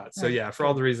same spot. So for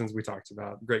all the reasons we talked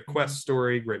about. Great quest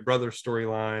story, great brother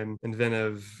storyline,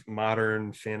 inventive,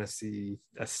 modern fantasy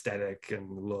aesthetic and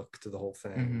look to the whole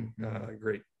thing.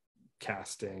 Great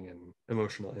casting and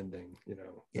emotional ending,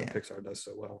 that Pixar does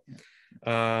so well.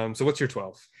 So what's your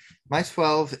 12? My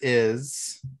 12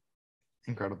 is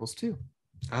Incredibles 2.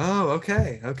 Oh,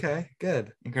 okay,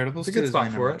 good. Incredibles 2 good is my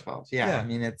spot for number 12. Yeah, I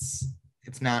mean it's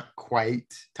not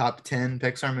quite top 10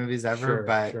 Pixar movies ever,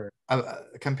 but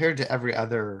compared to every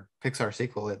other Pixar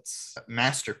sequel, it's a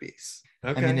masterpiece.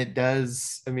 Okay. I mean, it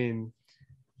does. I mean,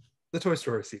 the Toy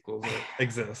Story sequels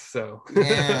exist, so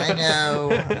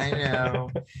yeah, I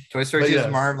know. Toy Story 2 is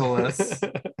marvelous.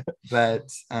 But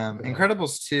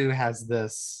Incredibles 2 has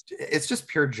this, it's just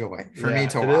pure joy for me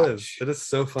to watch. It is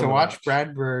so fun to watch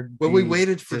Brad Bird. Well, we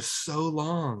waited for so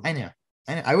long. I know.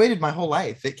 I waited my whole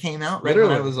life. It came out right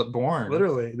when I was born.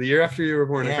 Literally. The year after you were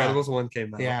born, Incredibles 1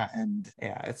 came out. Yeah, and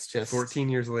it's just 14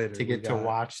 years later. To get to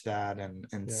watch that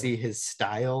and see his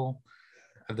style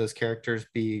of those characters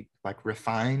be like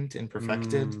refined and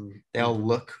perfected. They all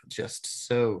look just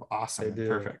so awesome and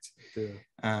perfect.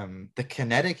 The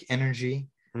kinetic energy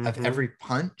of every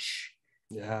punch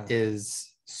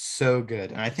is so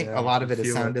good, and I think a lot of it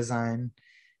is sound design.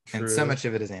 And so much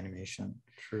of it is animation.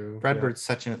 Brad Bird's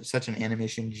such an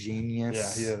animation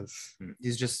genius. Yeah, he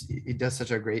is. He does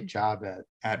such a great job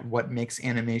at what makes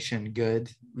animation good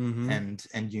and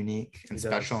unique and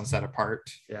special and set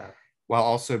apart. Yeah. While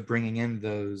also bringing in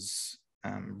those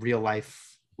real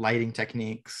life lighting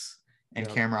techniques and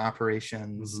camera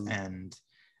operations and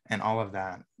all of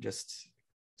that. Just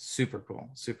super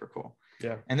cool.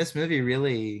 Yeah. And this movie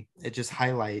really, it just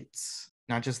highlights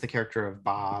not just the character of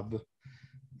Bob,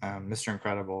 Mr.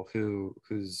 Incredible,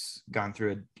 who's gone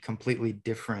through a completely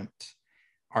different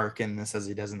arc in this as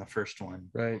he does in the first one.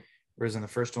 Right. Whereas in the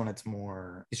first one, it's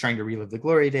more he's trying to relive the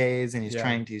glory days, and he's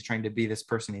trying to be this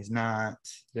person he's not.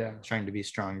 Yeah. Trying to be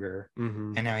stronger,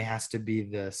 and now he has to be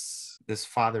this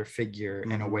father figure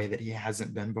in a way that he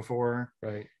hasn't been before.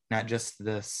 Right. Not just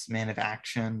this man of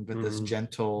action, but this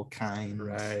gentle, kind,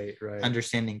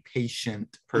 understanding,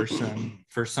 patient person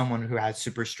for someone who has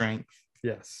super strength.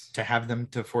 Yes. To have them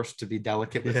forced to be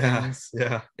delicate with things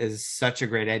is such a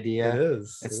great idea. It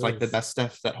is. It's like the best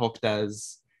stuff that Hulk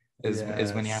does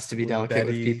is when he has to be delicate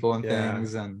with people and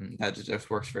things, and that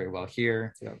just works very well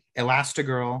here.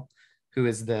 Elastigirl, who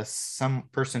is some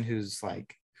person who's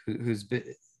like who's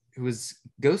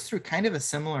goes through kind of a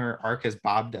similar arc as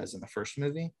Bob does in the first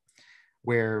movie,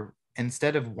 where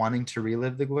instead of wanting to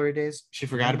relive the glory days, she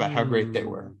forgot about how great they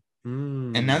were.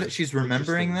 And now that she's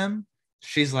remembering them,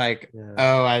 she's like,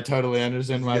 oh, I totally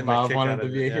understand why Bob wanted to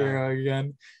be a hero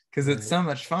again. Because it's so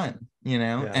much fun, you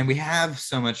know? And we have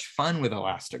so much fun with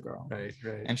Elastigirl. Right.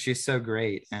 And she's so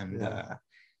great. And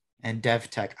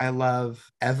DevTech. I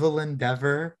love Evelyn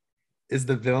Dever is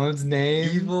the villain's name.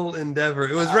 Evil Endeavor.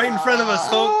 It was right in front of us,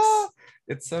 folks.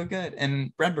 It's so good.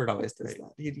 And Redbird always does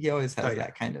that. He always has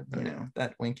that kind of, you know,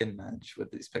 that wink and nudge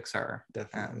with these Pixar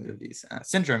movies.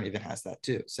 Syndrome even has that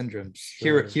too.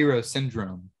 Hero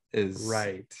syndrome is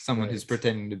someone who's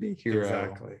pretending to be a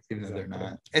hero, even though they're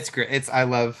not. It's great. I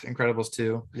love Incredibles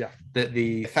 2. Yeah.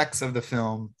 The effects of the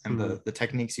film and the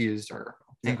techniques used are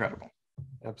incredible.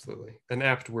 Absolutely. An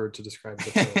apt word to describe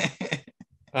the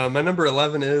film. My number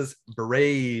 11 is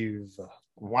Brave.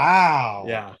 Wow.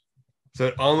 Yeah. So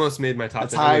it almost made my top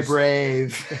 10. Hi,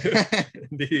 Brave.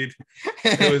 Indeed.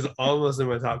 It was almost in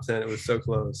my top 10. It was so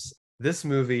close. This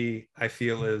movie, I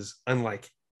feel, is unlike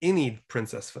any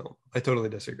princess film. I totally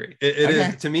disagree. It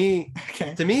is to me,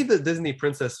 the Disney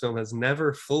princess film has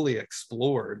never fully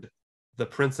explored the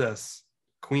princess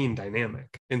queen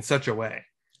dynamic in such a way.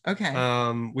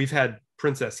 We've had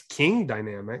princess king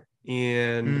dynamic,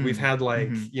 and we've had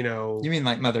you know, you mean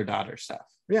like mother-daughter stuff.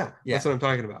 Yeah, that's what I'm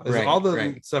talking about. All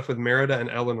the stuff with Merida and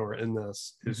Eleanor in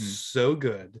this is so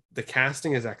good. The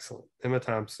casting is excellent. Emma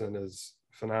Thompson is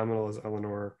phenomenal as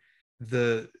Eleanor.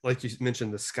 Like you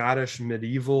mentioned, the Scottish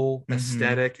medieval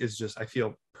aesthetic is just, I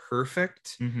feel,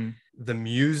 perfect. The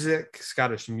music,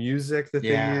 Scottish music that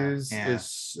they use is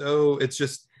so, it's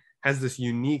just has this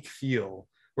unique feel.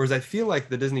 Whereas I feel like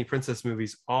the Disney princess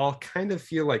movies all kind of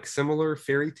feel like similar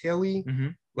fairy tale-y,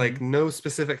 like no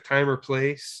specific time or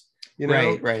place. You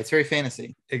know? Right. It's very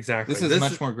fantasy. Exactly. This is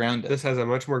much more grounded. This has a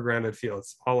much more grounded feel.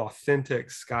 It's all authentic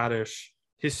Scottish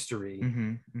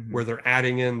history where they're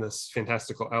adding in this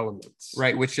fantastical elements.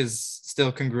 Right, which is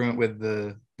still congruent with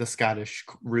the Scottish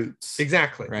roots.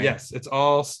 Exactly. Right? Yes. It's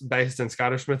all based in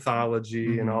Scottish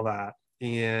mythology and all that.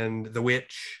 And the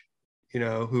witch, you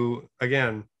know, who,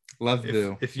 again, love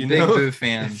Boo. If you big know, Boo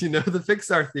fan. If you know the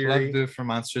Pixar theory, love Boo from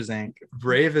Monsters Inc.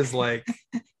 Brave is like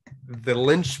the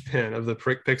linchpin of the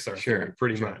Pixar theory,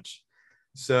 pretty much.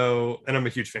 So, and I'm a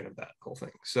huge fan of that whole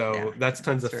thing. So that's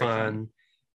tons of fun.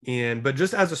 But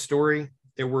just as a story,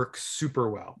 it works super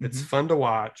well. It's fun to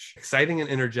watch, exciting and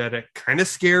energetic, kind of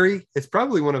scary. It's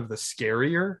probably one of the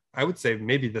scarier, I would say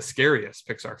maybe the scariest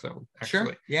Pixar film,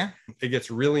 actually. Yeah. It gets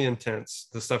really intense.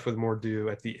 The stuff with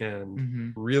Mordu at the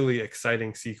end, really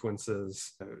exciting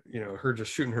sequences. You know, her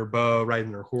just shooting her bow,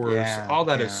 riding her horse. All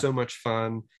that is so much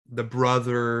fun. The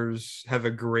brothers have a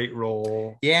great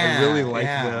role. I really like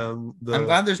them. I'm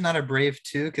glad there's not a Brave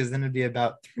 2, because then it'd be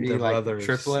about three brothers,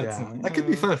 triplets. That could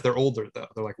be fun if they're older, though.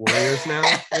 They're like warriors now,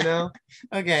 you know?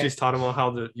 She's taught them all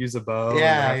how to use a bow. And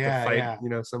have to fight, you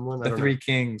know, someone. The Three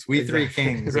Kings. Three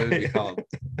Kings, it would be called.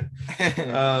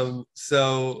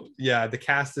 So, yeah, the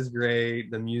cast is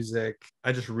great. The music.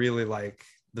 I just really like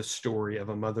the story of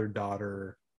a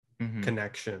mother-daughter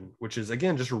connection, which is,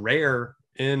 again, just rare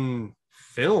in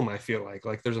film. I feel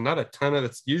like there's not a ton of,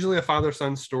 it's usually a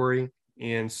father-son story,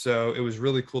 and so it was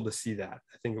really cool to see that.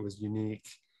 I think it was unique,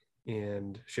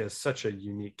 and she has such a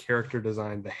unique character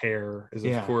design. The hair is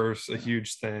of course a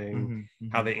huge thing,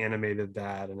 how they animated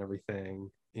that and everything,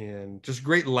 and just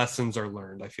great lessons are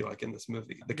learned, I feel like, in this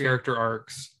movie. The character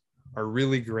arcs are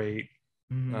really great.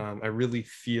 I really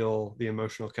feel the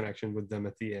emotional connection with them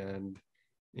at the end.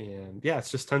 And yeah,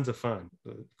 it's just tons of fun.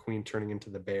 The queen turning into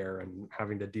the bear and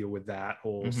having to deal with that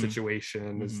whole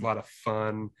situation is a lot of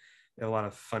fun. A lot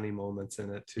of funny moments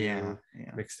in it too,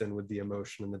 mixed in with the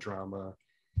emotion and the drama.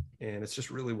 And it's just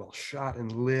really well shot and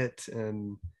lit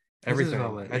and everything.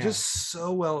 I think it's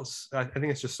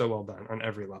just so well done on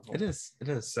every level. It is.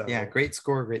 So, great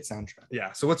score, great soundtrack.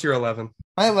 Yeah. So what's your 11?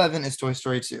 My 11 is Toy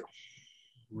Story 2.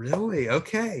 Really?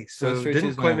 Okay. So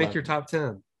didn't quite make your top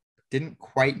 10. Didn't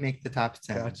quite make the top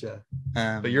 10. Gotcha.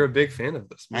 But you're a big fan of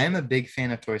this movie. I am a big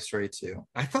fan of Toy Story 2.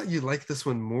 I thought you liked this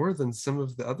one more than some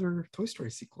of the other Toy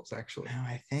Story sequels, actually. No,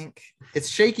 I think it's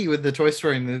shaky with the Toy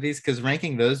Story movies, because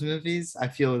ranking those movies, I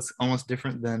feel, is almost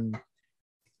different than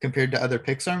compared to other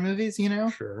Pixar movies, you know?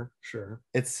 Sure.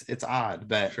 It's odd,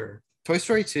 but Toy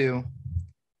Story 2,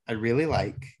 I really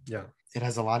like. Yeah. It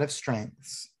has a lot of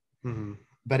strengths,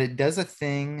 but it does a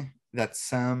thing that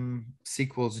some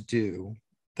sequels do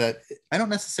that I don't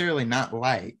necessarily not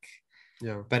like,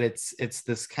 Yeah. But it's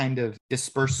this kind of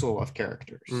dispersal of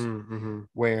characters Mm-hmm.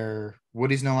 where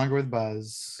Woody's no longer with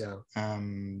Buzz. Yeah.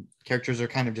 Characters are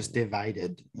kind of just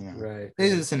divided. Right. They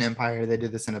do this in Empire. They do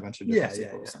this in a bunch of different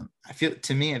sequels. And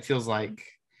to me, it feels like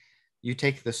you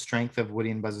take the strength of Woody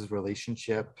and Buzz's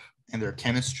relationship and their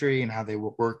chemistry and how they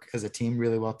work as a team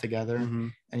really well together.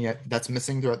 And yet that's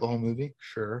missing throughout the whole movie.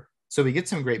 Sure. So we get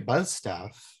some great Buzz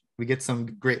stuff. We get some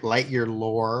great Lightyear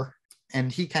lore. And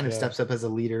he kind of steps up as a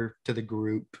leader to the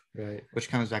group, which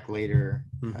comes back later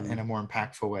in a more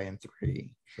impactful way in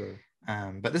 3. Sure.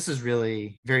 But this is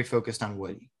really very focused on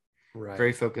Woody. Right.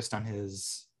 Very focused on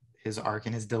his arc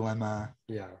and his dilemma.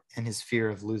 Yeah. And his fear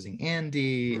of losing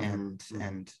Andy. And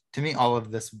to me, all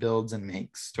of this builds and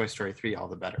makes Toy Story 3 all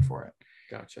the better for it.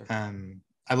 Gotcha.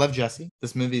 I love Jessie.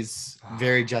 This movie's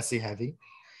very Jessie heavy.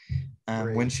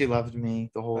 When She Loved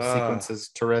Me, the whole sequence is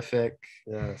terrific.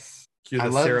 Yes. I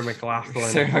love Sarah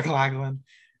McLachlan.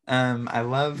 I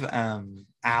love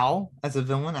Al as a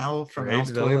villain. Al from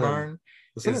Al's Toy Barn.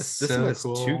 This one has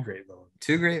cool.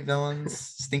 Two great villains.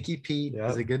 Stinky Pete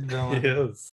is a good villain. He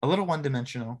is. A little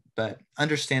one-dimensional, but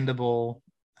understandable.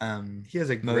 He has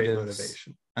a great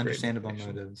motivation. Understandable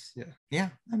motives. Yeah.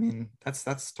 I mean,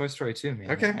 that's Toy Story 2,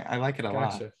 man. Okay. I like it a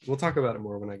lot. We'll talk about it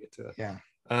more when I get to it. Yeah.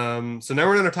 So now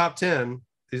we're in our top 10.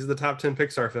 These are the top 10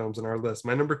 Pixar films in our list.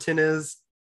 My number 10 is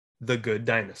The Good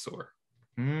Dinosaur.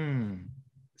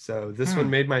 So this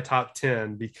one made my top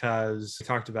 10 because we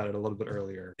talked about it a little bit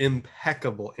earlier.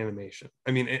 Impeccable animation.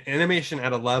 I mean, animation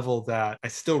at a level that I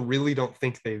still really don't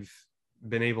think they've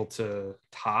been able to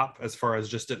top as far as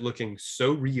just it looking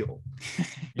so real.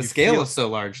 The scale is so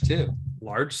large too.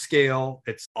 Large scale.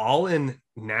 It's all in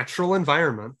natural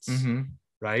environments.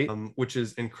 Right? Which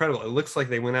is incredible. It looks like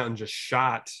they went out and just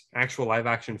shot actual live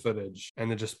action footage and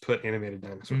then just put animated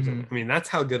dinosaurs in it. I mean, that's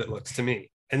how good it looks to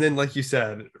me. And then, like you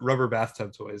said, rubber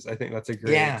bathtub toys. I think that's a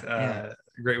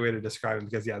great way to describe them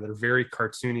because, they're very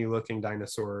cartoony looking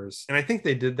dinosaurs. And I think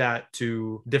they did that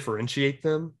to differentiate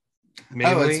them.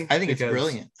 Mainly I think it's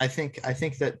brilliant. I think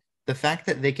that the fact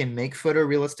that they can make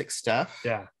photorealistic stuff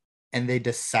and they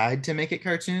decide to make it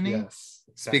cartoony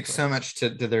speaks so much to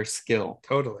their skill.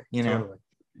 Totally. Totally.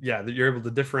 Yeah, that you're able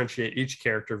to differentiate each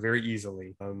character very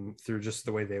easily through just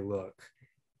the way they look.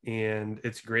 And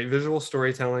it's great visual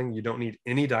storytelling. You don't need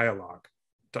any dialogue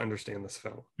to understand this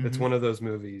film. It's one of those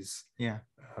movies.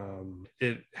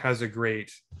 It has a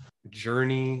great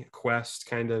journey quest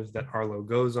kind of that Arlo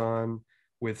goes on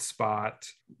with Spot.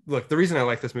 Look, the reason I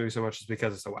like this movie so much is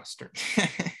because it's a Western.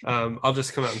 I'll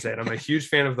just come out and say it. I'm a huge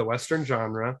fan of the Western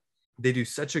genre. They do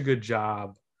such a good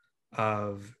job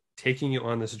of taking you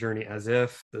on this journey as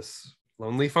if this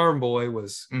lonely farm boy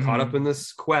was caught up in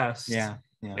this quest.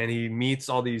 And he meets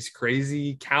all these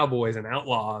crazy cowboys and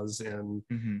outlaws, and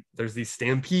there's these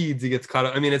stampedes. He gets caught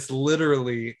up. I mean, it's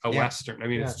literally a Western. I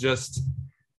mean, it's just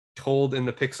told in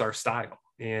the Pixar style,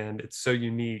 and it's so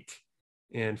unique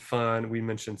and fun. We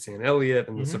mentioned Sam Elliott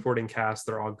and the supporting cast.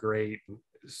 They're all great.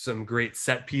 Some great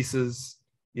set pieces,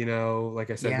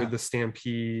 like I said, with the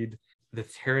stampede, the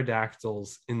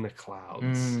pterodactyls in the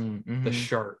clouds, the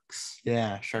sharks.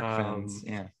 Shark fins.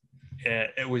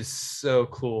 It was so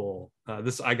cool.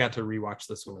 I got to rewatch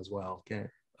this one as well.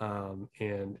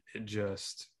 And it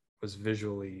just was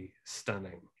visually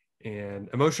stunning. And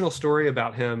emotional story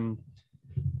about him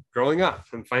growing up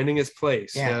and finding his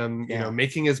place,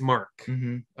 making his mark.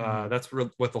 That's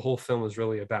what the whole film is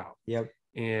really about.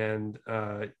 And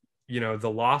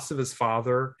the loss of his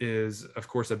father is, of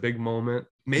course, a big moment.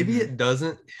 Maybe it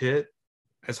doesn't hit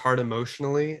as hard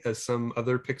emotionally as some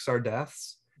other Pixar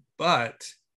deaths, but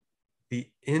the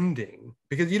ending,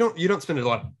 because you don't spend a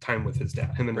lot of time with his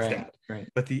dad, him and his dad,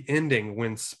 but the ending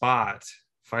when Spot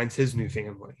finds his new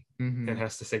family and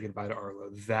has to say goodbye to Arlo,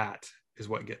 that is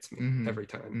what gets me every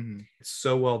time. It's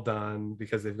so well done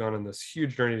because they've gone on this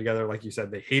huge journey together. Like you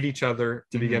said, they hate each other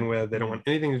to begin with. They don't want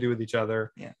anything to do with each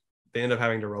other. They end up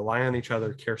having to rely on each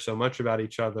other, care so much about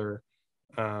each other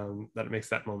that it makes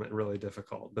that moment really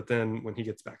difficult. But then when he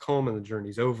gets back home and the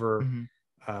journey's over,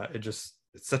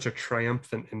 it's such a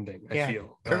triumphant ending. I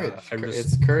feel courage.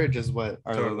 It's courage is what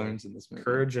Arlo learns in this movie.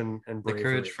 Courage and bravery. The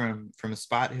courage from a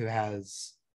Spot who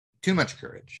has too much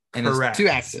courage and is too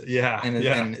active.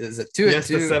 And is it too? He has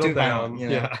to settle down.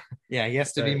 He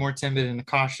has to be more timid and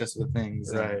cautious with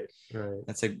things. Right.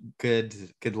 That's a good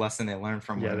lesson they learn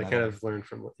from. They kind of learn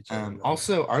from each other.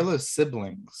 Also, Arlo's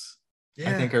siblings,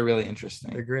 I think, are really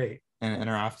interesting. They're great and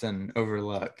are often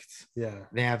overlooked.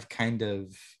 They have kind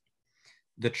of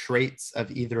the traits of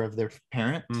either of their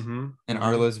parent, and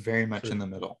Arlo's very much in the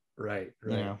middle. Right.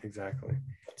 Exactly.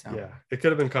 So. It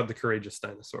could have been called The Courageous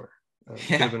Dinosaur.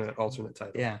 Could have been an alternate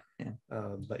title. Yeah.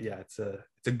 But yeah, it's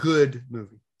a good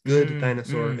movie. Good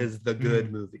Dinosaur is the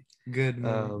good movie. Good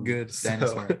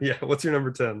Dinosaur. Yeah. What's your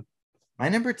number 10? My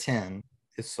number 10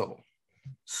 is Soul.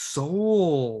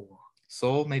 Soul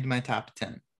made my top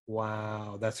 10.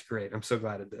 Wow, that's great. I'm so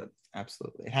glad it did.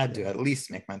 Absolutely. It had to at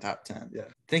least make my top 10. Yeah.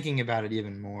 Thinking about it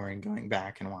even more and going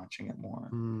back and watching it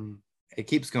more. It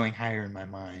keeps going higher in my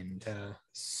mind. Yeah.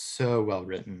 So well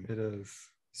written. It is.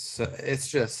 So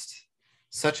it's just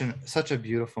such a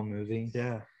beautiful movie.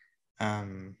 Yeah.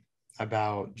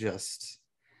 About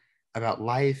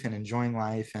life and enjoying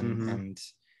life and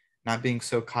not being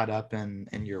so caught up in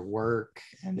your work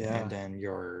and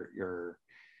your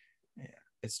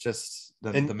it's just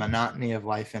the monotony of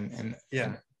life and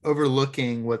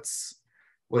overlooking what's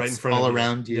right in front all of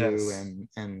around you yes.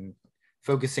 and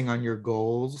focusing on your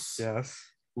goals. Yes.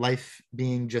 Life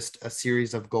being just a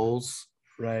series of goals.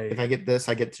 Right. If I get this,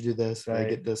 I get to do this. Right. If I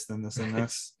get this, then this and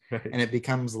this. Right. And it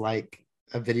becomes like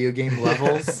a video game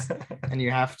levels and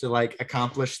you have to like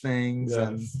accomplish things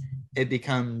and it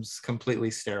becomes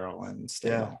completely sterile and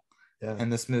stale. Yeah.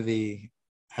 And this movie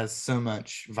has so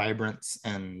much vibrance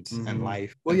and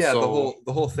life. Well, and yeah, soul.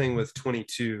 the whole thing with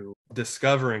 22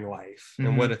 discovering life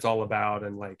and what it's all about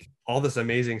and like all this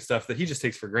amazing stuff that he just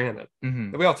takes for granted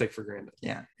that we all take for granted.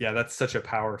 Yeah, that's such a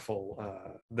powerful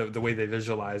the way they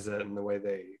visualize it and the way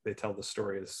they tell the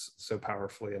story is so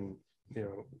powerfully and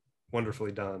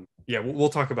wonderfully done. Yeah, we'll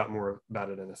talk about more about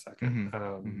it in a second.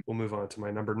 We'll move on to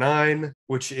my number 9,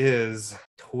 which is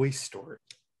Toy Story.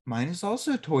 Mine is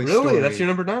also Toy Story. Really? That's your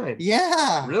number 9?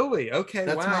 Yeah. Really? Okay.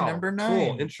 That's my number 9.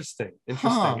 Cool. Interesting.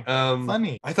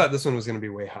 Funny. I thought this one was going to be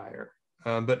way higher.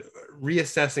 But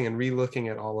reassessing and re-looking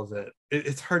at all of it,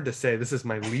 it's hard to say. This is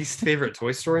my least favorite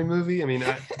Toy Story movie. I mean,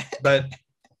 but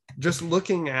just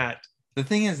looking at the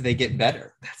thing is they get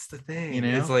better. That's the thing.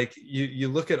 It's like you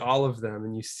look at all of them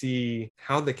and you see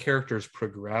how the characters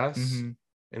progress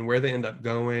and where they end up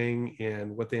going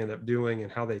and what they end up doing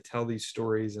and how they tell these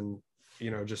stories and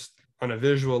just on a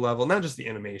visual level, not just the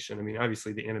animation. I mean,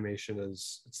 obviously the animation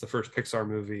it's the first Pixar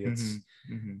movie. It's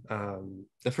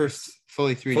the first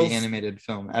fully 3D animated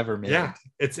film ever made. Yeah,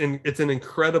 it's an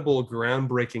incredible,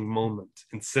 groundbreaking moment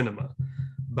in cinema.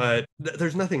 But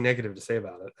there's nothing negative to say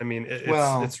about it. I mean,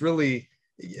 it's really,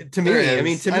 to me, I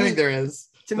think there is.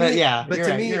 To me,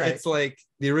 it's like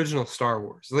the original Star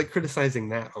Wars. It's like criticizing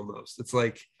that almost. It's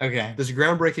like this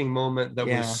groundbreaking moment that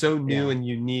was so new and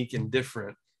unique and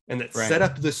different. And that set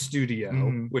up the studio,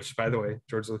 which, by the way,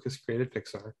 George Lucas created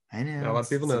Pixar. I know. Not a lot of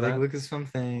people know that. Lucasfilm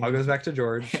thing. All goes back to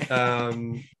George.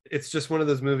 It's just one of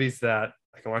those movies that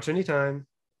I can watch anytime.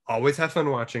 Always have fun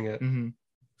watching it.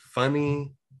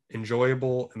 Funny,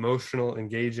 enjoyable, emotional,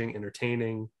 engaging,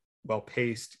 entertaining,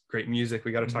 well-paced, great music.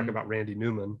 We got to talk about Randy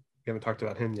Newman. We haven't talked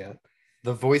about him yet.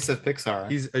 The voice of Pixar.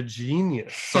 He's a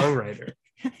genius songwriter.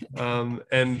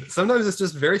 And sometimes it's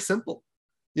just very simple.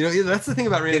 That's the thing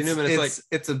about Randy Newman.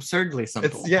 It's absurdly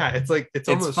simple. It's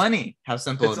almost funny how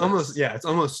simple it's almost is. It's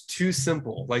almost too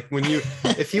simple. Like when you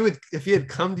if he had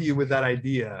come to you with that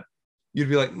idea, you'd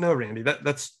be like, no, Randy,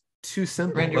 that's too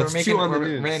simple. Randy,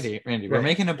 we're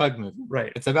making a bug movie.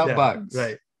 Right. It's about bugs.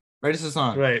 Right. Write us a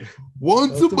song. Right.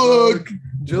 Once a bug,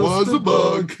 just a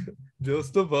bug.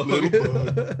 Just a bug.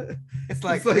 It's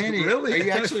like Randy, really? Are you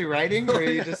actually writing or are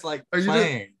you just like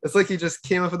playing? It's like he just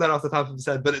came up with that off the top of his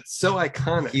head, but it's so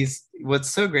iconic. What's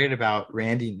so great about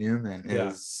Randy Newman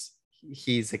is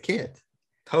he's a kid.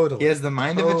 Totally. He has the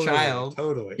mind of a child.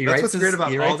 Totally. That's what's great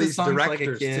about all these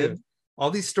directors too. All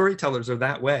these storytellers are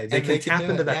that way. They can tap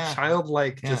into that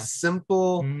childlike, just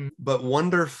simple but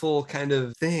wonderful kind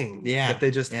of thing that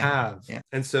they just have. Yeah.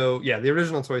 And so, the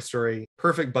original Toy Story,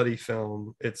 perfect buddy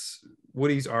film. It's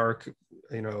Woody's arc,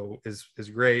 is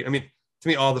great. I mean, to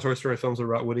me, all the Toy Story films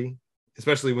are about Woody,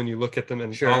 especially when you look at them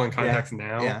all in context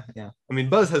now. Yeah. I mean,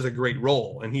 Buzz has a great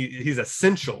role, and he's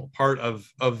essential part of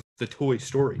the Toy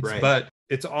Stories, but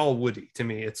it's all Woody to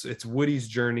me. It's Woody's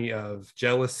journey of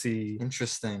jealousy,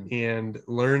 interesting, and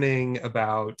learning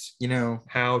about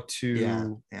how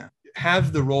to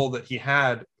have the role that he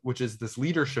had, which is this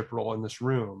leadership role in this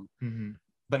room,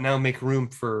 but now make room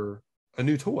for a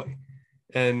new toy,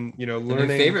 and learning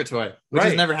a favorite toy, which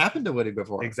has never happened to Woody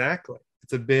before. Exactly.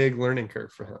 It's a big learning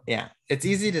curve for him. Yeah, it's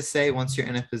easy to say once you're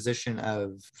in a position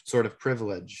of sort of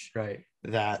privilege, right?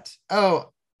 That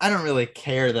I don't really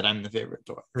care that I'm the favorite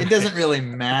toy. Right. It doesn't really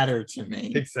matter to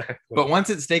me. Exactly. But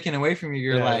once it's taken away from you,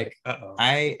 you're like,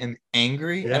 I am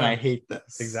angry and I hate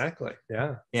this. Exactly.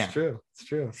 Yeah. It's true. It's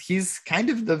true. He's kind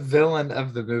of the villain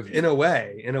of the movie. In a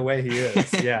way he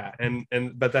is. Yeah.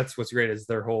 But that's what's great is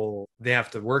they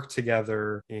have to work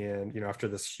together. And, after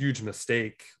this huge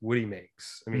mistake Woody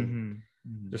makes, I mean,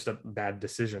 just a bad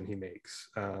decision he makes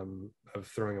of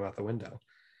throwing him out the window.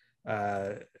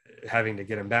 Having to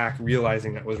get him back,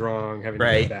 realizing that was wrong, having to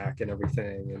get him back and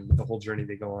everything, and the whole journey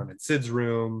they go on in Sid's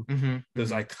room,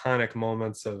 those iconic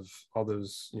moments of all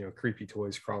those creepy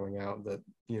toys crawling out that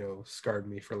scarred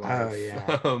me for life.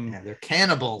 Oh yeah, they're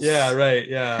cannibals. Yeah, right.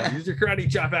 Yeah, use your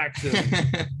karate chop action.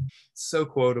 So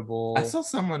quotable. I saw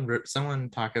someone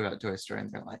talk about Toy Story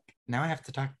and they're like, now I have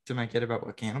to talk to my kid about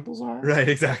what cannibals are. Right,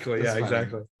 exactly. That's funny.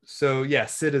 Exactly. So yeah,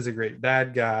 Sid is a great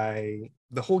bad guy.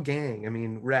 The whole gang, I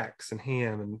mean, Rex and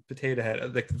Ham and Potato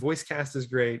Head, the voice cast is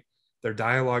great. Their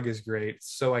dialogue is great.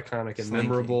 It's so iconic and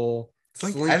memorable.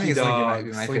 Slinky. I think Slinky might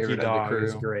be my favorite dog of the crew.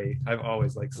 Is great. I've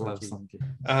always liked Slinky.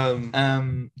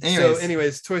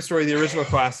 Anyways, Toy Story, the original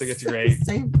classic, it's great.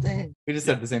 Same thing. We just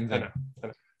said the same thing. I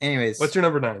know. Anyways, what's your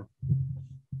number 9?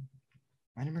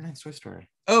 My number 9 is Toy Story.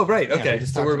 Oh, right. Okay.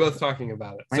 So we're both talking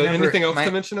about it. So anything else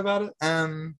to mention about it?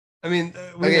 I mean,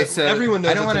 so everyone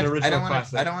knows it's an original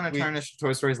classic. I don't want to tarnish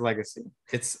Toy Story's legacy.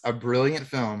 It's a brilliant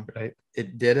film. Right.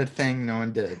 It did a thing no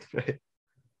one did. Right.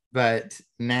 But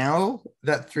now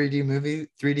that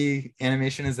 3D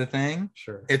animation is a thing,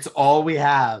 sure, it's all we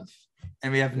have.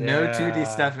 And we have no 2D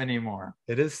stuff anymore.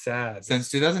 It is sad. Since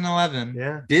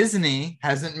 2011, Disney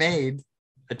hasn't made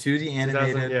a 2D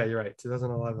animated. Yeah, you're right.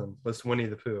 2011 was Winnie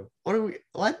the Pooh.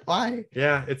 Why?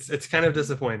 Yeah, it's kind of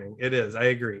disappointing. It is. I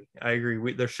agree.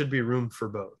 There should be room for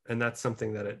both, and that's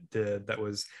something that it did. That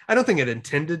was. I don't think it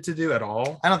intended to do at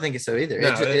all. I don't think so either.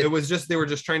 No, it was just they were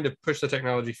just trying to push the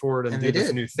technology forward and do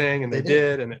this new thing, and they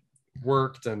did, and it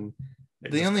worked. And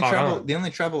the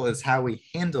only trouble is how we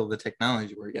handle the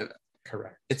technology we're given.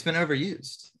 Correct. It's been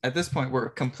overused. At this point, we're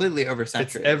completely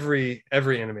oversaturated. It's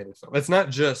every animated film. It's not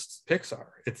just Pixar.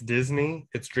 It's Disney.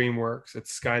 It's DreamWorks.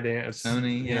 It's Skydance.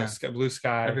 Sony. Blue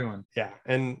Sky. Everyone. Yeah,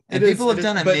 and people have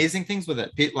done amazing things with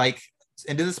it. Like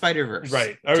Into the Spider-Verse.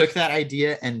 Right. Took that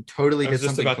idea and totally did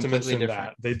something completely different.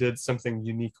 That they did something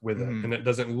unique with it, and it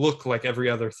doesn't look like every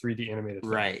other 3D animated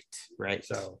film. Right.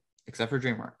 So. Except for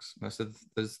DreamWorks, most of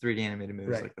those 3D animated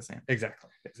movies look the same. Exactly.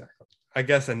 I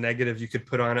guess a negative you could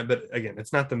put on it, but again,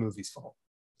 it's not the movie's fault.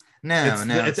 No,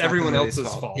 it's everyone else's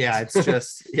fault. Yeah, it's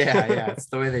just it's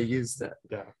the way they used it.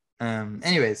 Yeah.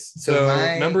 Anyways,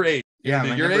 so number 8.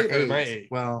 Yeah, your 8 or my 8?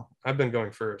 Well, I've been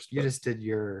going first. You just did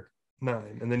your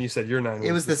 9, and then you said your 9.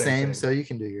 It was the same, so you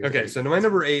can do your. Okay, 8. So my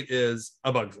number 8 is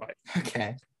A Bug's Life.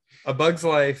 Okay. A Bug's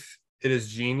Life. It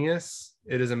is genius.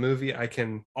 It is a movie I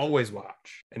can always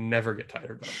watch and never get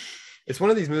tired of. It's one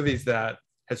of these movies that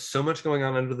has so much going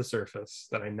on under the surface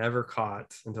that I never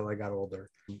caught until I got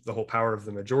older. The whole power of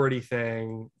the majority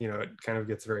thing, it kind of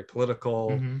gets very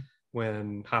political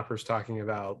when Hopper's talking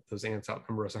about those ants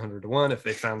outnumber us 100 to 1. If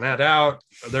they found that out,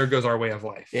 there goes our way of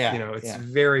life. It's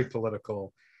very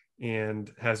political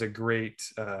and has a great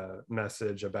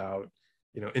message about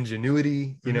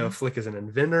ingenuity. Flick is an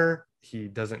inventor. He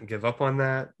doesn't give up on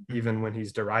that, even when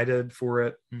he's derided for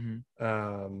it.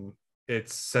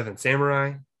 It's Seven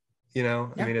Samurai. I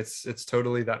mean, it's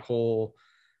totally that whole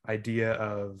idea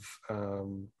of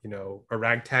a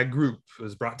ragtag group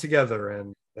was brought together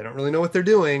and they don't really know what they're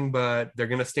doing, but they're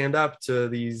going to stand up to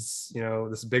these,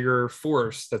 this bigger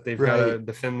force that they've got to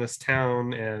defend this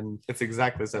town. And it's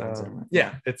exactly Seven Samurai.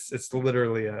 Yeah, it's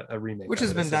literally a remake, which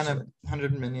has been done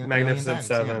 100 million. Magnificent times,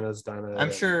 Seven has done it.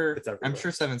 I'm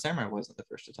sure Seven Samurai wasn't the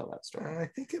first to tell that story. I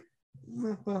think it.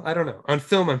 Well, I don't know. On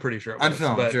film, I'm pretty sure. On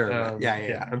film, but, sure.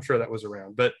 Yeah, I'm sure that was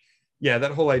around, but. Yeah,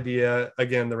 that whole idea,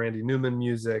 again, the Randy Newman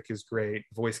music is great.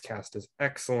 Voice cast is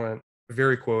excellent,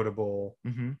 very quotable,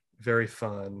 very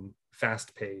fun,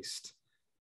 fast-paced.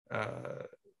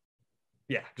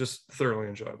 Just thoroughly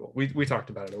enjoyable. We talked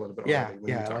about it a little bit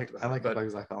already. I like A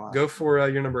Bug's Life a lot. Go for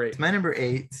your number 8. My number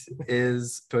 8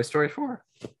 is Toy Story 4.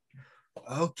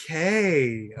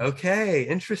 Okay,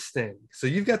 interesting. So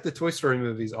you've got the Toy Story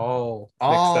movies all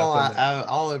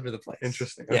over the place.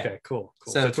 Interesting. Okay, cool.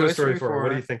 So Toy Story 4, what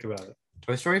do you think about it?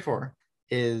 Toy Story 4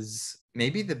 is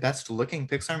maybe the best looking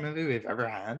Pixar movie we've ever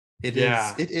had. It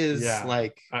is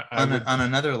like on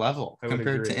another level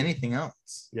compared to anything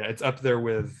else. Yeah, it's up there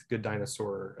with Good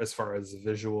Dinosaur as far as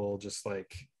visual, just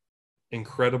like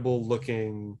incredible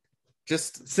looking.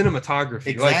 Just cinematography,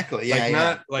 exactly.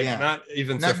 Not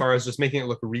even so far as just making it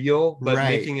look real, but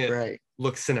making it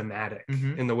look cinematic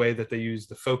in the way that they use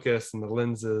the focus and the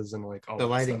lenses and like all the that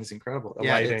lighting stuff. is incredible. The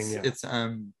lighting,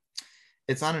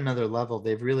 it's on another level.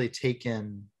 They've really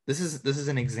taken this is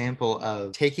an example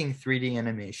of taking 3D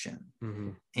animation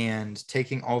and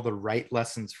taking all the right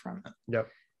lessons from it. Yep.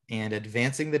 And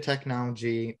advancing the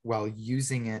technology while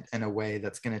using it in a way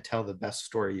that's going to tell the best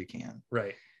story you can.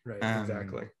 Right.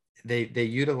 Exactly. They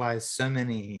utilize so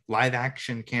many live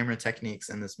action camera techniques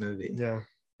in this movie. Yeah.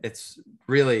 It's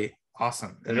really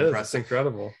awesome and impressive. It's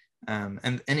incredible.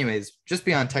 And anyways, just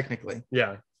beyond technically,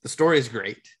 the story is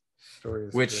great.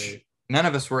 Which great. None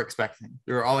of us were expecting.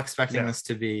 We were all expecting this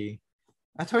to be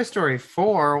a Toy Story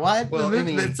 4. What? Well,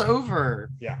 it's over.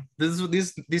 Yeah.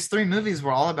 These 3 movies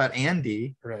were all about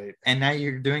Andy. Right. And now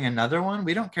you're doing another one.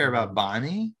 We don't care about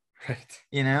Bonnie. Right.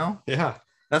 You know? Yeah.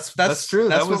 That's true.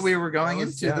 That's what we were going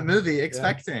into the movie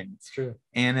expecting. It's true.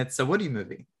 And it's a Woody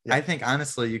movie. Yeah. I think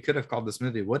honestly, you could have called this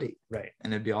movie Woody. Right.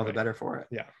 And it'd be all the better for it.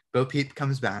 Yeah. Bo Peep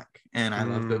comes back, and I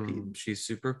love Bo Peep. She's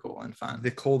super cool and fun.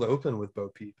 The cold open with Bo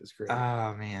Peep is great.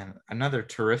 Oh man, another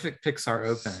terrific Pixar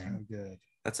opening. So good.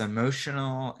 That's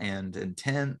emotional and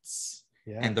intense.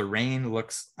 Yeah. And the rain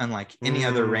looks unlike any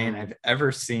other rain I've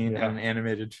ever seen in an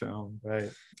animated film.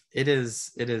 Right. It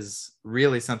is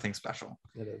really something special.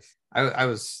 It is. I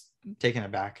was taken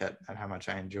aback at how much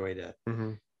I enjoyed it.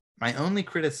 My only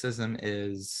criticism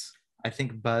is I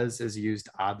think Buzz is used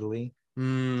oddly.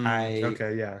 I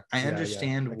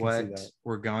understand what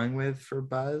we're going with for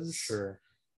Buzz. Sure.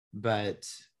 But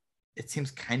it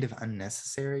seems kind of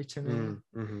unnecessary to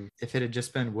me. If it had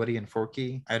just been Woody and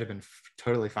Forky, I'd have been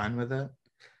totally fine with it.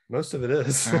 Most of it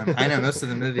is. I know most of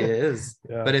the movie is.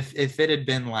 Yeah. But if it had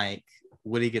been like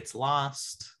Woody gets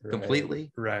lost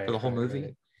completely for the whole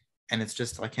movie, and it's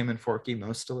just like him and Forky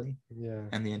mostly,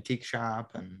 and the antique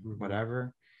shop and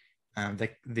whatever,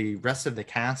 the rest of the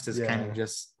cast is kind of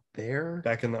just there.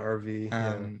 Back in the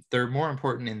RV. They're more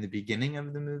important in the beginning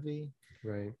of the movie.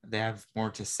 Right. They have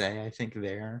more to say, I think,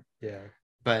 there. Yeah.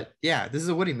 But yeah, this is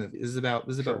a Woody movie. This is about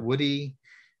Woody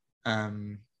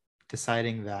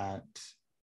deciding that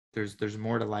there's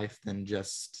more to life than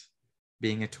just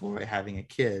being a toy, having a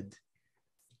kid.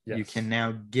 Yes. You can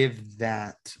now give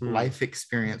that life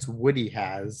experience Woody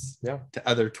has to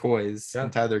other toys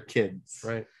and to other kids.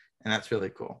 Right. And that's really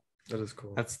cool. That is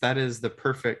cool. That is the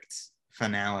perfect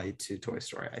finale to Toy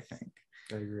Story, I think.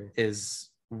 I agree. Is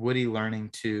Woody learning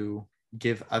to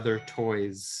give other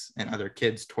toys and other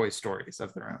kids toy stories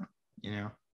of their own, you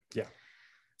know? Yeah.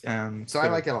 So I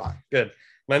like it a lot. Good.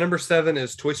 My number 7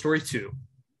 is Toy Story 2.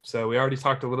 So we already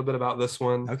talked a little bit about this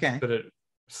one. Okay. Put it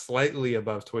slightly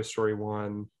above Toy Story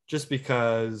 1, just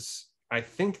because I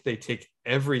think they take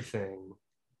everything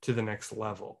to the next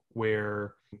level,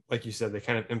 where, like you said, they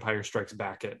kind of Empire Strikes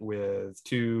Back it with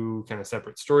 2 kind of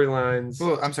separate storylines.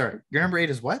 Oh, I'm sorry. Your number 8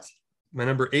 is what? My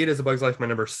number 8 is A Bug's Life. My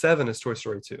number 7 is Toy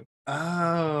Story 2.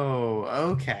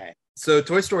 Oh, okay. So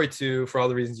Toy Story 2, for all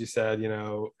the reasons you said, you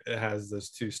know, it has those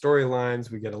 2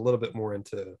 storylines. We get a little bit more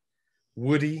into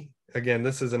Woody. Again,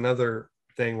 this is another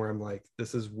thing where I'm like,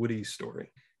 this is Woody's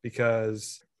story,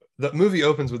 because the movie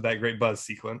opens with that great Buzz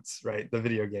sequence, right? The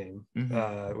video game,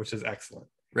 which is excellent.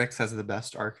 Rex has the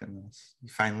best arc in this. He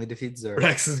finally defeats Zurg.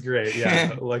 Rex is great.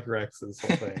 Yeah, like Rex's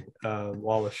whole thing.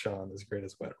 Wallace Shawn is great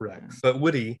as Rex. But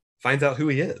Woody finds out who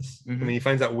he is. I mean, he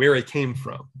finds out where he came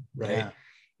from, right? Yeah.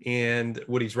 And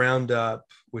Woody's Roundup,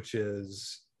 which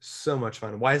is so much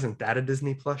fun. Why isn't that a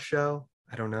Disney Plus show?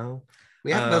 I don't know.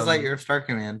 We have Buzz Lightyear of Star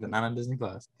Command, but not on Disney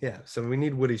Plus. Yeah, so we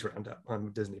need Woody's Roundup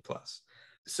on Disney Plus.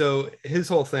 So his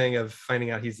whole thing of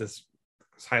finding out he's this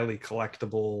highly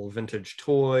collectible vintage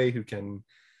toy who can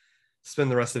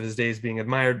spend the rest of his days being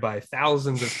admired by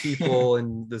thousands of people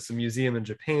in this museum in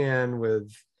Japan,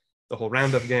 with the whole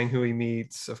Roundup gang who he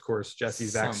meets. Of course,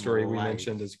 Jesse's backstory we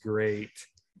mentioned is great.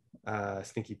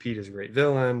 Stinky Pete is a great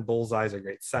villain. Bullseye's a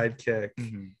great sidekick.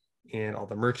 And all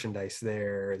the merchandise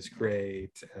there is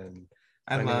great. And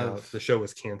I love the show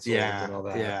was canceled and all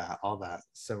that. Yeah, all that.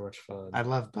 So much fun. I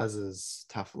love Buzz's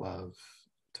tough love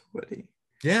to Woody.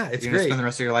 Yeah, it's You're great. Spend the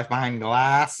rest of your life behind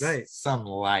glass. Right. Some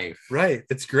life. Right.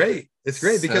 It's great. It's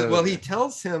great because, he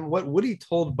tells him what Woody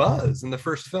told Buzz in the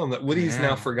first film, that Woody's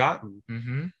now forgotten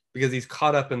because he's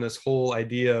caught up in this whole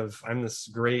idea of, I'm this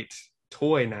great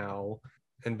toy now.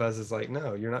 And Buzz is like,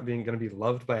 no, you're not going to be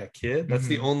loved by a kid. That's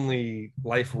the only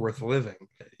life worth living.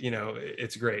 You know,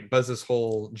 it's great. Buzz's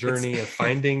whole journey of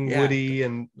finding Woody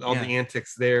and all the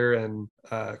antics there, and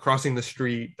crossing the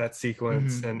street, that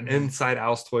sequence, and inside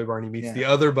Al's Toy Barn, he meets the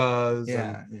other Buzz,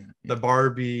 the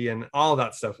Barbie, and all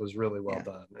that stuff was really well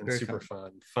done and very super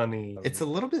fun, funny. It's a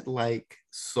little bit like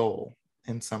Soul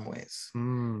in some ways,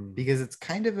 because it's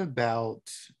kind of about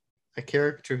a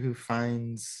character who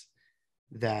finds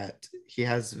that he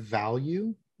has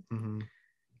value,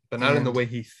 but not in the way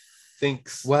he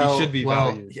thinks he should be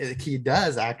valued. He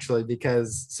does actually,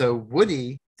 because so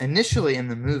Woody initially in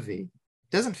the movie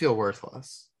doesn't feel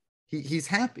worthless. He's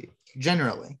happy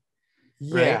generally.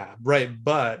 Yeah, right.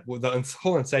 But the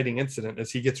whole inciting incident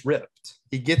is he gets ripped.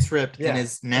 He gets ripped and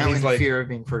is now in fear of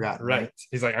being forgotten. Right.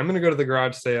 He's like, I'm going to go to the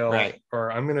garage sale,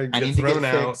 or I'm going to get thrown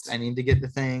out. I need to get the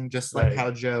thing, just like how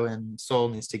Joe and Soul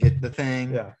needs to get the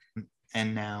thing. Yeah.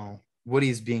 And now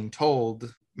Woody's being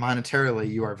told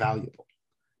monetarily, you are valuable.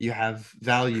 You have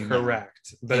value.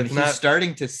 Correct. But and he's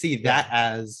starting to see that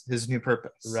as his new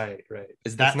purpose. Right.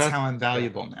 Is that's how I'm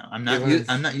valuable now. I'm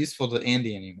not useful to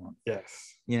Andy anymore.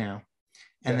 Yes. You know.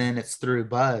 And then it's through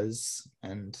Buzz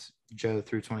and Joe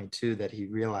through 22 that he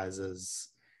realizes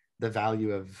the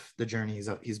value of the journey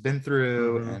he's been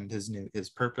through and his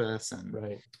purpose.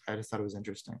 And I just thought it was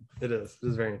interesting. It is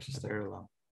very interesting. Parallel.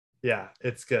 Yeah,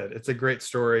 it's good. It's a great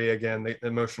story. Again, the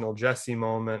emotional Jesse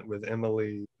moment with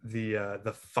Emily,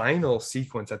 the final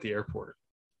sequence at the airport,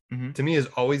 to me has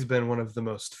always been one of the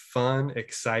most fun,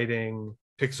 exciting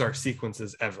Pixar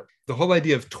sequences ever. The whole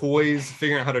idea of toys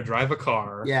figuring out how to drive a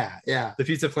car. Yeah. The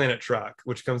Pizza Planet truck,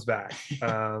 which comes back.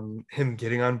 Him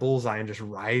getting on Bullseye and just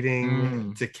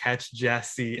riding to catch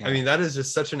Jesse. Yeah. I mean, that is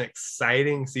just such an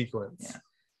exciting sequence. Yeah.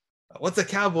 What's a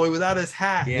cowboy without his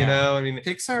hat? Yeah. You know, I mean,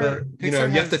 Pixar you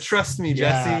have to trust me,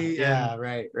 Jesse. Yeah,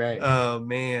 right. Oh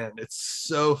man, it's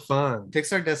so fun.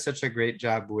 Pixar does such a great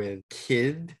job with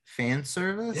kid fan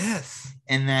service. Yes.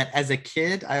 And that as a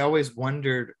kid, I always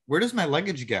wondered, where does my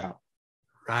luggage go?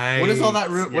 Right. What is all that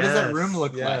room? What does that room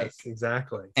look like?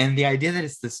 Exactly. And the idea that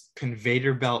it's this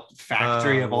conveyor belt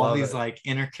factory of all these like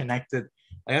interconnected.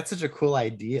 Like, that's such a cool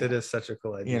idea. It is such a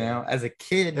cool idea. You know, as a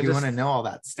kid, you want to know all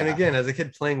that stuff. And again, as a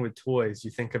kid playing with toys,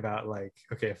 you think about like,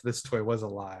 okay, if this toy was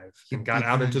alive and got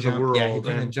out into the world, he'd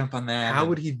and jump on that. How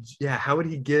would he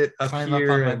get up climb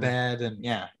here up on my bed and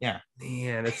yeah.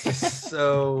 Man, it's just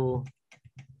so.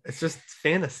 It's just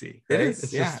fantasy. Right? It is.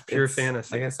 It's just pure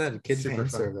fantasy. Like I said, kid fan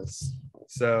service.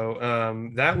 So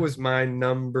that was my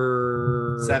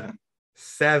number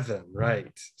 7,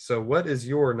 right? So what is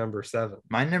your number 7?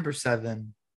 My number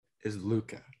 7 is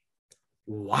Luca.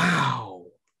 Wow,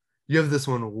 you have this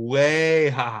one way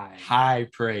high. High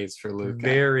praise for Luca.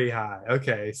 Very high.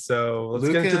 Okay, so let's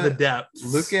get into the depths.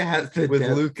 Luca has the with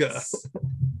depths.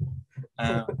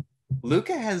 Luca.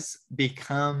 Luca has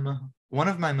become one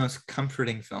of my most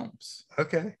comforting films.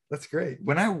 Okay, that's great.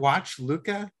 When I watch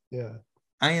Luca,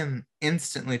 I am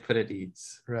instantly put at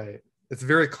ease. Right. It's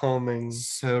very calming.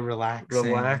 So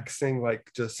relaxing,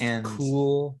 like just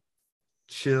cool,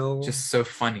 chill. Just so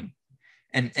funny.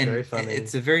 And very funny.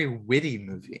 It's a very witty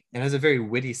movie. It has a very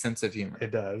witty sense of humor.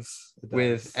 It does.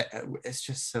 It's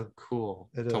just so cool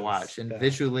to watch. And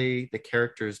visually, the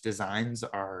characters' designs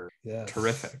are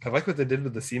terrific. I like what they did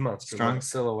with the sea monster. Strong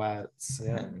silhouettes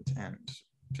and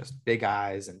just big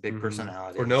eyes and big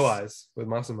personalities. Or no eyes with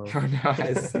Massimo. Or no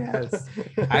eyes, yes.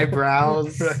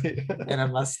 Eyebrows and a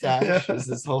mustache is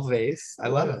this whole face. I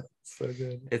love it. So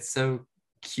good. It's so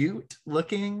cute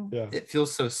looking. Yeah. It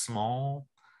feels so small.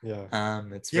 Yeah.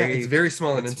 It's very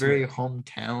small and it's very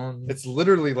hometown. It's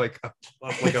literally like a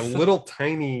little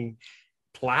tiny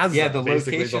plaza. Yeah, the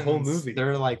locations, the whole movie.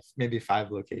 There are like maybe 5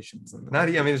 locations.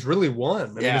 It's really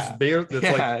one. There's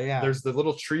the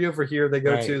little tree over here they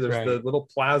go to. There's the little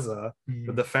plaza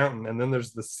with the fountain, and then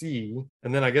there's the sea,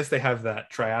 and then I guess they have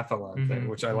that triathlon thing,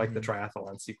 which I like the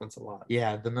triathlon sequence a lot.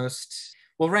 Yeah, the most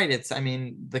it's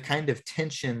the kind of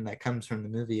tension that comes from the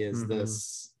movie is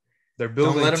this. They're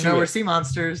building. Don't let them know we're sea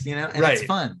monsters, and it's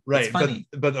fun. Right, it's funny.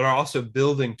 But they're also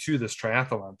building to this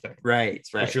triathlon thing. Right.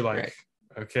 Which you're like,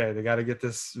 okay, they got to get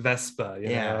this Vespa,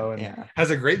 and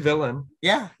has a great villain.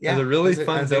 Yeah. Has a really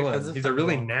fun villain. He's a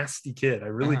really nasty kid. I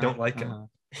really don't like him.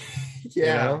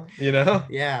 Yeah. You know?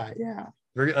 Yeah.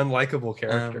 Very unlikable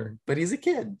character. But he's a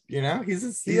kid, He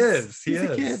is. He is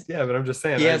a kid. Yeah, but I'm just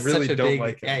saying, I really don't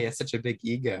like him. Yeah, he has such a big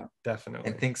ego.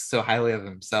 Definitely. And thinks so highly of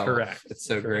himself. Correct. It's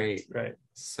so great. Right.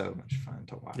 So much fun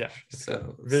to watch. Yeah.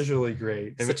 So visually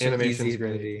great. Animation's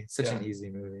great. Movie. Such an easy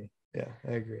movie. Yeah,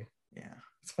 I agree. Yeah.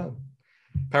 It's fun.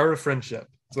 Power of friendship.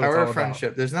 Power of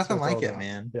friendship. There's nothing like it,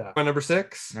 man. Yeah. My number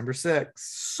 6. Number 6.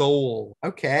 Soul.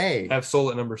 Okay. I have Soul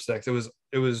at number 6. It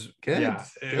was good. Yeah.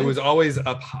 It was always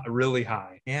up really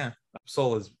high. Yeah.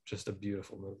 Soul is just a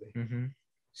beautiful movie. Mm-hmm.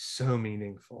 So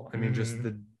meaningful. I mean, just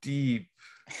the deep,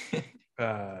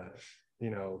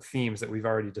 themes that we've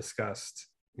already discussed.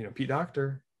 Pete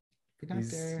Docter.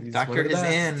 He's Doctor is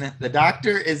in. The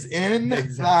Doctor is in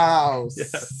the house.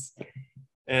 Yes.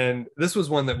 And this was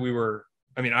one that we were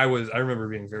I mean, I remember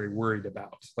being very worried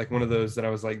about, like, one of those that I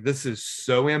was like, this is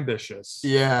so ambitious.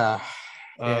 Yeah.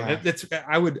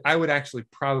 I would actually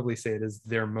probably say it is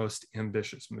their most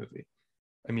ambitious movie.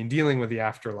 I mean, dealing with the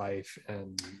afterlife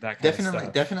and that kind of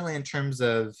stuff. Definitely in terms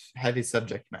of heavy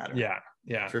subject matter.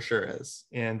 Yeah, for sure is.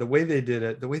 And the way they did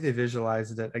it, the way they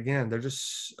visualized it, again, they're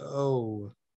just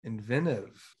so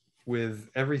inventive with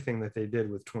everything that they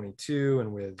did with 22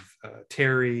 and with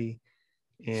Terry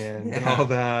and all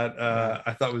that.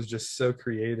 I thought was just so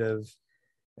creative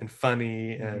and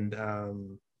funny. And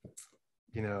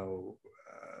you know,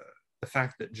 the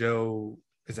fact that Joe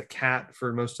is a cat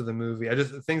for most of the movie,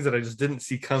 things that I just didn't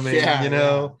see coming,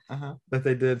 that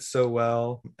they did so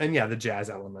well. And the jazz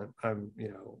element, I'm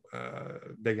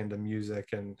big into music,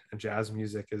 and jazz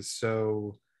music is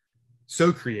so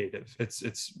creative.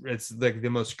 It's like the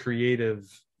most creative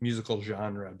musical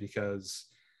genre, because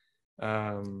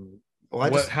I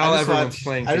just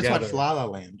watched La La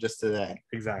Land just today.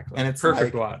 Exactly. And it's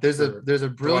perfect watch. There's a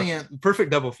brilliant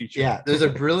perfect double feature. Yeah, there's a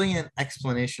brilliant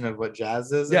explanation of what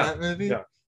jazz is in that movie. Yeah.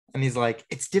 And he's like,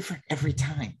 it's different every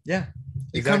time. Yeah.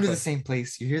 You come to the same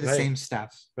place, you hear the same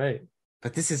stuff. Right.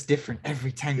 But this is different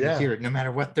every time you hear it, no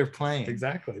matter what they're playing.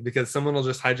 Exactly. Because someone will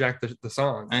just hijack the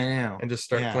song. I know. And just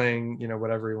start playing,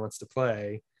 whatever he wants to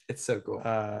play. It's so cool.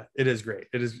 It is great.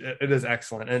 It is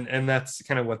excellent. And that's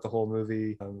kind of what the whole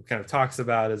movie kind of talks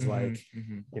about, is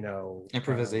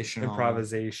improvisation,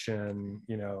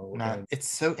 it's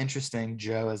so interesting,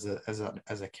 Joe, as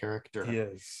a character. He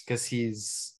is. Because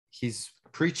he's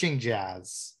preaching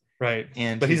jazz. Right.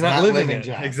 But he's not living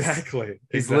jazz. Exactly.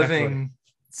 He's living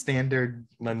standard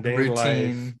mundane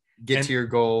routine, life. Get to your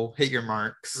goal, hit your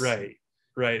marks. Right.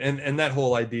 And that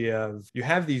whole idea of, you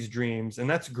have these dreams, and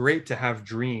that's great to have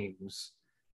dreams,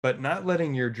 but not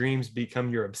letting your dreams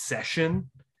become your obsession.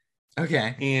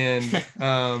 Okay. And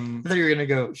I thought you were gonna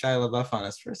go Shia LaBeouf on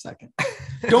us for a second.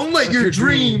 Don't let your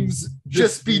dreams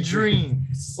just be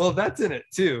dreams. Well, that's in it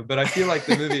too, but I feel like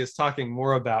the movie is talking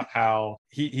more about how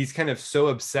he's kind of so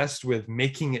obsessed with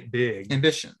making it big,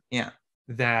 ambition,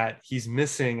 that he's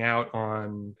missing out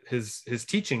on his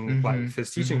teaching life,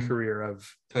 his teaching career of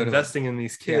investing in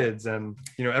these kids, and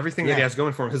everything that he has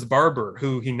going for him. His barber,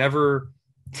 who he never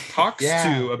talks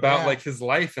to about like his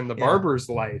life and the barber's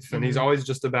life, and he's always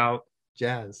just about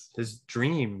jazz, his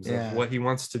dreams of what he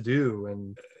wants to do.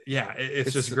 And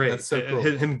it's just great. That's so cool.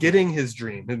 Him getting his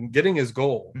dream, him getting his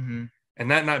goal,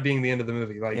 and that not being the end of the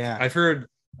movie. Like I've heard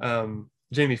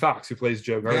Jamie Foxx, who plays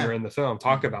Joe Gardner in the film,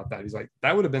 talk about that. He's like,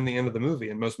 that would have been the end of the movie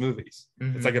in most movies.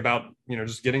 It's like about,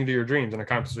 just getting to your dreams and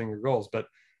accomplishing your goals. But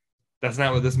that's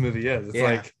not what this movie is.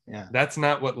 It's that's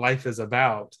not what life is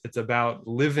about. It's about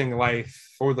living life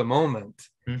for the moment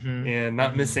and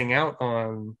not missing out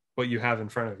on what you have in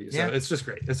front of you. So it's just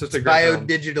great. It's just a great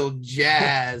digital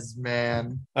jazz,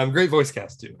 man. Great voice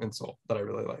cast too in Soul that I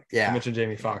really like. I mentioned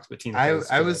Jamie Foxx, but Tina.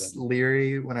 I was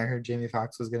leery when I heard Jamie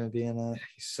Foxx was going to be in it.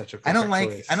 He's such a I don't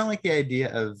like the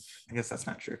idea of, I guess that's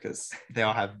not true because they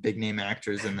all have big name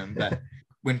actors in them, but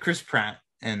when Chris Pratt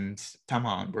and Tom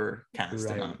Holland were cast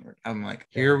in Onward, I'm like,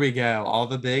 here we go, all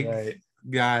the big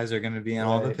guys are going to be in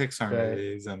all the Pixar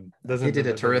movies, and they did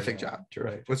a terrific job.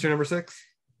 What's your number 6?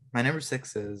 My number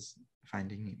 6 is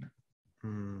Finding Nemo.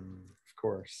 Of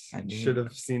course. Should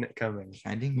have seen it coming.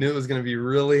 Knew it was going to be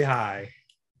really high.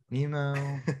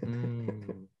 Nemo.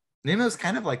 Nemo's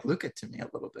kind of like Luca to me a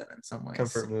little bit in some ways.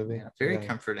 Comfort movie. Very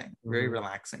comforting, very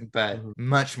relaxing, but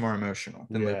much more emotional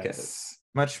than Luca is.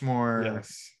 Much more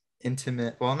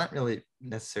intimate. Well, not really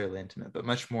necessarily intimate, but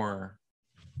much more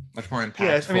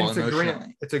impactful. I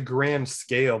mean, it's a grand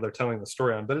scale they're telling the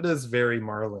story on, but it is very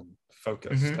Marlon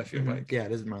focused. I feel like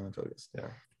it is Marlon focused.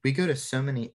 We go to so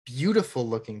many beautiful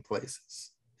looking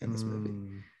places in this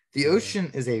movie. The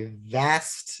ocean is a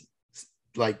vast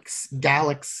like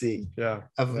galaxy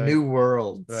of new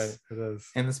worlds. Right, it is.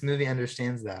 And this movie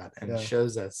understands that and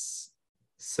shows us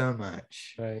so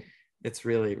much. Right. It's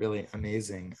really, really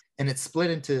amazing. And it's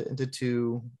split into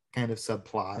two kind of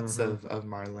subplots of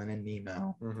Marlon and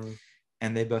Nemo.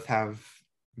 And they both have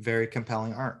very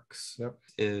compelling arcs.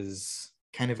 Is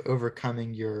kind of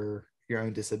overcoming your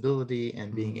own disability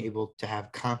and being able to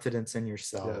have confidence in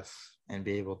yourself and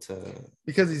be able to,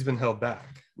 because he's been held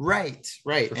back right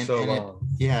for so long.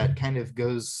 It kind of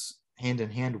goes hand in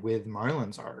hand with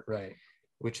Marlon's arc,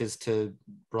 which is to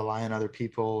rely on other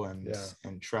people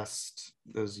and trust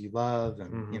those you love,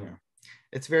 and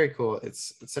it's very cool.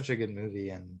 It's such a good movie,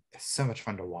 and it's so much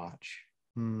fun to watch.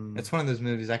 It's one of those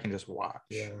movies I can just watch.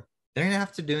 They don't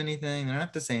have to do anything, they don't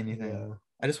have to say anything.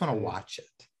 I just want to watch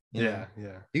it.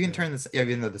 You can turn this,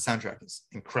 even though the soundtrack is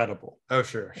incredible. Oh,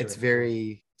 sure. It's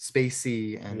very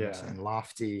spacey and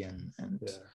lofty and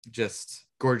just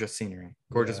gorgeous scenery,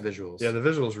 gorgeous visuals. Yeah, the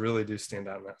visuals really do stand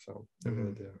out in that film. They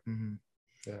really do.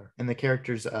 Yeah. And the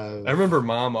characters of... I remember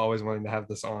Mom always wanting to have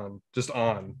this on.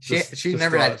 She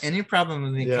never had any problem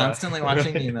with me constantly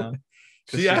watching Nemo.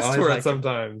 She asked for it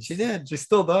sometimes. She did. She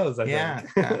still does, I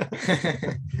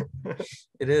think.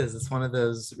 It is. It's one of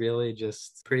those really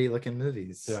just pretty looking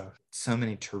movies. Yeah. So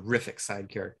many terrific side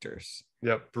characters.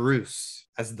 Yep. Bruce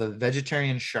as the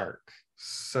vegetarian shark.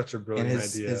 Such a brilliant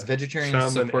idea. His vegetarian Chum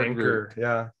support and group.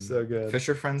 Yeah, so good.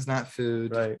 Fisher friends, not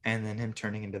food. Right. And then him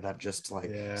turning into that just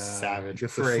like savage,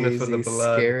 Gets crazy,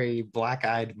 scary,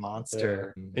 black-eyed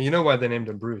monster. Yeah. And you know why they named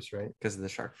him Bruce, right? Because of the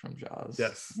shark from Jaws.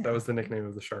 Yes, that was the nickname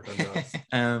of the shark on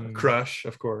Jaws. Crush,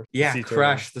 of course. Yeah,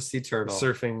 Crush, the sea turtle. The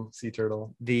surfing sea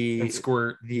turtle. And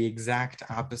Squirt. The exact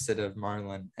opposite of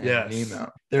Marlin and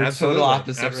Nemo. They're total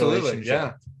opposite relationship.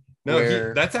 Yeah.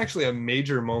 No, that's actually a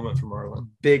major moment for Marlon.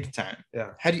 Big time.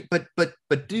 Yeah. How do you,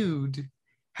 but dude,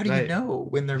 how do you know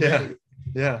when they're ready?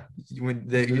 Yeah. You don't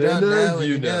know when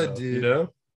you know, dude. You know?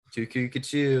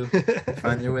 Choo.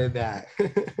 Find your way back.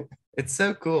 It's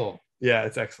so cool. Yeah,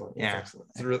 it's excellent. It's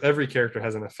excellent. Every character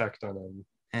has an effect on him.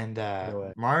 And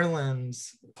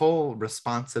Marlon's whole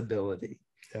responsibility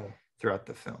throughout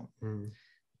the film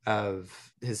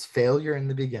of his failure in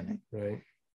the beginning. Right.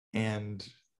 And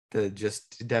the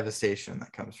just devastation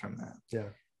that comes from that. Yeah.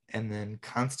 And then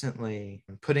constantly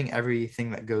putting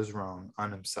everything that goes wrong on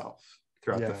himself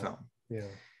throughout the film. Yeah.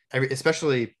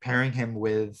 Especially pairing him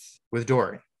with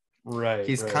Dory. Right.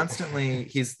 He's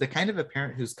the kind of a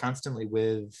parent who's constantly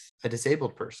with a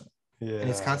disabled person. Yeah. And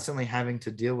he's constantly having to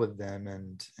deal with them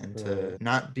and to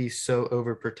not be so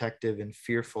overprotective and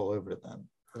fearful over them.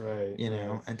 Right.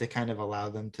 And to kind of allow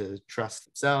them to trust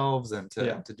themselves and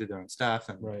to do their own stuff.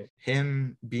 And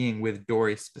him being with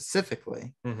Dory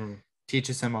specifically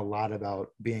teaches him a lot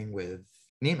about being with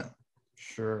Nemo.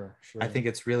 Sure. I think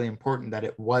it's really important that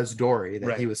it was Dory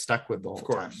that he was stuck with the whole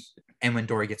time. And when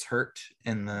Dory gets hurt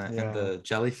in the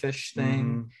jellyfish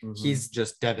thing, he's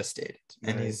just devastated.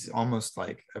 And he's almost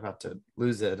like about to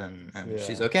lose it. And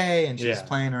she's okay. And she's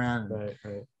playing around.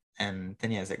 Right. And then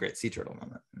he has that great sea turtle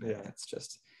moment. Yeah. It's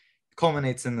just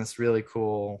culminates in this really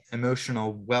cool,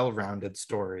 emotional, well-rounded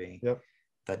story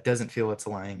that doesn't feel its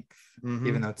length,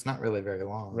 even though it's not really very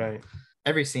long. Right.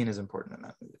 Every scene is important in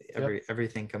that movie.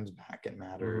 Everything comes back and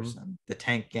matters. And the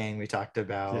tank gang we talked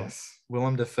about. Yes.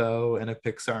 Willem Dafoe in a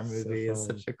Pixar movie is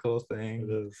such a cool thing.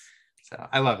 It is. So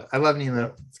I love it. I love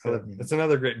Nemo. Yep, it's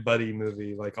another great buddy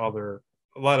movie. Like a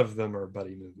lot of them are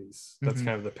buddy movies. That's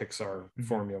kind of the Pixar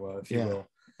formula, if you will.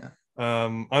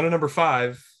 On to number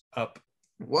 5, Up.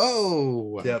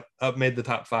 Whoa. Yep. Up made the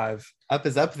top 5. Up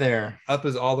is up there. Up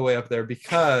is all the way up there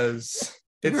because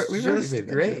it's just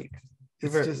great.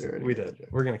 We did.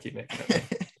 We're gonna keep making it.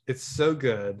 It's so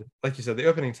good. Like you said, the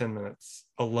opening 10 minutes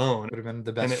alone would have been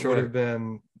the best. And it would have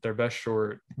been their best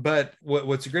short. But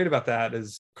what's great about that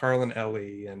is Carl and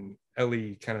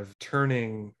Ellie kind of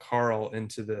turning Carl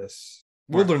into this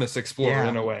wilderness explorer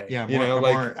in a way. Yeah,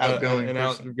 more outgoing,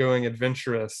 outgoing,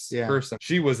 adventurous person.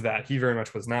 She was that. He very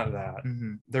much was not that.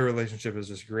 Their relationship is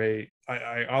just great.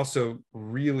 I also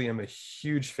really am a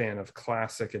huge fan of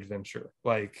classic adventure.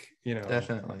 Like,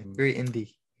 definitely very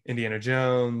indie. Indiana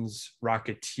Jones,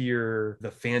 Rocketeer,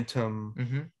 The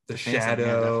Phantom, The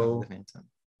Shadow,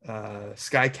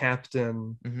 Sky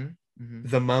Captain,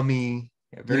 The Mummy.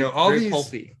 Yeah, all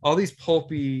these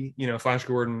pulpy, Flash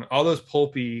Gordon, all those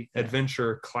pulpy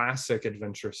classic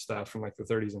adventure stuff from like the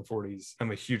 30s and 40s,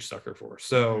 I'm a huge sucker for.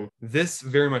 So this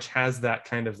very much has that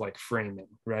kind of like framing,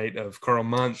 right? Of Karl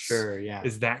Muntz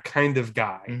is that kind of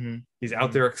guy. He's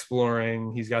out there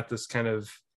exploring. He's got this kind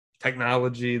of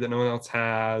technology that no one else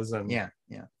has. And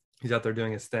he's out there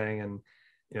doing his thing.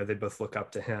 And, they both look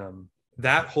up to him.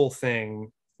 That whole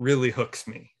thing really hooks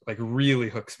me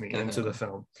into the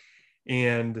film.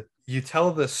 And you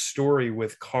tell this story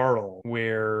with Carl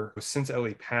where since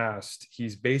Ellie passed,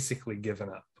 he's basically given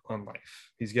up on life.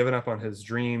 He's given up on his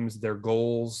dreams, their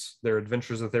goals, their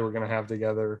adventures that they were going to have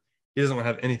together. He doesn't want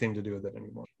to have anything to do with it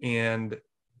anymore. And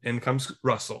comes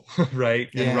Russell, right?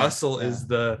 And Russell is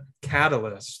the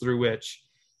catalyst through which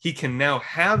he can now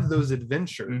have those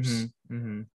adventures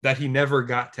that he never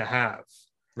got to have.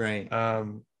 Right.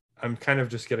 I'm kind of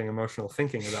just getting emotional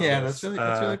thinking about this. That's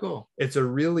really cool. It's a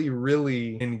really,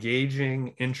 really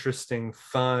engaging, interesting,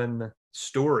 fun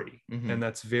story. And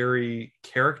that's very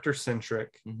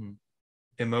character-centric,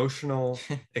 emotional,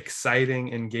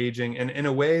 exciting, engaging, and in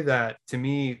a way that, to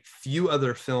me, few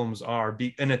other films are.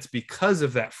 And it's because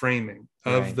of that framing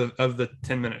of the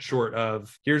 10-minute short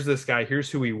of, here's this guy, here's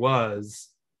who he was,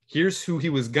 here's who he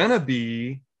was gonna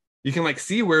be, You can like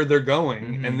see where they're going,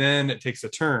 Mm-hmm. and then it takes a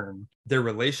turn. Their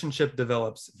relationship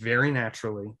develops very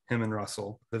naturally, him and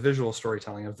Russell. The visual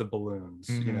storytelling of the balloons,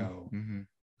 Mm-hmm. you know,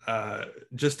 Mm-hmm.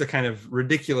 just a kind of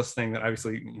ridiculous thing that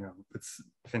obviously, you know, it's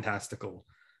fantastical,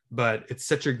 but it's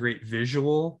such a great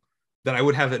visual that I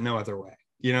would have it no other way.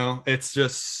 You know, it's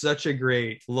just such a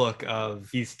great look of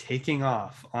he's taking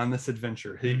off on this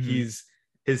adventure. Mm-hmm.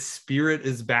 His spirit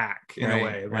is back in a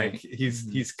way. Like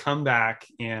he's come back,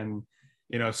 and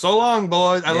you know, so long,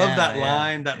 boys. I love that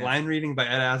line. That line reading by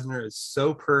Ed Asner is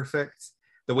so perfect.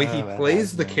 The way he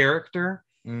plays the character,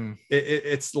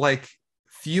 it's like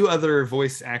few other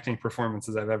voice acting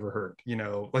performances I've ever heard. You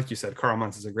know, like you said, Carl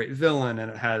Muntz is a great villain, and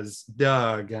it has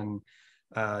Doug and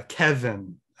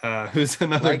Kevin, who's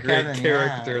another great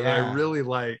character that I really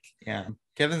like. Yeah.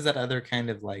 Kevin's that other kind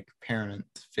of like parent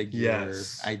figure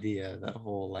idea, that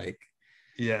whole like.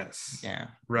 Yes. Yeah.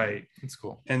 Right. It's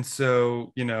cool. And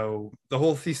so, you know, the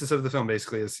whole thesis of the film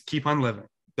basically is keep on living.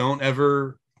 Don't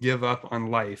ever give up on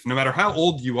life, no matter how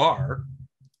old you are.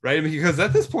 Right. Because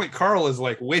at this point, Carl is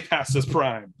like way past his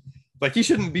prime. Like he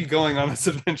shouldn't be going on this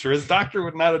adventure. His doctor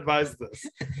would not advise this.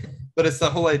 But it's the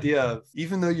whole idea of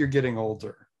even though you're getting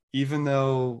older, even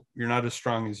though you're not as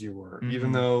strong as you were,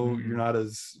 even though you're not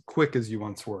as quick as you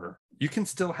once were, you can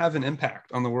still have an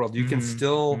impact on the world. You can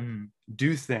still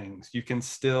do things. You can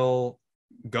still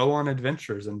go on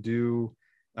adventures and do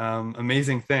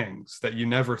amazing things that you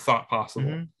never thought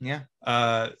possible.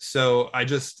 So I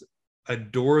just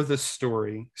adore this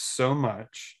story so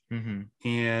much.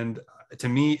 And to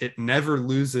me, it never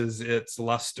loses its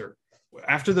luster.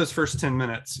 After those first 10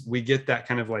 minutes, we get that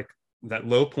kind of like that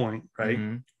low point, right?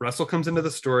 Russell comes into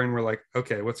the story and we're like,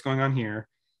 okay, what's going on here?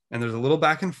 And there's a little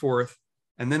back and forth.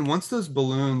 And then once those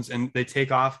balloons and they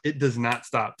take off, it does not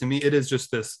stop. To me, it is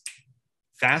just this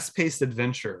fast-paced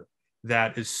adventure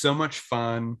that is so much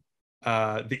fun.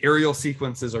 The aerial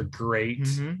sequences are great.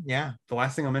 Yeah. The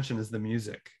last thing I'll mention is the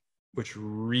music, which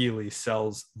really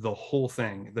sells the whole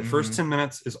thing. The first 10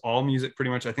 minutes is all music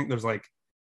pretty much. I think there's like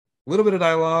a little bit of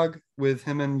dialogue with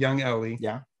him and young Ellie.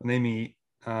 Yeah. When they meet.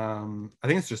 I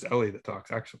think it's just Ellie that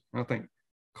talks, actually. I don't think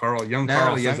Carl says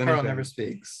anything. Carl never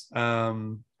speaks.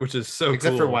 Which is so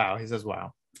except cool. for wow. He says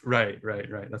wow. Right.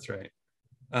 That's right.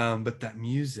 But that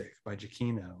music by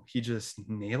Giacchino, he just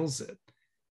nails it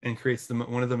and creates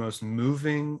one of the most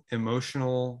moving,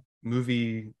 emotional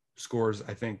movie scores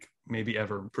I think maybe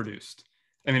ever produced.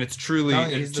 I mean, it's truly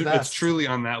it's truly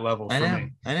on that level for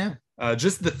me. I know.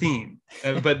 Just the theme,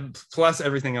 but plus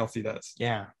everything else he does.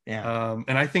 Yeah.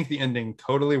 And I think the ending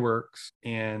totally works.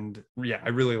 And yeah, I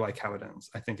really like how it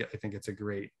ends. I think it's a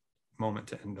great moment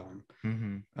to end on.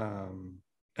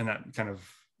 And that kind of,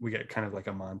 we get kind of like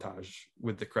a montage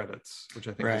with the credits, which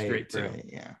I think is great too.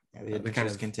 Yeah. The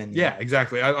adventures continue. Yeah,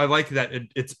 exactly. I like that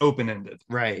it's open-ended.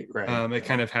 Right. It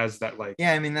kind of has that like.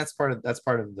 Yeah, I mean that's part of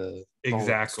the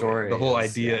whole story. The whole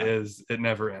idea is it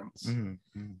never ends.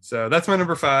 So that's my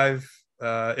number 5.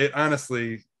 It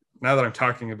honestly, now that I'm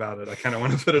talking about it, I kind of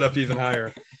want to put it up even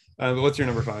higher. But what's your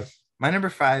number 5? My number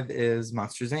 5 is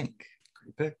Monsters Inc.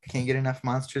 Great pick. Can't get enough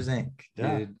Monsters Inc.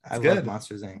 Dude, I love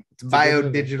Monsters Inc. It's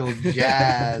bio-digital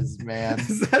jazz, man.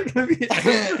 Is that gonna be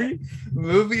every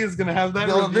movie is gonna have that?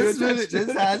 No, this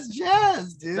has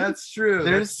jazz, dude. That's true.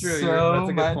 There's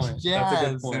so much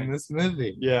jazz in this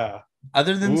movie. Yeah.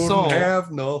 Other than Soul,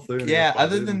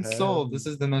 other than Soul, this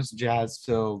is the most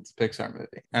jazz-filled Pixar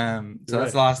movie. So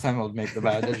that's the last time I'll make the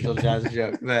bio-digital jazz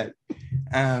joke. But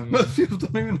most people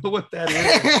don't even know what that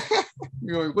is.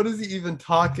 You're going, what is he even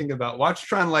talking about? Watch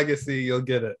Tron Legacy, you'll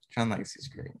get it. Tron Legacy is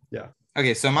great. Yeah.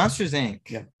 Okay, so Monsters Inc.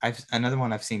 Yeah. Another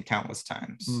one I've seen countless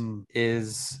times.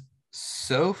 Is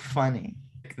so funny.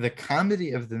 The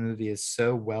comedy of the movie is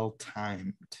so well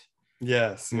timed.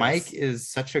 Yes. Mike is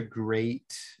such a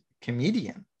great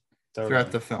comedian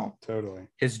throughout the film. Totally.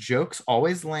 His jokes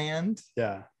always land.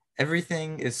 Yeah.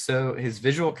 Everything is so, his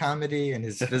visual comedy and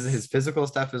his physical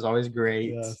stuff is always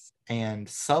great. Yes. And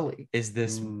Sully is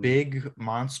this big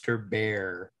monster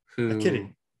bear who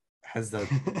has the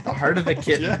heart of a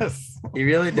kitten. Yes. He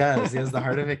really does. He has the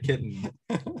heart of a kitten.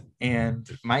 And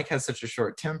Mike has such a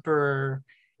short temper.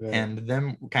 Right. And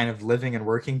them kind of living and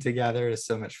working together is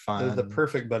so much fun. They're the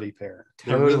perfect buddy pair.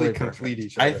 Totally they really complete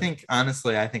each other. I think,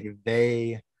 honestly,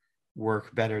 they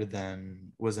work better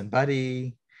than Woz and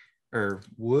Buddy. Or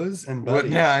Woz and Buddy.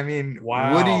 Yeah, I mean,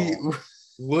 wow. Woody,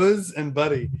 Woz and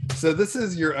Buddy. So this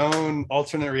is your own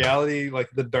alternate reality,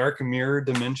 like the dark mirror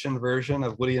dimension version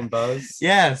of Woody and Buzz.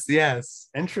 Yes.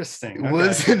 Interesting. Okay.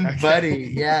 Woz and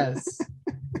Buddy. Yes.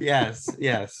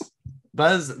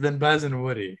 Buzz and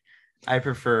Woody. I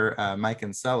prefer Mike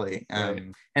and Sully. Right.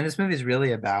 And this movie is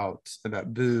really about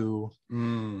Boo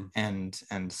Mm.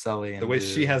 and Sully and the way Boo.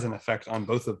 she has an effect on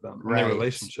both of them, right, their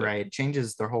relationship. Right.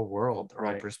 Changes their whole world, their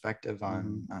Right. whole perspective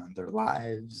on their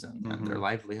lives and their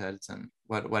livelihoods and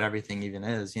what everything even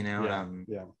is, you know.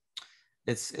 Yeah.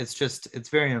 It's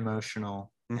very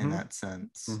emotional in that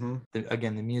sense.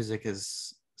 Again, the music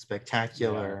is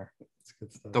spectacular. Yeah, it's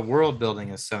good stuff. The world building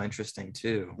is so interesting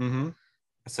too.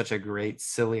 It's such a great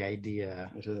silly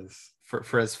idea. It is.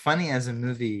 For as funny as a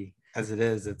movie as it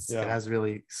is, it has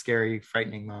really scary,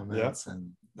 frightening moments.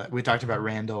 And we talked about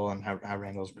Randall and how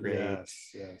Randall's great.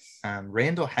 Yes.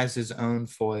 Randall has his own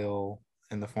foil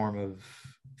in the form of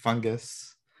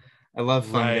Fungus. I love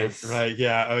Fungus. Right.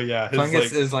 Yeah. Oh, yeah.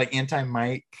 Fungus is like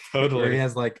anti-Mike. Totally. Where he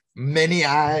has like many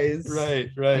eyes. Right.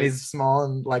 And he's small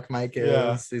and like Mike is.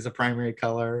 Yeah. He's a primary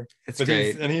color. It's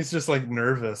great. He's just like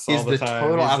nervous all the time. He's the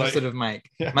total opposite of Mike.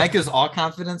 Yeah. Mike is all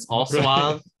confidence, all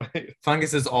suave. Right.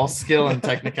 Fungus is all skill and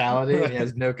technicality. Right. And he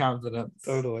has no confidence.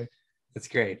 Totally. It's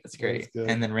great. It's great.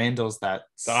 And then Randall's the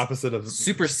opposite of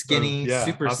super skinny,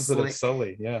 super opposite slick. Of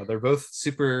Sully. Yeah, they're both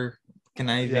super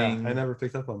conniving. Yeah, I never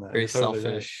picked up on that. Very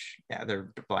selfish. Right. Yeah,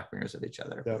 they're black mirrors of each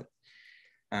other. Yep.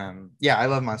 But, I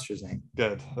love Monsters Inc.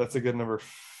 Good. That's a good number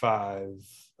 5.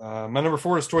 My number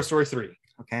 4 is Toy Story 3.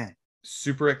 Okay.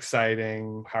 Super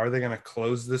exciting. How are they going to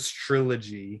close this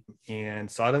trilogy? And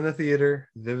saw it in the theater.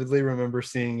 Vividly remember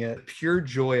seeing it. Pure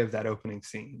joy of that opening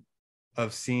scene,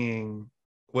 of seeing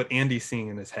what Andy's seeing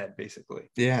in his head, basically.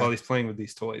 Yeah. While he's playing with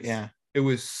these toys. Yeah. It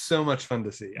was so much fun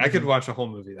to see. I could watch a whole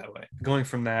movie that way. Going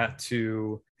from that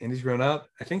to Andy's grown up.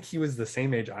 I think he was the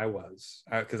same age I was,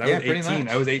 because I was 18.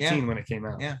 I was 18 when it came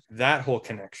out. Yeah. That whole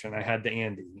connection I had to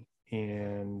Andy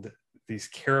and these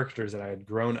characters that I had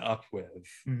grown up with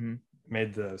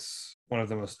made this one of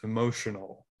the most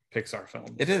emotional Pixar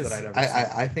films. It is. That I'd ever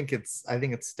seen. I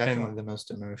think it's definitely the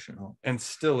most emotional, and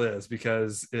still is,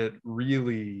 because it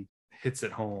really hits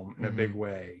it home in a big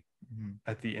way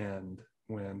at the end.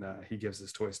 When he gives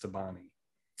his toys to Bonnie.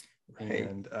 Right.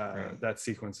 And that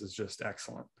sequence is just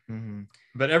excellent.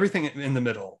 But everything in the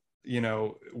middle,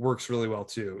 works really well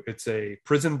too. It's a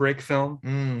prison break film.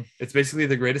 It's basically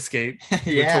The Great Escape with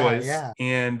toys. Yeah.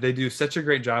 And they do such a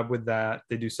great job with that.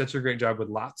 They do such a great job with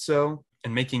Lotso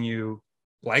and making you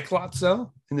like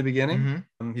Lotso in the beginning.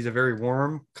 He's a very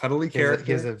warm, cuddly character.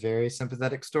 He has a very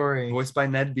sympathetic story. Voiced by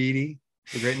Ned Beatty.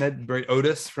 The great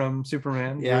Otis from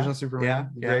Superman, the original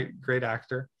Superman. Great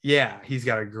actor. Yeah, he's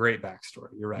got a great backstory.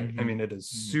 You're right. I mean, it is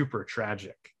super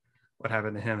tragic what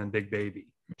happened to him and Big Baby.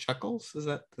 Chuckles, is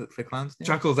that the clown's name?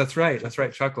 Chuckles, that's right.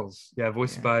 Chuckles. Yeah,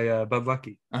 voiced by Bud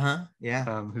Lucky.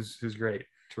 Yeah. Who's great.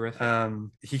 Terrific.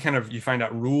 He kind of, you find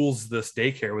out, rules this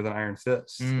daycare with an iron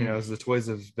fist. As the toys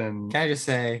have been. Can I just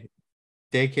say,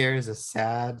 daycare is a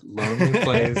sad, lonely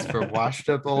place for washed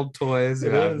up old toys who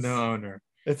have no owner.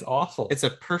 It's awful. It's a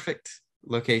perfect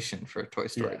location for a Toy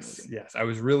Story movie. Yes. I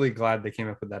was really glad they came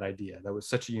up with that idea. That was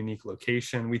such a unique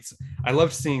location. I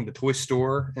loved seeing the toy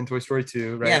store in Toy Story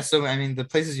 2, right? Yeah, so I mean, the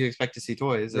places you expect to see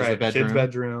toys is a bedroom, kid's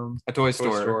bedroom, a toy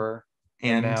store,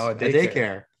 and now a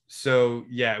daycare. So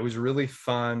yeah, it was really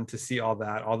fun to see all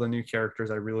that, all the new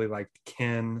characters. I really liked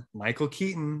Ken, Michael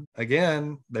Keaton.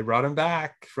 Again, they brought him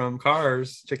back from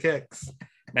Cars to Kicks.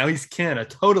 Now he's Ken, a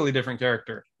totally different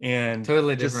character, and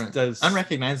totally different,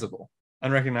 unrecognizable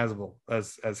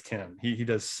as Ken. He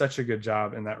does such a good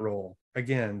job in that role.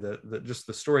 Again, just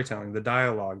the storytelling, the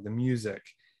dialogue, the music,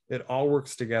 it all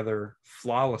works together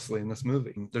flawlessly in this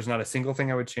movie. There's not a single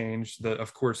thing I would change.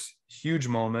 Of course, huge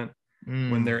moment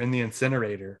when they're in the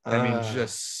incinerator. I mean,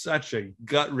 just such a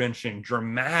gut-wrenching,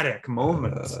 dramatic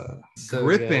moment, so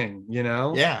gripping,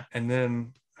 good. Yeah. And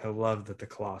then I love that the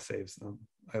claw saves them.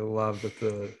 I love that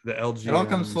the LGMs it all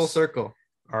comes full circle,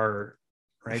 are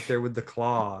right there with the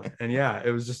claw. And yeah,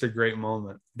 it was just a great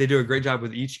moment. They do a great job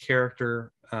with each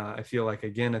character. I feel like,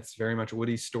 again, it's very much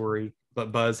Woody's story,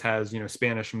 but Buzz has,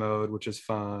 Spanish mode, which is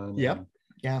fun. Yep.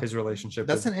 Yeah. His relationship.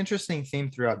 That's an interesting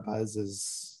theme throughout Buzz,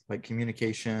 is like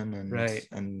communication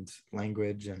and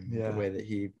language and the way that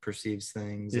he perceives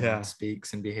things and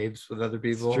speaks and behaves with other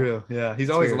people. It's true. Yeah. He's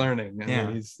always learning. I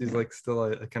mean, he's like still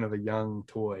a kind of a young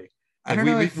toy.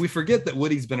 Like we forget that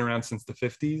Woody's been around since the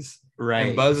 50s, right?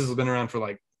 And Buzz has been around for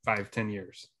like 5-10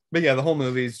 years. But yeah, the whole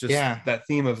movie is just that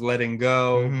theme of letting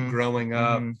go, growing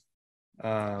up.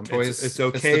 Toys, it's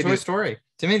okay. It's the Toy Story.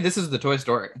 To me, this is the Toy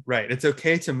Story. Right. It's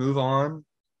okay to move on,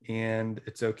 and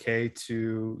it's okay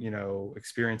to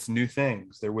experience new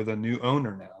things. They're with a new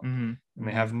owner now, and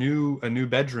they have a new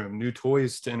bedroom, new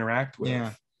toys to interact with.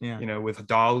 Yeah. Yeah. You know, with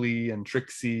Dolly and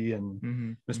Trixie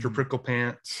and Mr.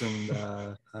 Pricklepants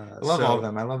and I love all of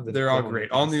them. I love them. They're all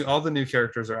great. All the new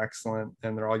characters are excellent,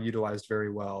 and they're all utilized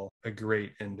very well. A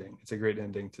great ending. It's a great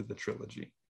ending to the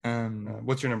trilogy.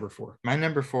 What's your number 4? My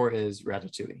number 4 is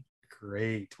Ratatouille.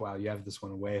 Great. Wow, you have this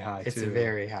one way high. It's too.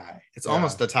 very high. It's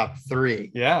almost the top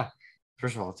 3. Yeah.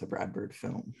 First of all, it's a Brad Bird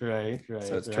film. Right.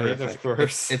 So it's terrific. Of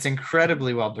course. It's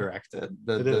incredibly well directed.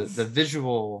 The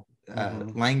visual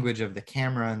language of the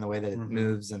camera and the way that it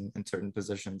moves in certain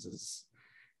positions is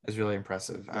really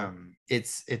impressive.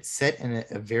 It's set in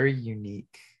a very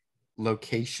unique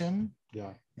location.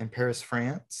 Yeah. In Paris,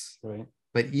 France. Right.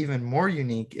 But even more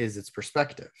unique is its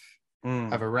perspective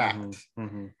of a rat.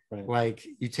 Right. Like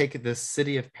you take this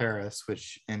city of Paris,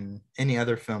 which in any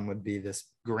other film would be this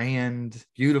grand,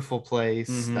 beautiful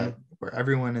place where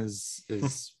everyone is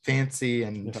fancy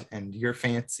and you're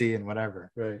fancy and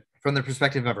whatever. Right. From the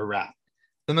perspective of a rat,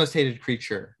 the most hated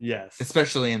creature. Yes.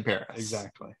 Especially in Paris.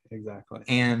 Exactly.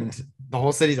 And the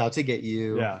whole city's out to get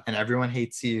you. Yeah. And everyone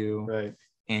hates you. Right.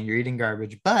 And you're eating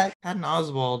garbage, but Patton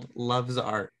Oswalt loves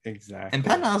art. Exactly. And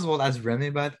Patton Oswalt as Remy,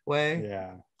 by the way,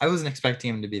 yeah, I wasn't expecting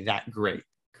him to be that great.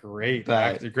 Great,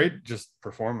 but great, just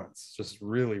performance, just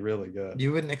really, really good.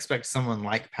 You wouldn't expect someone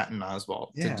like Patton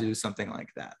Oswalt to do something like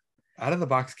that. Out of the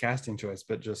box casting choice,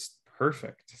 but just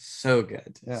perfect. So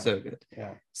good, so good.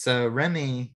 Yeah. So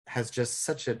Remy has just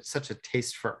such a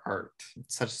taste for art,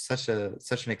 such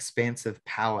an expansive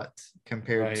palette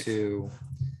compared to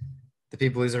the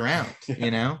people he's around,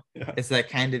 you know? It's that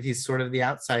kind of, he's sort of the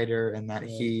outsider and that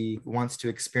he wants to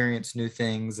experience new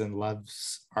things and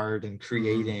loves art and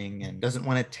creating and doesn't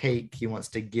want to take, he wants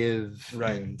to give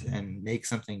and make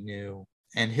something new.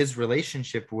 And his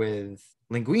relationship with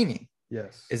Linguini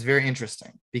is very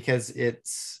interesting because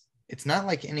it's not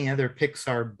like any other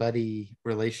Pixar buddy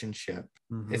relationship.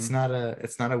 It's not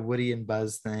a Woody and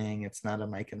Buzz thing. It's not a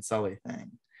Mike and Sully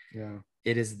thing. Yeah.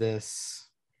 It is this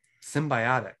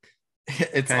symbiotic.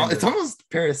 It's almost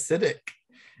parasitic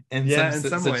in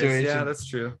some ways. Yeah, that's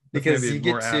true. Because you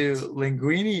get to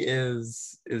Linguini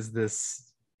is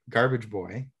this garbage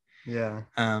boy. Yeah.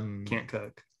 Can't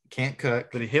cook.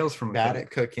 But he hails from bad at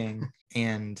cooking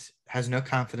and has no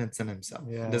confidence in himself.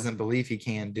 Yeah. Doesn't believe he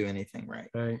can do anything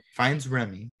right. Finds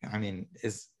Remy. I mean,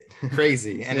 is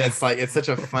crazy. And it's like it's such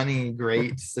a funny,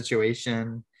 great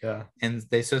situation. Yeah. And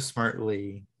they so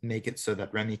smartly make it so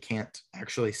that Remy can't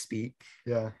actually speak.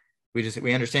 Yeah.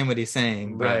 We understand what he's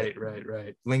saying, but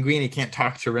right. Linguini can't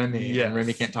talk to Remy, and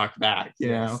Remy can't talk back. You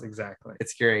know, exactly.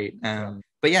 It's great.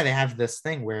 But yeah, they have this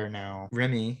thing where now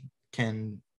Remy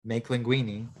can make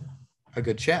Linguini a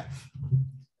good chef,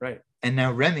 right? And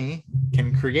now Remy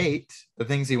can create the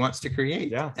things he wants to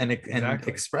create, and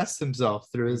express himself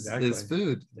through his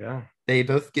food. Yeah, they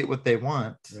both get what they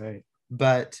want, right?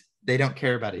 But they don't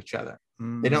care about each other.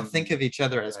 They don't think of each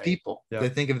other as people. They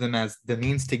think of them as the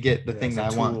means to get the thing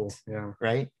that I want. Yeah.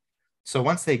 Right. So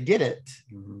once they get it,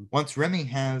 once Remy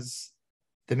has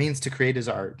the means to create his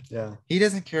art, he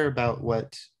doesn't care about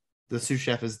what the sous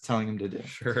chef is telling him to do.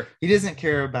 Sure. He doesn't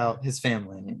care about his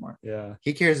family anymore. Yeah.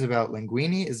 He cares about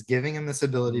Linguini is giving him this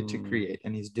ability to create,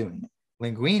 and he's doing it.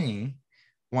 Linguini,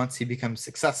 once he becomes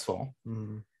successful,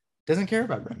 doesn't care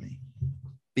about Remy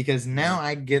because now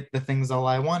I get the things all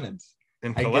I wanted.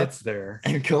 And Colette's there.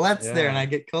 And Colette's there, and I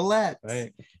get Colette.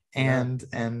 Right. And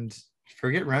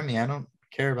forget Remy. I don't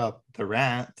care about the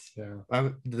rat. Yeah.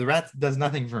 The rat does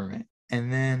nothing for me.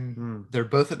 And then they're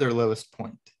both at their lowest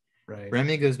point. Right.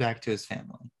 Remy goes back to his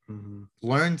family,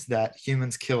 learns that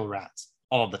humans kill rats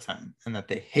all the time, and that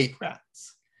they hate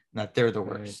rats, and that they're the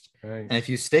worst. Right. And if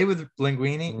you stay with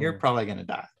Linguini, you're probably going to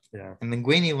die. Yeah. And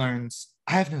Linguini learns,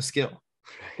 I have no skill.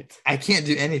 Right. I can't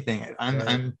do anything.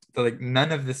 I'm like,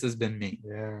 none of this has been me.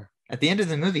 Yeah. At the end of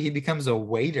the movie, he becomes a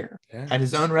waiter at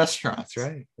his own restaurant. That's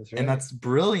right. And that's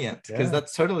brilliant because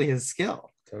that's totally his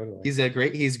skill. Totally.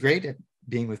 He's great at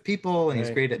being with people, and he's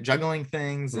great at juggling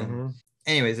things. And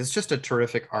anyways, it's just a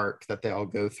terrific arc that they all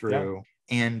go through.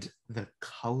 And the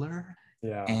color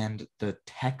and the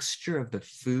texture of the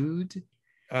food.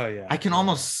 Oh yeah. I can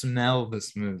almost smell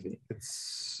this movie.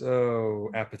 It's so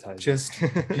appetizing. Just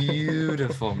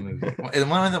beautiful movie.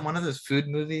 One of those food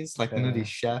movies, like the movie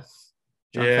Chef.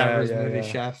 John Favreau's movie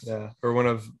Chef. Yeah. Or one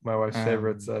of my wife's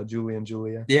favorites, Julie and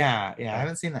Julia. Yeah. I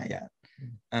haven't seen that yet.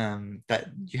 That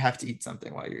you have to eat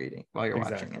something while you're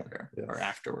watching it or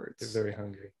afterwards. You're very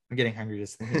hungry. I'm getting hungry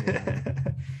just thinking about it.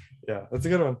 Yeah, that's a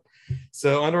good one.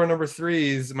 So on to our number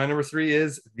 3s. My number 3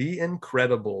 is The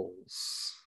Incredibles.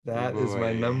 That is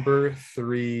my number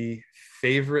 3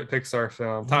 favorite Pixar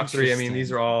film. Top 3. I mean,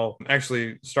 these are all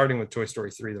actually starting with Toy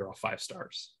Story 3. They're all 5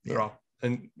 stars. They're all,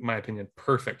 in my opinion,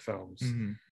 perfect films.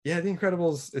 Yeah, The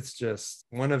Incredibles, it's just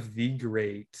one of the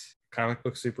great comic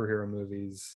book superhero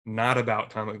movies, not about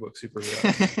comic book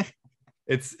superheroes.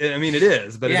 I mean, it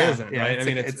is, but it isn't, right? I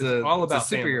mean, it's all about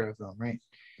a superhero film, right?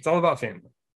 It's all about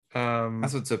family.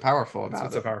 That's what's so powerful about it.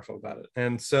 That's what's so powerful about it.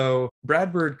 And so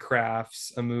Brad Bird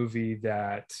crafts a movie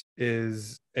that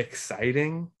is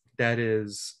exciting, that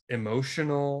is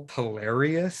emotional,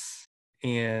 hilarious,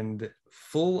 and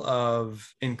full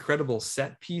of incredible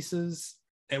set pieces,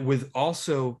 and with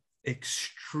also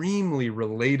extremely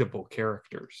relatable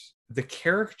characters. The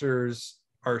characters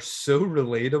are so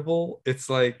relatable. It's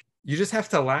like you just have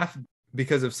to laugh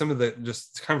because of some of the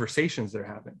just conversations they're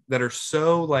having that are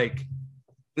so like,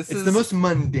 it's the most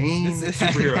mundane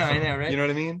superhero film. I know, right? You know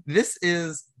what I mean? This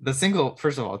is the single,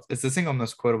 first of all, it's the single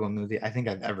most quotable movie I think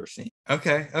I've ever seen.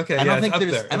 Okay. I don't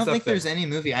think there's any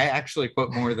movie I actually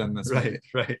quote more than this movie.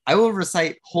 Right. I will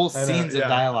recite whole scenes of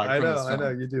dialogue from this film. I know,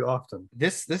 you do often.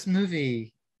 This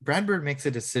movie, Brad Bird makes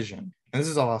a decision, and this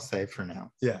is all I'll say for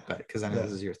now. Yeah. But because I know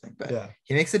this is your thing. But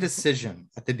he makes a decision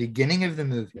at the beginning of the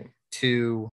movie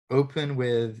to open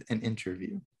with an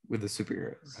interview with the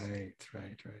superheroes. Right.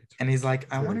 And he's like,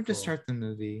 I wanted to start the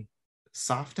movie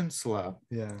soft and slow.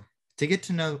 Yeah. To get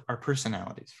to know our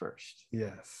personalities first.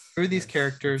 Yes. Who are these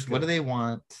characters? What do they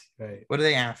want? Right. What are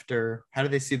they after? How do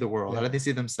they see the world? How do they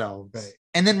see themselves? Right.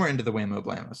 And then we're into the whammo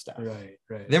blammo stuff. Right.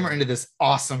 Then we're into this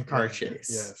awesome car chase.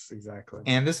 Yes, exactly.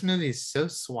 And this movie is so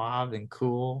suave and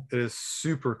cool. It is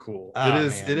super cool. Oh,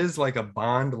 it is like a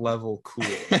Bond level cool.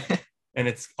 And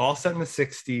it's all set in the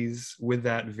 60s with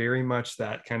that very much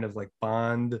that kind of like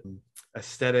Bond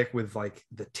aesthetic with like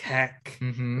the tech.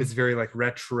 It's very like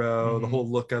retro, the whole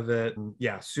look of it. And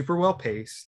yeah, super well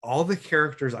paced. All the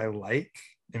characters I like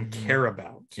and care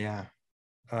about. Yeah.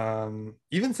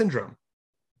 Even Syndrome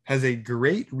has a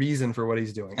great reason for what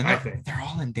he's doing. And I think they're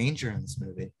all in danger in this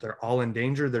movie. They're all in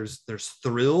danger. There's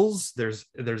thrills. There's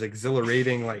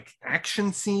exhilarating like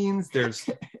action scenes. There's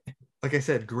like I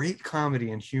said, great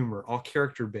comedy and humor, all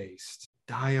character based,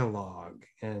 dialogue,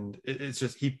 and it's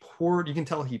just you can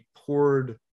tell he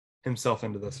poured himself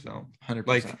into this film. 100%.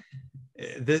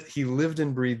 Like he lived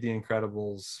and breathed The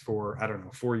Incredibles for, I don't know,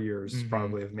 4 years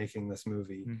probably of making this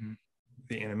movie.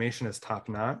 The animation is top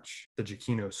notch. The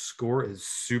Giacchino score is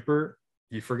super.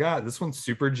 You forgot this one's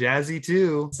super jazzy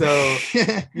too. So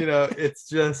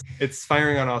it's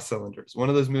firing on all cylinders. One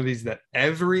of those movies that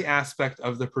every aspect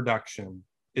of the production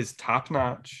is top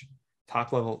notch,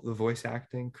 top level. The voice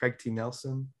acting, Craig T.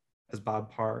 Nelson as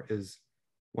Bob Parr is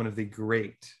one of the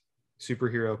great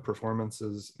superhero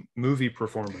movie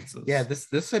performances. Yeah,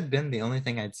 this had been the only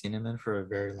thing I'd seen him in for a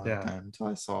very long time until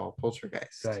I saw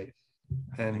Poltergeist. Right.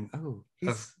 And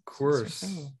of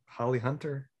course, Holly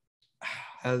Hunter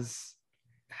as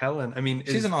Helen. I mean,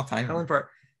 she's an all-time Helen Parr,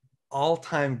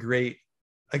 all-time great.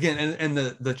 Again, and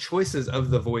the choices of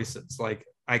the voices, like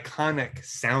iconic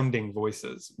sounding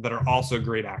voices that are also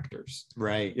great actors,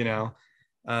 right?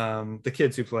 The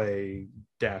kids who play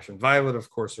Dash and Violet, of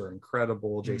course, are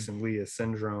incredible. Jason Lee is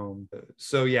Syndrome.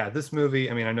 So yeah, this movie,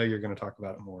 I mean, I know you're going to talk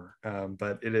about it more,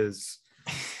 but it is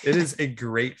a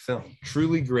great film,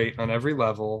 truly great on every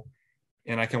level,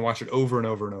 and I can watch it over and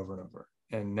over and over and over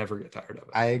and never get tired of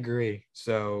it. I agree.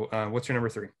 So what's your number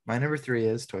 3? My number 3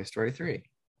 is Toy Story 3.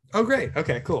 Oh, great.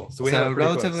 Okay, cool. So we have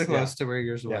relatively close to where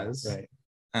yours was. Right.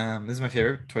 This is my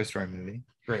favorite Toy Story movie.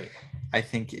 Great. I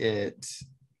think it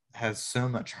has so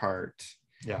much heart.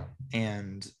 Yeah.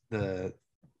 And the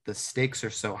stakes are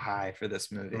so high for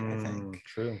this movie, I think.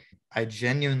 True. I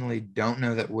genuinely don't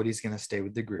know that Woody's going to stay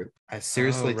with the group. I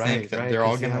seriously think that they're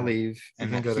all going to leave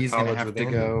and that he's going to have to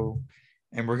go.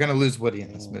 And we're going to lose Woody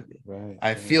in this movie. Right.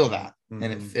 I feel that. And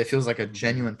it feels like a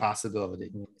genuine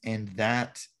possibility. And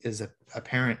that is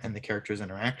apparent in the characters'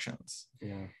 interactions.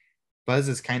 Yeah. Buzz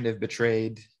is kind of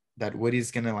betrayed that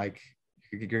Woody's going to like,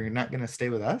 you're not going to stay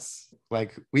with us?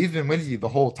 Like, we've been with you the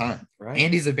whole time. Right.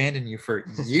 Andy's abandoned you for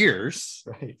years.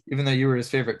 Right. Even though you were his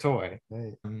favorite toy.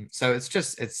 Right. So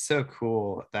it's so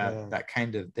cool that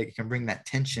kind of, they can bring that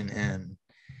tension in.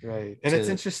 Right. And it's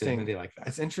interesting. To a movie like that.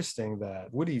 It's interesting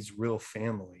that Woody's real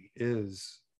family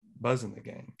is Buzz and the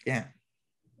gang. Yeah.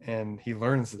 And he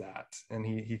learns that. And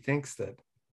he thinks that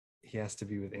he has to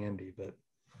be with Andy, but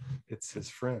it's his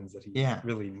friends that he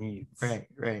really needs.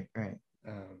 Right.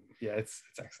 It's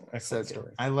excellent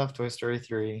story. I love Toy Story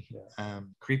 3.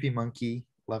 Creepy Monkey.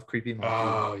 Love Creepy Monkey.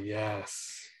 Oh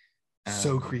yes.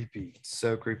 So creepy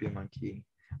monkey.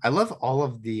 I love all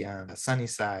of the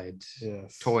Sunnyside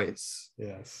toys.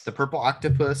 Yes. The purple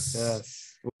octopus.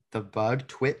 Yes. The bug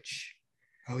Twitch.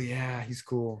 Oh yeah, he's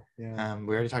cool. Yeah.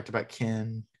 We already talked about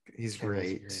Ken. He's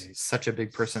great. Such a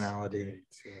big personality.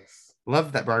 Yes.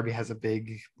 Love that Barbie has a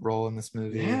big role in this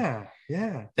movie. Yeah.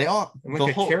 They all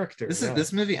like a character.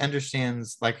 This movie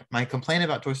understands, like, my complaint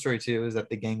about Toy Story 2 is that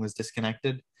the gang was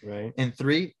disconnected. Right. In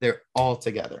 3, they're all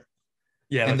together.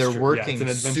 Yeah, and they're true. working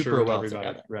it's an super well everybody.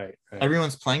 together. Right.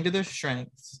 Everyone's playing to their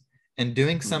strengths and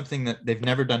doing something that they've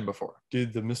never done before.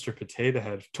 Dude, the Mr. Potato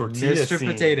Head tortilla Mr. scene.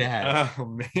 Potato Head. Oh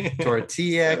man.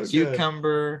 Tortilla, so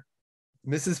cucumber.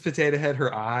 Mrs. Potato Head,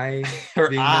 her eye her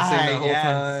being eye, missing the whole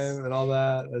time and all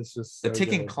that. That's just so the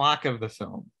ticking clock of the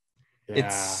film. Yeah.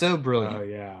 It's so brilliant. Oh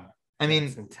yeah. I mean,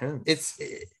 it's intense.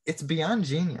 It's beyond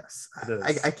genius.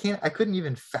 I couldn't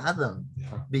even fathom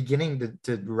beginning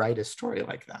to write a story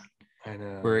like that. I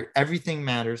know. Where everything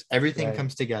matters, everything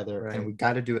comes together, and we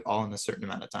got to do it all in a certain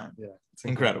amount of time. Yeah, it's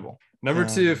incredible. Number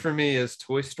 2 for me is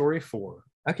Toy Story 4.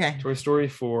 Okay. Toy Story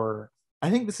 4.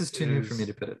 I think this is too new for me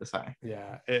to put it this high.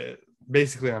 Yeah,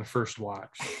 basically on first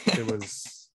watch, it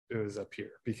was up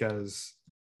here because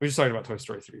we just talked about Toy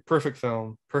Story 3. Perfect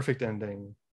film, perfect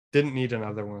ending. Didn't need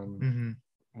another one. Mm-hmm.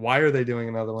 Why are they doing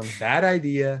another one? Bad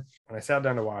idea. When I sat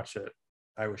down to watch it,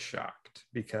 I was shocked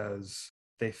because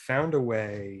they found a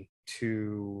way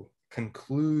to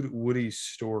conclude Woody's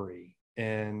story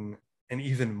in an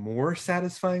even more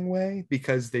satisfying way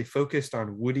because they focused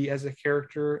on Woody as a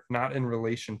character, not in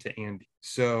relation to Andy.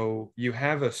 So you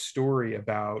have a story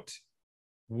about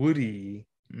Woody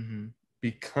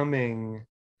becoming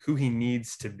who he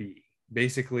needs to be.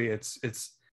 Basically, it's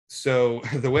so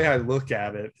the way I look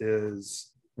at it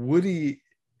is Woody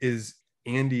is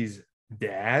Andy's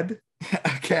dad.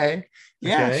 Okay.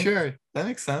 Yeah, sure. That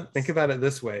makes sense. Think about it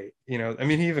this way. I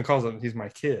mean, he even calls him, he's my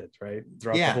kid, right?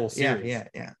 Throughout the whole series.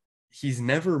 Yeah. He's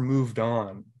never moved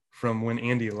on from when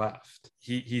Andy left.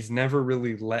 He's never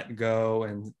really let go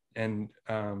and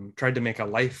tried to make a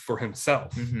life for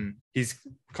himself. He's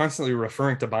constantly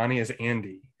referring to Bonnie as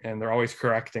Andy, and they're always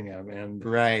correcting him. And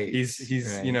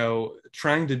he's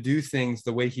trying to do things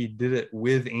the way he did it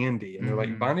with Andy. And they're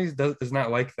like, Bonnie is not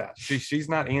like that. She's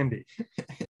not Andy.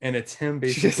 And it's him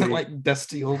basically. She doesn't like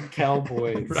dusty old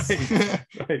cowboys.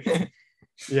 right.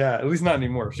 Yeah, at least not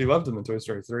anymore. She loved him in Toy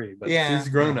Story 3, but she's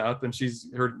grown up and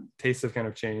her tastes have kind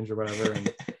of changed or whatever.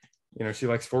 And she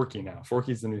likes Forky now.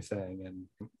 Forky's the new thing.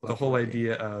 And the whole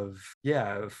idea of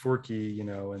Forky,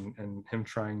 and him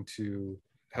trying to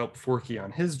help Forky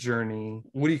on his journey,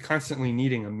 Woody constantly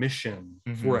needing a mission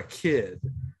for a kid.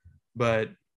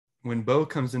 But when Bo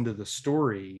comes into the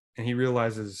story and he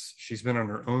realizes she's been on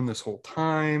her own this whole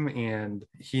time, and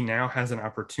he now has an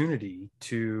opportunity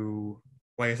to,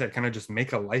 like I said, kind of just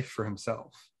make a life for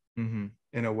himself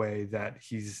in a way that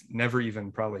he's never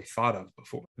even probably thought of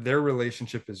before. Their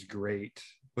relationship is great.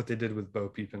 What they did with Bo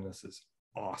Peep in this is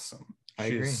awesome.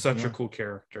 She is such a cool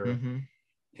character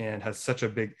and has such a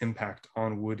big impact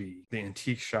on Woody. The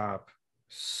antique shop,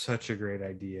 such a great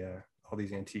idea. All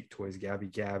these antique toys,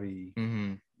 Gabby,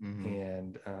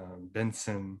 and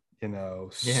Benson,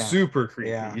 super creepy.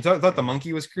 You thought the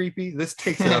monkey was creepy? This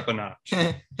takes it up a notch.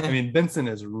 I mean, Benson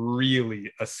is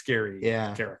really a scary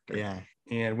character. Yeah.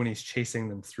 And when he's chasing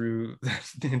them through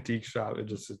the antique shop,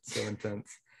 it's so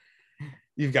intense.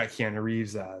 You've got Keanu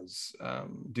Reeves as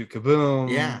Duke Kaboom.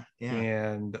 Yeah.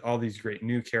 And all these great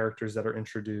new characters that are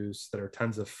introduced that are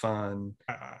tons of fun.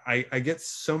 I get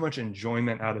so much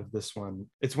enjoyment out of this one.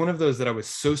 It's one of those that I was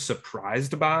so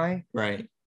surprised by. Right.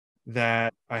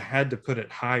 That I had to put it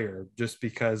higher just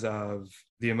because of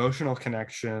the emotional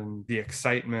connection, the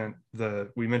excitement,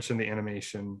 we mentioned the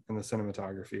animation and the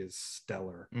cinematography is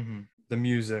stellar. The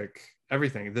music,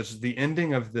 everything. The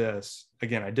ending of this,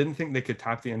 again, I didn't think they could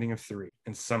top the ending of 3,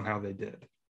 and somehow they did.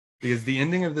 Because the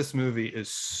ending of this movie is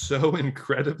so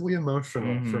incredibly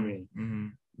emotional for me.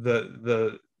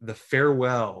 The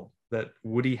farewell that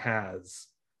Woody has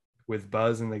with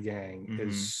Buzz and the gang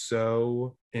is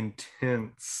so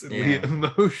intensely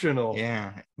emotional.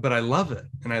 Yeah. But I love it.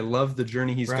 And I love the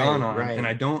journey he's gone on. And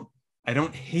I don't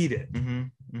hate it.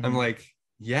 I'm like,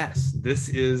 yes, this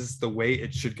is the way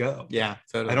it should go. Yeah,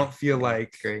 totally. I don't feel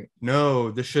like, no,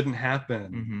 this shouldn't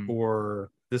happen, or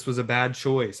this was a bad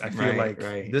choice. I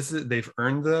feel they've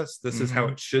earned this. This is how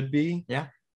it should be. Yeah.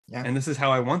 Yeah. And this is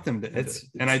how I want them to end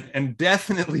it. And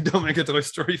definitely don't make a Toy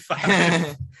Story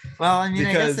 5. Well, I mean,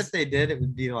 I guess if they did, it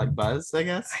would be like Buzz, I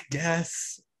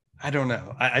guess. I don't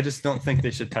know. I just don't think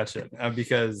they should touch it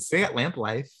because we got Lamp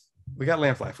Life.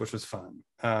 Which was fun.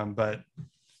 But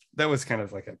that was kind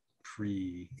of like a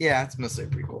it's mostly a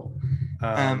prequel.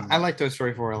 I like Toy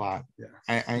Story 4 a lot. Yeah,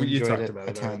 I enjoyed it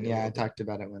a ton. I talked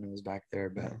about it when it was back there,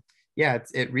 but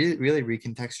it really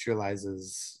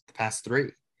recontextualizes the past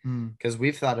 3 because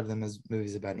we've thought of them as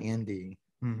movies about Andy,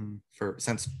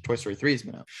 since Toy Story 3 has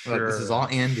been out. Sure, like, this is all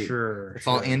Andy. It's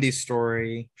all Andy's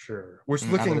story. Sure. Which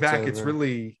looking back, it's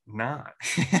really not.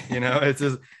 It's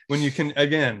just when you can,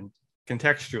 again,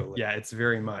 contextually, it's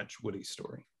very much Woody's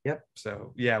story. Yep.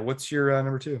 So what's your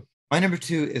number 2? My number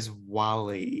 2 is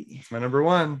WALL-E. It's my number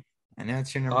 1. I know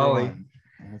it's your number 1.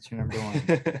 That's your number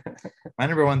 1. My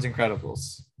number 1's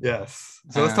Incredibles. Yes.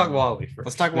 So let's talk WALL-E first.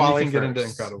 Let's talk WALL-E first. Get into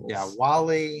Incredibles. Yeah,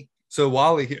 WALL-E. So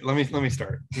WALL-E, here, let me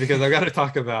start because I got to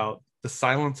talk about the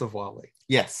silence of WALL-E.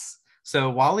 Yes. So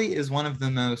WALL-E is one of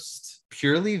the most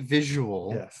purely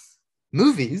visual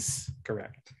movies,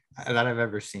 correct, that I've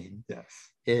ever seen. Yes.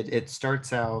 It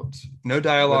starts out no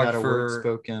dialogue without a for word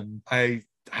spoken. I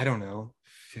don't know,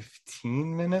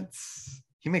 15 minutes.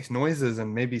 He makes noises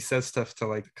and maybe says stuff to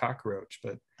like a cockroach,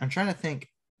 but I'm trying to think.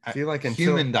 I feel like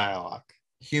human dialogue.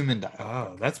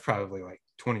 Oh, that's probably like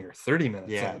 20 or 30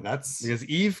 minutes. Yeah, that's because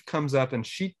Eve comes up and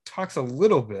she talks a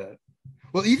little bit.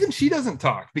 Well, even she doesn't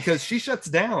talk because she shuts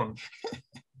down.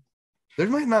 There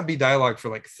might not be dialogue for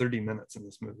like 30 minutes in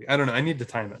this movie. I don't know. I need to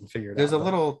time it and figure it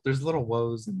out. There's little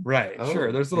woes. Right.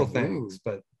 Sure. There's little things,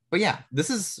 but yeah, this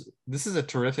is a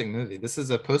terrific movie. This is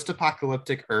a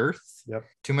post-apocalyptic Earth. Yep.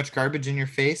 Too much garbage in your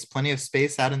face, plenty of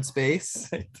space out in space.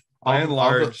 Right. By and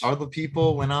large, all the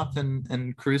people went off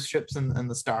in cruise ships and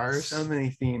the stars. So many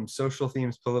themes, social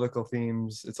themes, political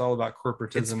themes. It's all about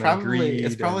corporatism and greed.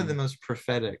 It's probably the most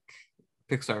prophetic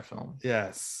Pixar film.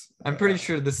 Yes. I'm pretty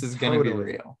sure this is going to be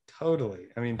real. Totally.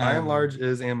 I mean, by and large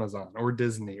is Amazon or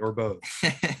Disney or both.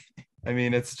 I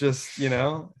mean, it's just,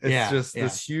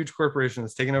 this huge corporation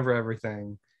that's taken over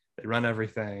everything. They run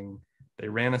everything. They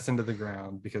ran us into the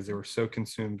ground because they were so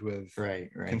consumed with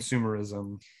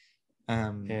consumerism.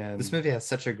 And this movie has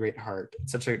such a great heart.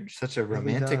 Such a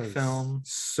romantic film.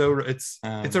 So it's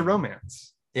a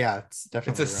romance. Yeah, it's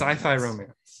definitely it's a sci-fi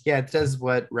romance. Yeah, it does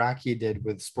what Rocky did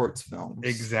with sports films.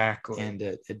 Exactly. And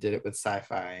it did it with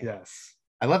sci-fi. Yes.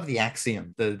 I love the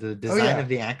Axiom. The design of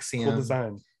the Axiom. Cool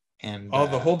design. And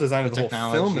the whole design of the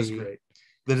whole film is great.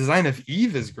 The design of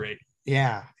Eve is great.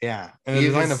 Yeah. And the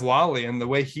design of WALL-E and the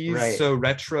way he's so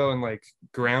retro and like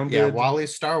grounded. Yeah,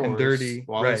 WALL-E's Star Wars. And dirty.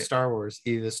 WALL-E's Star Wars,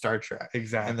 Eve is Star Trek.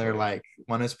 Exactly. And they're like,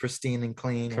 one is pristine and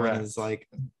clean, one is like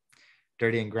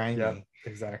dirty and grimy. Yeah,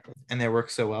 exactly. And they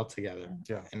work so well together.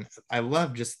 Yeah. And I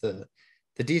love just the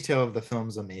detail of the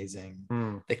film's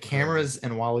amazing. The cameras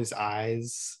in WALL-E's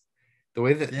eyes, the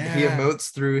way that he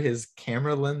emotes through his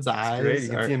camera lens eyes. Great. You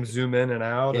can see him zoom in and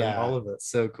out and all of it.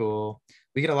 So cool.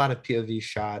 We get a lot of POV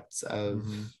shots of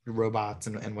robots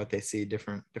and what they see,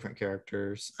 different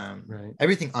characters.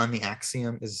 Everything on the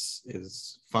Axiom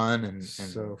is fun and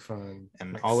so fun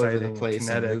and all over the place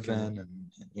and moving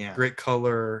and great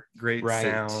color, great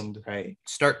sound. Right.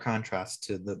 Stark contrast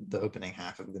to the opening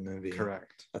half of the movie.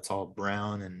 Correct. That's all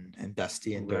brown and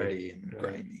dusty and dirty and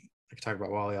grimy. I could talk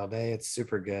about WALL-E all day. It's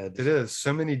super good. It is.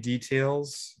 So many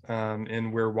details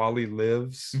in where WALL-E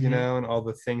lives, and all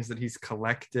the things that he's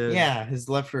collected. Yeah, his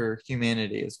love for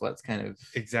humanity is what's kind of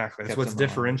exactly. That's what's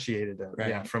differentiated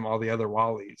him from all the other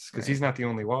WALL-Es. Because he's not the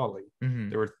only WALL-E.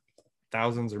 There were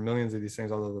thousands or millions of these things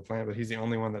all over the planet, but he's the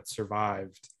only one that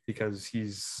survived because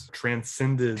he's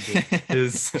transcended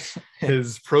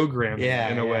his programming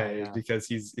in a way because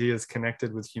he is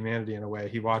connected with humanity in a way.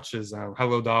 He watches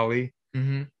Hello Dolly.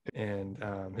 And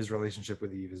his relationship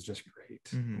with Eve is just great.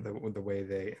 The way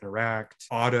they interact.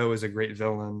 Otto is a great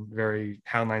villain, very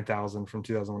HAL 9000 from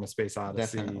 2001: A Space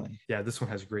Odyssey. Definitely. Yeah, this one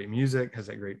has great music, has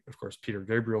that great, of course, Peter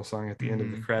Gabriel song at the end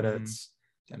of the credits.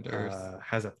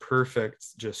 Has a perfect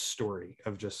just story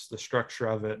of just the structure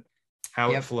of it,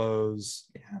 how it flows,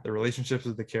 the relationships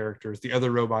with the characters, the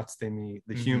other robots they meet,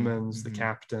 the humans, the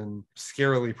captain.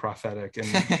 Scarily prophetic in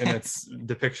its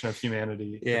depiction of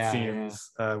humanity. It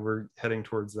seems we're heading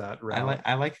towards that route.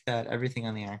 I like that everything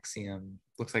on the Axiom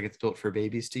looks like it's built for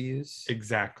babies to use.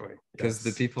 Exactly. Because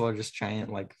the people are just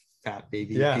giant, like fat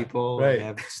baby people. Right. They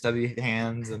have stubby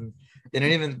hands and they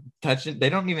don't even touch it. They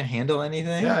don't even handle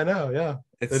anything. Yeah, I know. Yeah.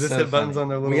 They just hit buttons on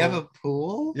their little. We have a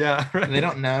pool. Yeah. Right. And they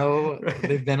don't know.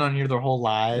 They've been on here their whole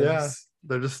lives. Yeah.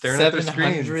 They're just staring at their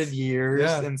screens. 700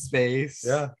 years in space.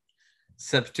 Yeah.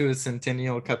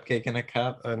 Septuacentennial cupcake in a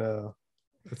cup. I know.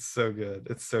 It's so good.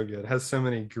 It's so good. It has so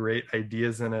many great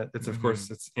ideas in it. It's of course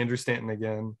it's Andrew Stanton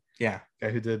again. Yeah. Guy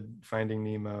who did Finding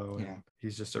Nemo. Yeah.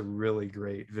 He's just a really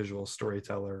great visual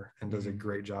storyteller and does a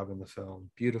great job in the film.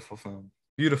 Beautiful film.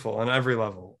 Beautiful on every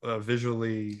level.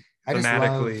 Visually,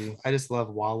 thematically. I just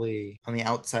love WALL-E on the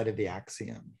outside of the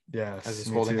Axiom. Yes. As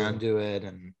he's holding onto it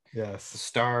and the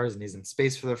stars and he's in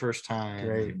space for the first time.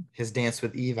 Great. His dance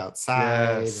with Eve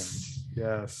outside.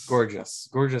 Yes. Gorgeous.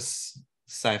 Gorgeous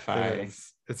sci-fi.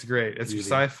 It's great. It's Beauty.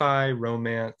 sci-fi,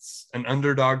 romance, an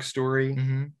underdog story,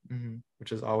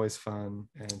 which is always fun.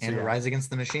 And a Rise Against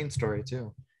the Machine story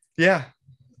too. Yeah.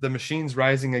 The machines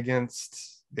rising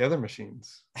against the other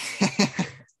machines.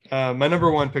 My number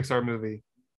one Pixar movie,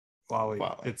 WALL-E.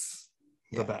 It's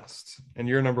the best. And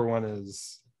your number one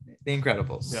is The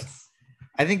Incredibles. Yes.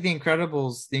 I think The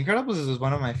Incredibles is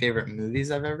one of my favorite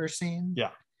movies I've ever seen.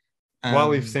 Yeah.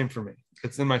 WALL-E, same for me.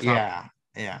 It's in my top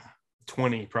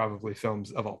 20 probably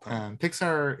films of all time.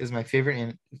 Pixar is my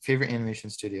favorite animation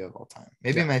studio of all time.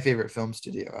 Maybe my favorite film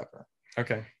studio ever.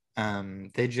 Okay.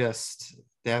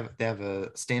 They have a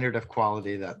standard of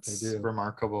quality that's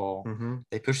remarkable.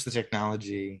 They push the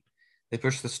technology, they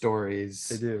push the stories.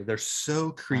 They do. They're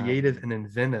so creative and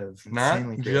inventive,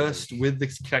 not just with the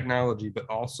technology, but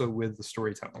also with the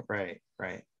storytelling.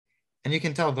 Right. And you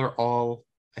can tell they're all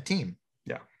a team.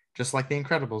 Yeah. Just like The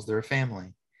Incredibles, they're a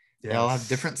family. Yes. They all have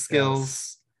different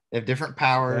skills. They have different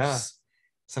powers. Yeah.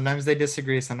 Sometimes they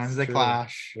disagree. Sometimes they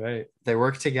clash. Right. They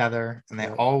work together, and they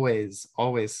always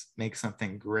make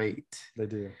something great. They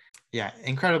do. Yeah.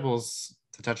 Incredibles,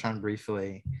 to touch on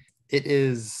briefly, it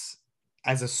is,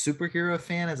 as a superhero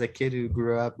fan, as a kid who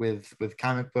grew up with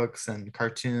comic books and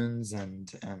cartoons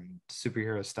and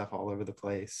superhero stuff all over the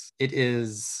place, it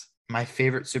is my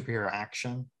favorite superhero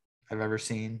action I've ever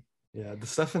seen. Yeah, the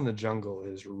stuff in the jungle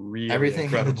is really everything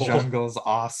incredible. In the jungle is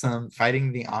awesome.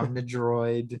 Fighting the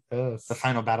Omnidroid, the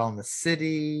final battle in the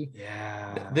city.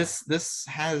 Yeah, this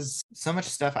has so much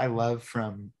stuff I love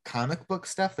from comic book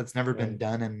stuff that's never been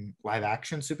done in live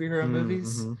action superhero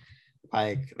movies,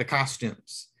 like the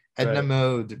costumes. Edna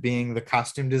Mode being the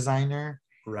costume designer.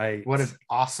 Right. What an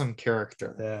awesome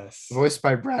character. Yes. Voiced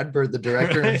by Brad Bird, the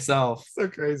director himself. So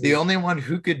crazy. The only one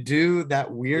who could do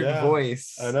that weird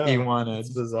voice he wanted. It's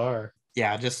bizarre.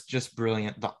 Yeah, just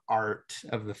brilliant. The art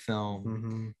of the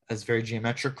film is very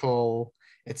geometrical.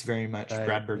 It's very much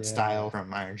Brad Bird style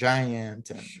from Iron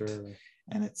Giant.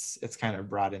 And it's kind of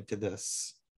brought into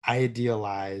this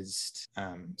idealized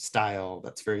style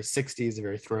that's very 60s,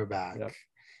 very throwback,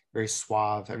 very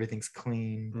suave. Everything's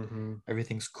clean.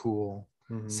 Everything's cool.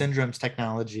 Syndrome's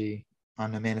technology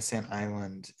on Amandasan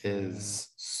Island is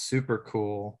super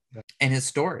cool. And his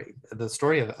story, the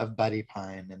story of Buddy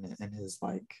Pine and his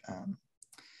like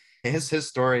his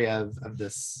story of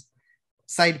this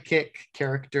sidekick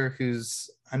character who's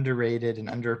underrated and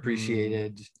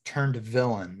underappreciated turned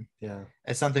villain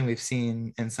is something we've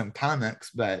seen in some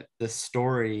comics, but this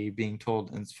story being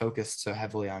told and focused so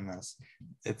heavily on this,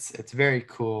 it's very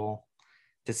cool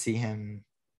to see him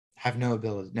have no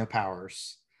ability, no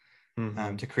powers,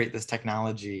 to create this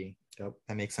technology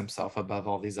that makes himself above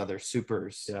all these other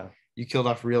supers. You killed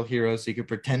off real heroes so you could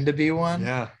pretend to be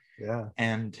one.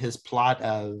 And his plot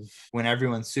of when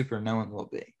everyone's super, no one will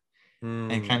be.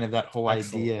 And kind of that whole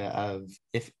idea of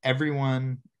if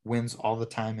everyone wins all the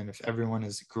time and if everyone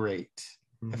is great,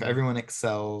 if everyone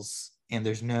excels and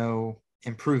there's no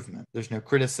improvement, there's no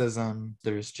criticism,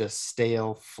 there's just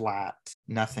stale, flat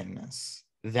nothingness,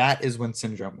 that is when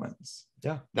Syndrome wins.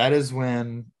 That is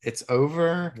when it's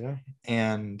over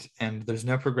and there's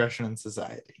no progression in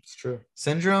society. It's true.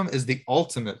 Syndrome is the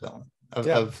ultimate villain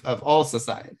of all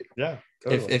society.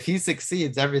 Totally. If he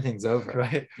succeeds, everything's over.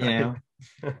 Right. You know?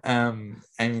 I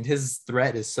mean, his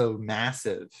threat is so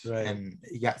massive and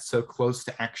he got so close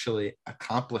to actually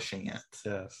accomplishing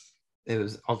it. It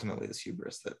was ultimately this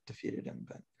hubris that defeated him.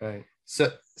 But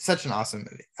so such an awesome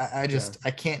movie.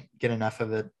 I can't get enough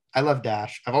of it. I love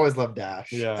Dash. I've always loved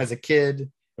Dash. As a kid,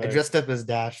 I dressed up as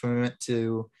Dash when we went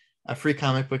to a free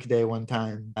comic book day one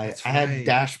time. I had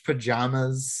Dash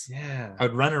pajamas. I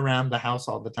would run around the house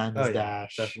all the time as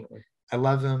Dash. Definitely. I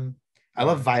love him. I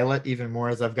love Violet even more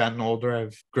as I've gotten older.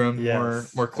 I've grown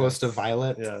more close to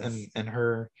Violet and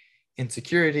her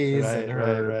insecurities and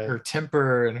her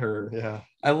temper and her.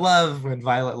 I love when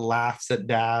Violet laughs at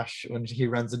Dash when he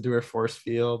runs into her force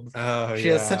field. She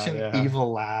has such an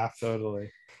evil laugh.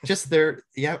 Totally. Just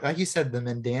like you said, the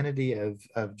mundanity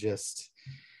of just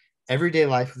everyday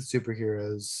life with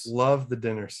superheroes. Love the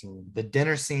dinner scene. The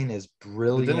dinner scene is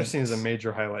brilliant. The dinner scene is a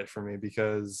major highlight for me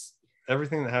because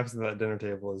everything that happens at that dinner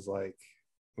table is like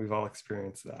we've all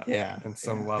experienced that in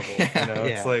some level. You know,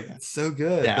 it's like it's so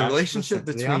good. Dash, the relationship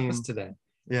between today.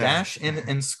 Dash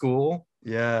in school.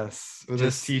 With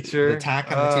his teacher. The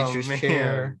attack on the teacher's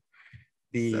chair.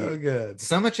 So good.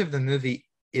 So much of the movie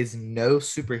is no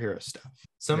superhero stuff.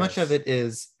 So much of it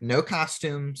is no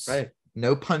costumes,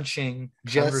 no punching,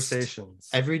 just conversations,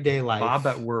 everyday life. Bob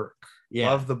at work.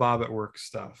 Love the Bob at work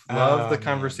stuff. Love the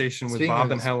conversation with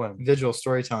Bob and Helen. Visual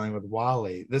storytelling with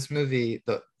WALL-E. This movie,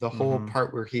 the whole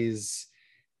part where he's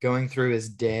going through his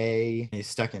day. He's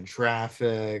stuck in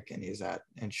traffic and he's at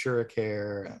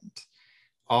Insuricare and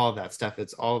all of that stuff.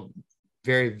 It's all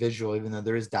very visual, even though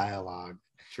there is dialogue.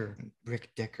 Sure. And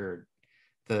Rick Dickard,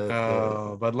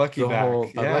 Bud Lucky the back.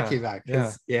 whole Bud Lucky back.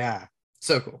 Yeah.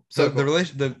 So cool. So the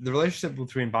relationship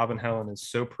between Bob and Helen is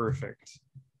so perfect.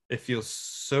 It feels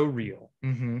so real.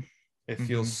 It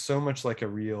feels so much like a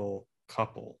real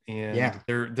couple. And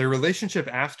their relationship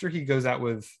after he goes out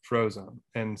with Frozen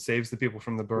and saves the people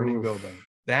from the burning building.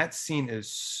 That scene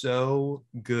is so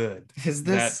good. Is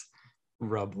this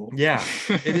rubble? Yeah,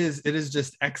 it is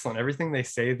just excellent. Everything they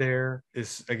say there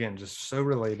is, again, just so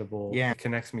relatable. It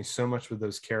connects me so much with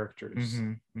those characters.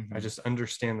 I just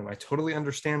understand them. I totally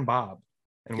understand Bob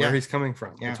and where he's coming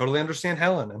from. I totally understand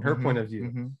Helen and her point of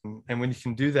view. And when you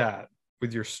can do that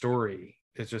with your story,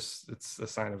 it's a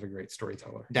sign of a great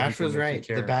storyteller. Dash was right.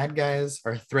 The bad guys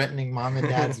are threatening mom and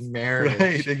dad's marriage.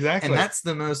 Right, exactly. And that's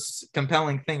the most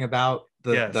compelling thing about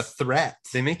the threat.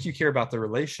 They make you care about the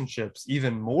relationships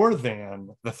even more than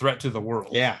the threat to the world.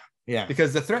 Yeah.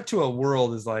 Because the threat to a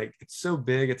world is like, it's so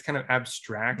big, it's kind of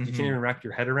abstract. You can't even wrap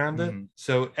your head around it.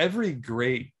 So every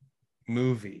great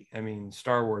movie, I mean,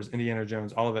 Star Wars, Indiana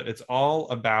Jones, all of it, it's all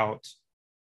about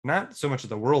not so much of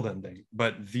the world ending,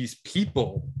 but these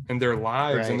people and their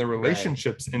lives and their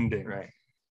relationships ending.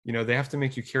 You know, they have to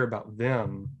make you care about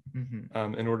them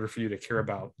in order for you to care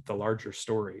about the larger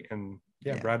story. And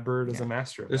Brad Bird is a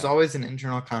master of There's that. always an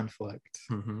internal conflict.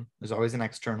 There's always an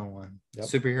external one.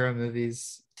 Superhero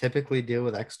movies typically deal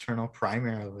with external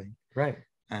primarily. Right.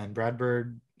 And Brad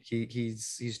Bird,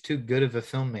 he's too good of a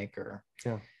filmmaker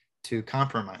to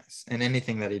compromise in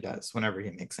anything that he does whenever he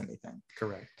makes anything.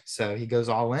 Correct. So he goes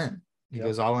all in. He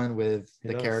goes all in with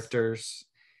the characters.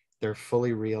 They're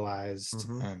fully realized.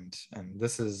 And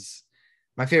this is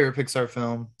my favorite Pixar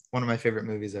film, one of my favorite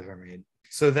movies I've ever made.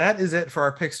 So that is it for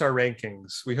our Pixar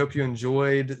rankings. We hope you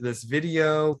enjoyed this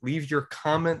video. Leave your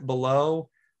comment below.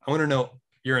 I want to know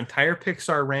your entire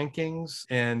Pixar rankings,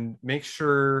 and make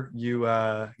sure you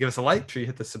give us a like. Make sure you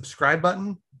hit the subscribe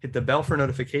button, hit the bell for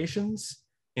notifications,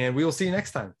 and we will see you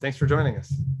next time. Thanks for joining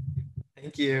us.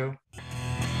 Thank you.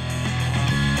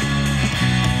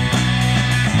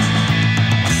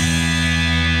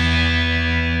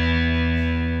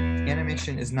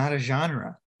 Animation is not a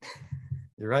genre.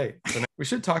 You're right. So we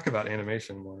should talk about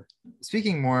animation more.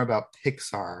 Speaking more about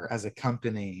Pixar as a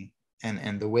company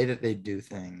and the way that they do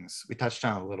things, we touched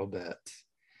on a little bit.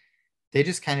 They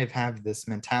just kind of have this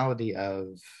mentality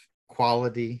of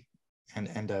quality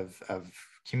and of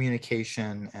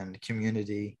communication and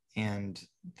community, and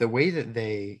the way that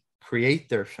they create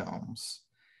their films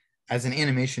as an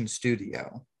animation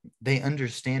studio. They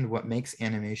understand what makes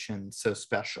animation so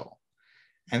special.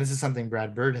 And this is something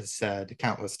Brad Bird has said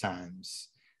countless times,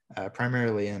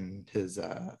 primarily in his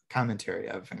commentary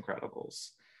of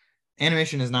Incredibles.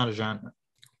 Animation is not a genre.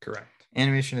 Correct.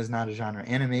 Animation is not a genre.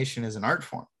 Animation is an art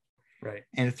form. Right.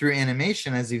 And through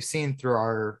animation, as you've seen through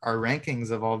our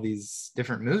rankings of all these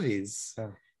different movies,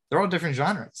 they're all different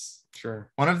genres.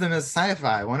 Sure. One of them is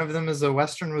sci-fi. One of them is a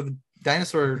Western with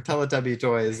dinosaur Teletubby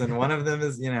toys. And one of them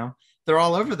is, they're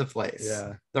all over the place.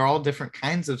 Yeah. They're all different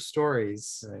kinds of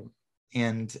stories. Right.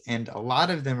 And a lot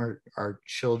of them are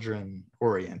children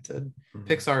oriented.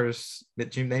 Pixar's,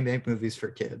 they make movies for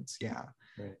kids. Yeah.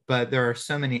 Right. But there are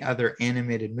so many other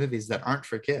animated movies that aren't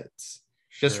for kids.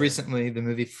 Just recently, the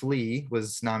movie Flea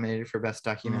was nominated for Best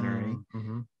Documentary.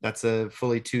 That's a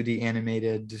fully 2D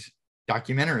animated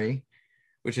documentary,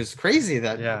 which is crazy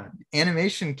that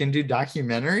animation can do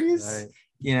documentaries,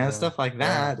 stuff like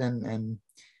that. And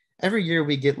every year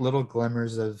we get little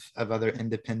glimmers of other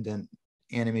independent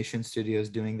animation studios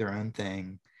doing their own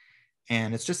thing.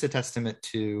 And it's just a testament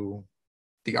to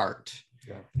the art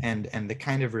and the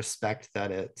kind of respect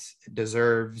that it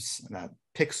deserves, and that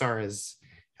Pixar has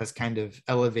kind of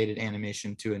elevated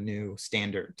animation to a new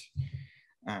standard,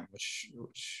 which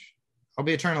I'll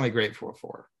be eternally grateful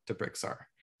to Pixar.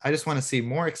 I just want to see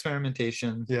more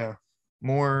experimentation,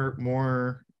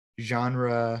 more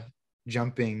genre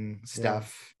jumping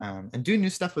stuff, and do new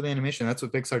stuff with animation. That's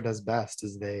what Pixar does best,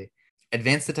 is they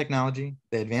advance the technology,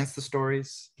 they advance the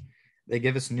stories, they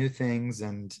give us new things,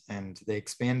 and they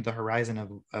expand the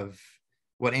horizon of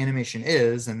what animation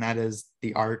is, and that is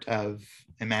the art of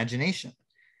imagination.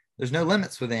 There's no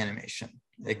limits with animation.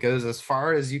 It goes as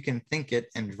far as you can think it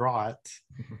and draw it.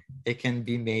 It can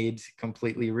be made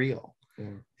completely real.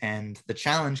 And the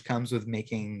challenge comes with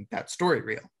making that story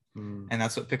real. And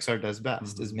that's what Pixar does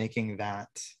best, is making that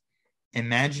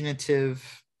imaginative,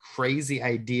 crazy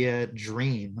idea,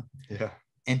 dream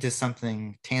into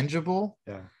something tangible,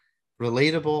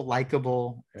 relatable,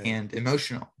 likable, and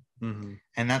emotional. Mm-hmm.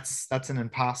 And that's an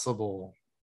impossible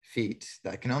feat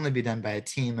that can only be done by a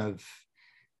team of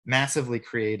massively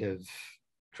creative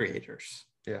creators.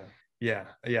 Yeah,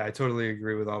 I totally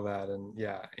agree with all that. And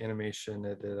yeah, animation,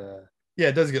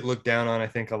 it does get looked down on, I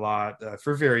think, a lot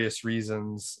for various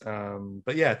reasons.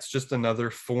 But yeah, it's just another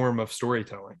form of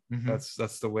storytelling. Mm-hmm.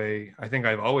 That's the way I think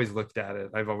I've always looked at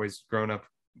it. I've always grown up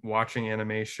watching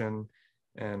animation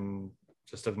and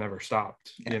just have never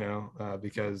stopped,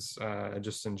 because I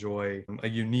just enjoy a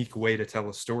unique way to tell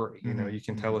a story. Mm-hmm. You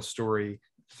can tell a story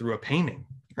through a painting.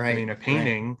 Right. I mean, a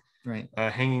painting right.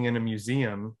 Hanging in a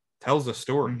museum tells a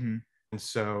story. Mm-hmm. And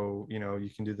so, you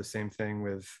can do the same thing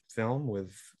with film,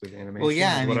 with animation, well,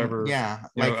 yeah, whatever.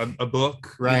 like a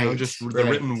book, right, just the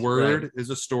written word is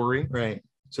a story. Right.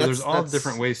 So there's all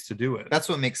different ways to do it. That's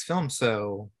what makes film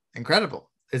so incredible.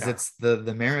 It's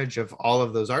the marriage of all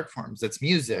of those art forms. It's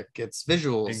music, it's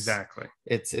visuals, exactly.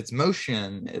 It's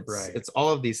motion, it's all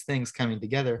of these things coming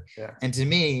together. Yeah. And to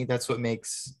me, that's what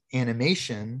makes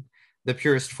animation the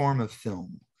purest form of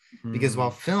film. Because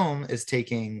while film is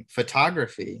taking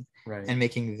photography and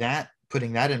making that,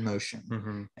 putting that in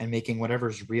motion and making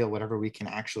whatever's real, whatever we can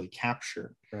actually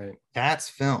capture, that's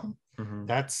film.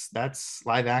 That's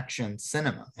live action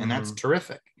cinema, and that's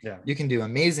terrific. You can do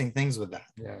amazing things with that.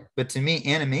 But to me,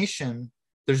 animation,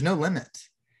 there's no limit.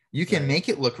 You can make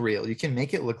it look real. You can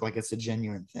make it look like it's a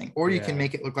genuine thing, or you can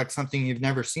make it look like something you've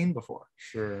never seen before.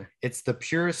 Sure. It's the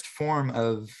purest form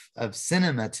of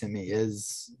cinema to me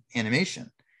is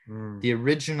animation. The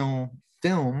original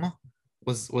film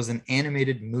was an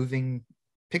animated moving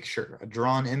picture, a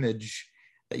drawn image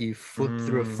that you flip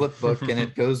through a flip book and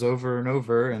it goes over and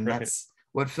over, and that's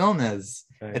what film is.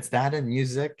 It's that and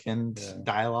music and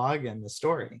dialogue and the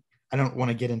story. I don't want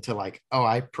to get into like, oh,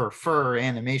 I prefer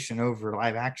animation over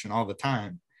live action all the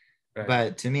time.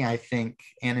 But to me, I think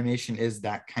animation is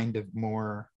that kind of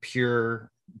more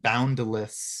pure,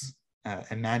 boundless,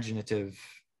 imaginative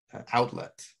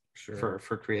outlet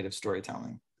for creative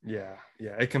storytelling.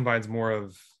 It combines more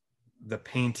of the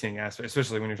painting aspect,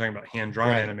 especially when you're talking about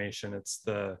hand-drawn animation. It's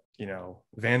the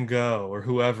Van Gogh or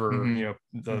whoever,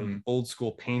 the old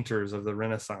school painters of the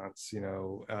Renaissance.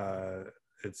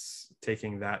 It's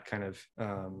taking that kind of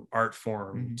art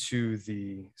form to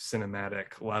the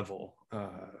cinematic level,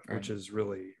 which is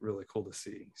really, really cool to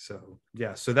see. So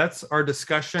that's our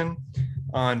discussion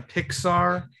on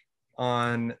Pixar,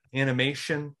 on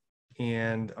animation,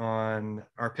 and on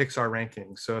our Pixar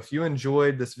rankings. So if you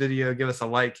enjoyed this video, give us a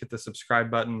like, hit the subscribe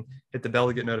button, hit the bell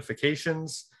to get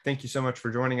notifications. Thank you so much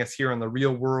for joining us here on The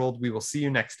Real World. We will see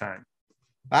you next time.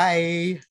 Bye.